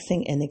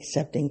relaxing and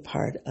accepting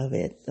part of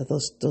it,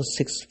 those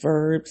 6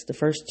 verbs, the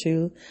first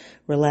 2,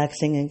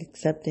 relaxing and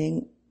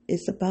accepting,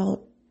 is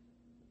about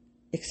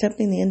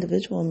accepting the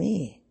individual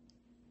me.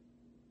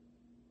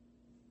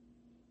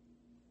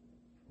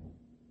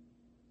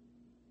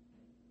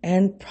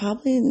 And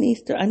probably I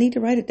need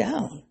to write it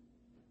down.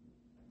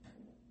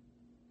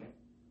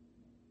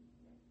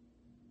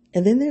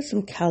 And then there's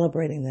some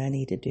calibrating that I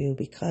need to do,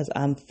 because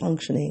I'm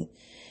functioning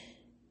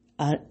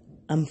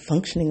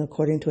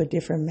according to a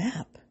different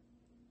map.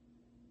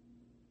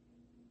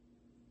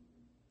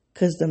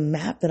 Because the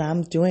map that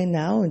I'm doing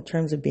now in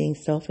terms of being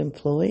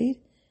self-employed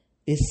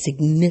is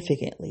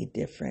significantly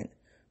different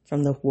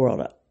from the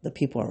world, the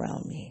people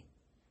around me.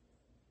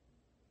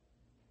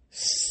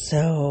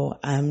 So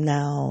I'm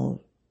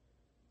now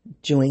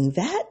doing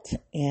that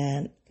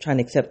and trying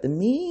to accept the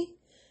me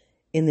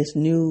in this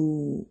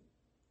new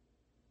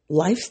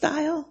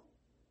lifestyle.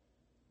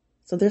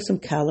 So there's some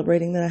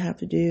calibrating that I have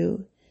to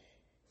do.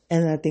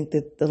 And I think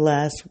that the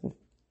last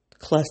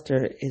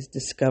cluster is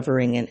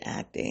discovering and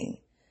acting.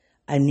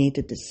 I need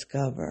to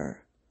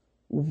discover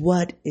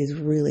what is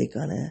really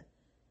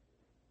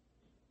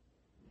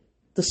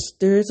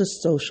there is a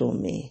social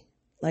me.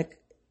 Like,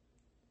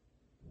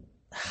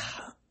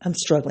 I'm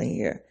struggling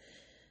here.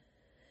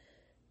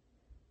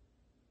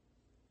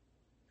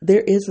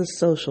 There is a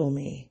social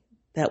me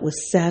that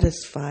was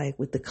satisfied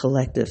with the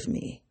collective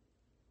me,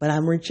 but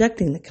I'm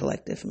rejecting the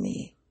collective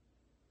me.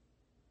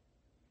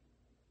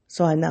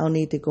 So I now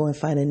need to go and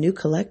find a new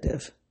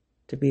collective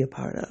to be a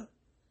part of,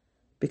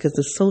 because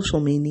the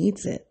social me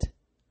needs it.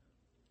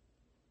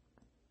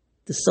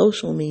 The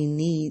social me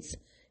needs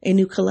a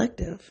new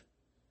collective,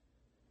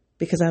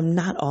 because I'm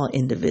not all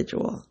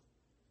individual.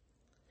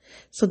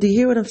 So do you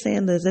hear what I'm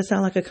saying? Does that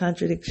sound like a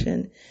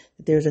contradiction?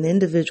 There's an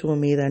individual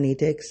me that I need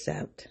to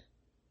accept.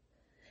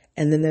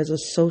 And then there's a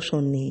social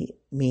me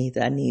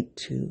that I need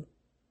to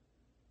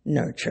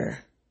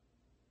nurture.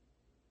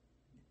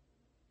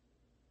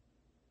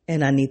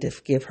 And I need to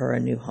give her a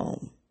new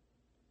home.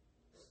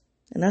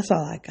 And that's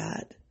all I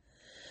got.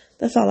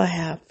 That's all I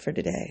have for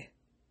today.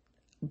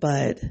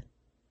 But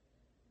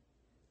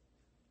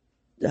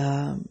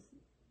I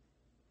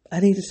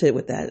need to sit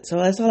with that. So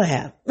that's all I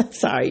have.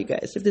 Sorry, you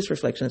guys. If this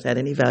reflection has had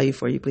any value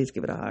for you, please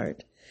give it a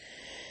heart.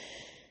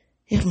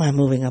 If my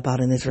moving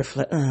about in this No.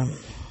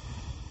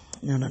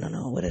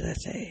 What did I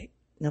say?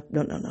 No.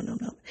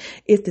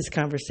 If this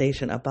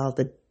conversation about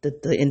the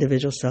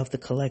individual self, the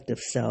collective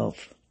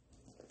self,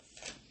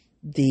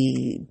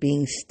 the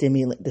being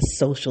stimulated, the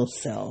social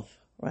self,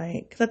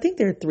 right? Because I think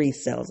there are 3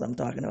 selves I'm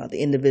talking about: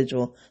 the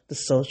individual, the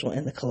social,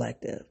 and the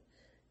collective.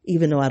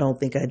 Even though I don't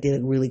think I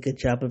did a really good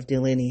job of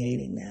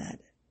delineating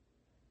that.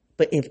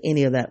 But if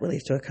any of that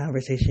relates to a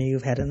conversation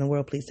you've had in the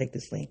world, please take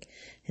this link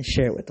and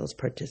share it with those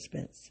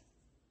participants.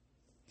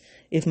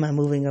 If my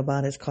moving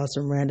about has caused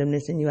some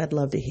randomness in you, I'd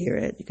love to hear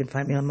it. You can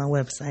find me on my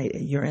website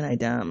at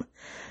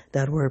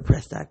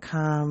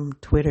urinidom.wordpress.com,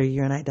 Twitter,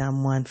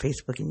 urinidom1,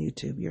 Facebook and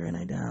YouTube,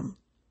 urinidom.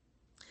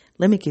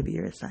 Let me give you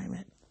your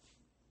assignment.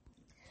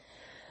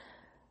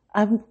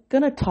 I'm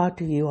going to talk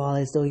to you all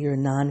as though you're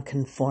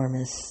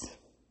nonconformists.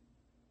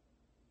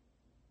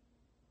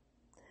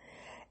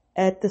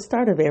 At the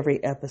start of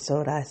every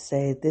episode, I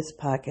say this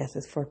podcast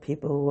is for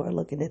people who are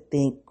looking to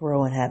think,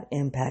 grow, and have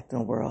impact in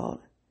the world.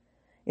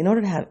 In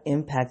order to have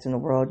impact in the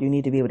world, you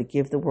need to be able to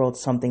give the world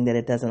something that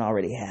it doesn't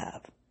already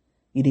have.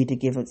 You need to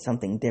give it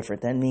something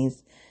different. That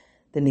means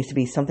there needs to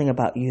be something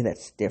about you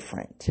that's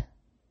different.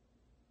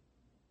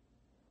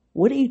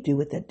 What do you do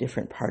with that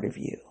different part of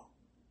you?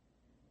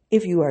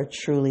 If you are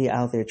truly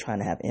out there trying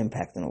to have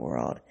impact in the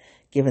world,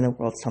 giving the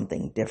world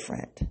something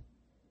different,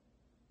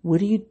 what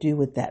do you do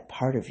with that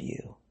part of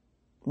you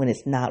when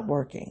it's not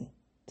working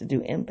to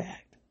do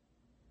impact.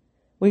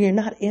 When you're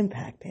not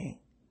impacting,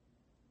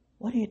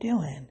 what are you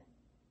doing?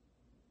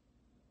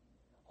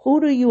 Who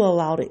do you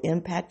allow to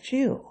impact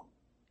you?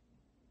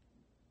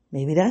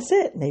 Maybe that's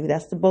it. Maybe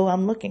that's the bow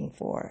I'm looking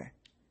for.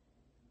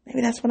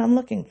 Maybe that's what I'm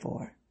looking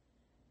for.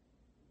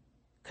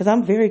 Because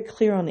I'm very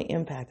clear on the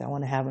impact I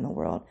want to have in the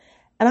world.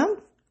 And I'm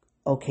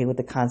okay with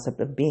the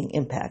concept of being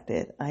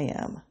impacted. I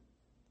am.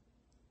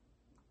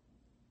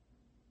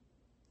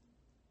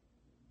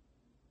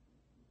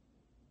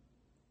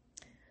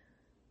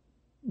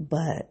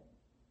 But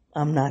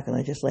I'm not going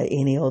to just let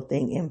any old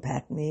thing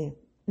impact me.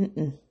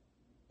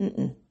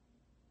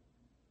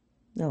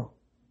 No.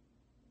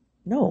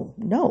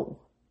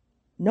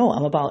 No,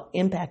 I'm about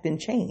impact and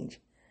change.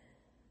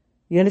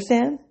 You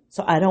understand?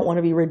 So I don't want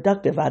to be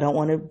reductive. I don't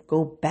want to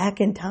go back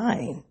in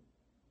time.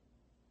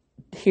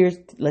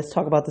 Let's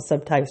talk about the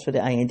subtypes for the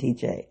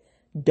INTJ.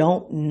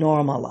 Don't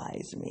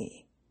normalize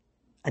me.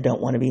 I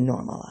don't want to be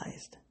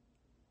normalized.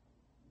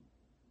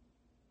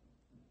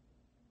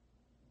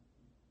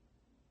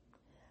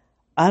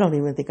 I don't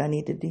even think I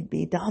need to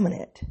be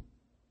dominant.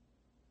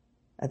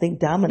 I think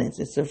dominance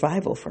is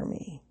survival for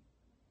me.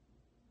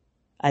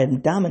 I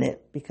am dominant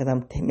because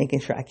I'm making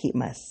sure I keep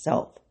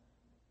myself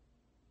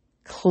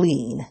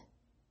clean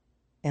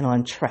and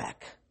on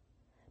track.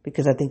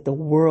 Because I think if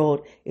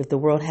the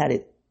world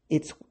had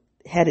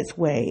its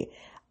way,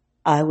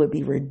 I would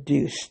be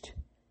reduced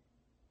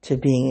to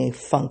being a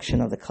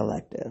function of the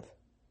collective.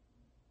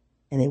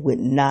 And it would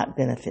not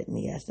benefit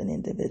me as an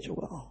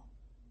individual.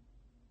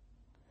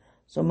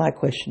 So my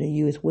question to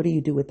you is, what do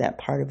you do with that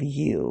part of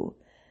you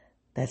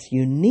that's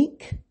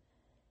unique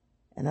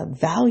and of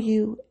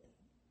value?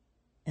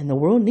 And the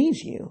world needs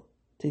you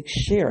to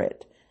share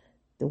it.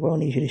 The world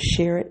needs you to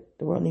share it.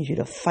 The world needs you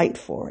to fight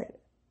for it.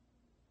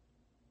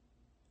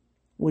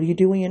 What do you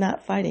do when you're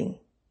not fighting?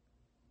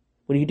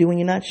 What do you do when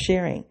you're not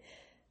sharing?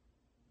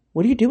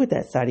 What do you do with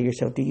that side of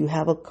yourself? Do you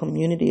have a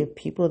community of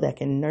people that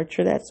can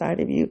nurture that side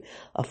of you,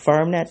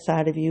 affirm that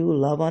side of you,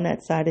 love on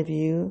that side of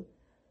you?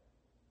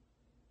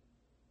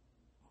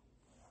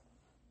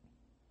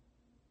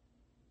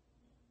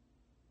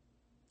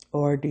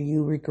 Or do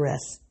you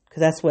regress?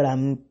 Because that's what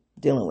I'm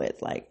dealing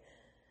with. Like,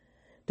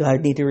 do I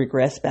need to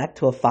regress back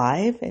to a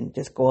 5 and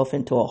just go off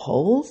into a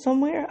hole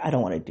somewhere? I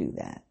don't want to do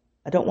that.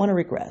 I don't want to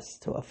regress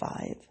to a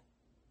 5.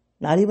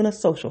 Not even a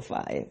social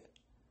 5.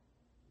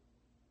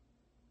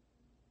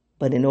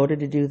 But in order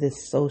to do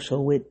this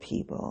social with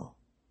people,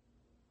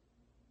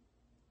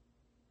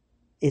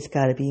 it's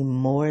got to be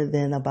more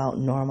than about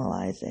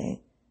normalizing.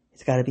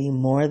 It's got to be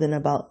more than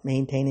about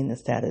maintaining the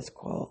status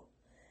quo.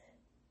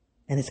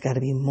 And it's got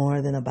to be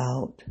more than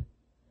about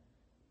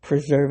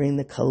preserving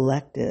the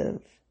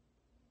collective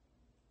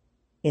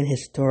in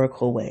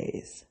historical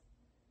ways.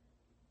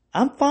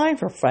 I'm fine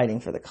for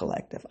fighting for the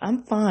collective.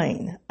 I'm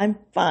fine.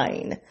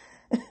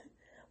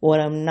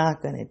 What I'm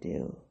not going to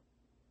do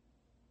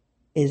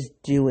is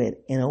do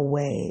it in a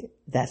way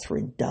that's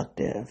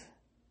reductive.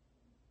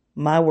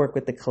 My work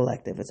with the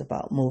collective is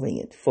about moving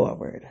it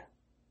forward,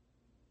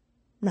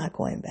 not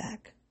going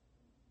back,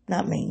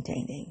 not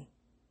maintaining.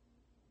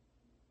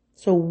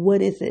 So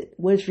what is it?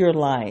 What's your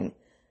line?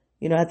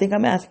 I think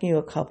I'm asking you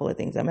a couple of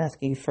things. I'm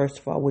asking you, first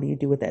of all, what do you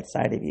do with that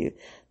side of you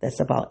that's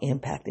about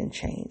impact and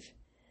change?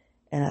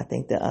 And I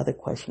think the other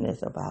question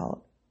is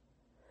about,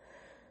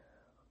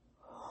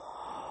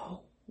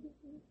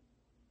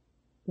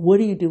 what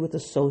do you do with the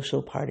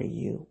social part of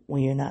you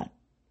when you're not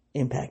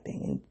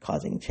impacting and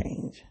causing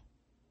change?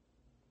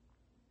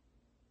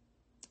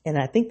 And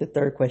I think the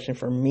third question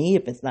for me,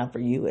 if it's not for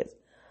you, is,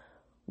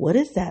 what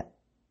is that?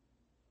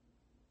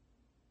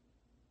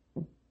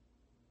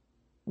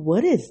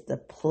 What is the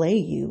play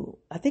you?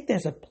 I think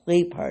there's a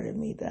play part of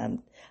me that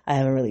I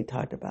haven't really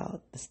talked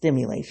about. The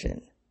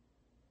stimulation.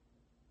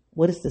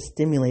 What is the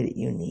stimulated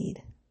you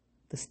need?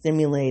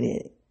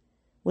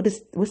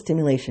 What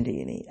stimulation do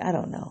you need? I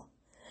don't know.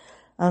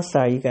 I'm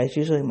sorry, you guys.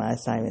 Usually my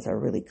assignments are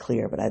really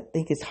clear, but I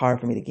think it's hard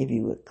for me to give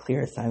you a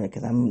clear assignment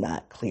because I'm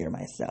not clear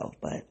myself.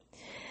 But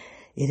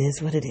it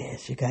is what it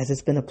is. You guys,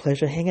 it's been a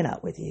pleasure hanging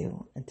out with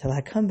you. Until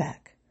I come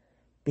back,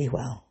 be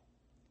well.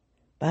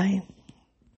 Bye.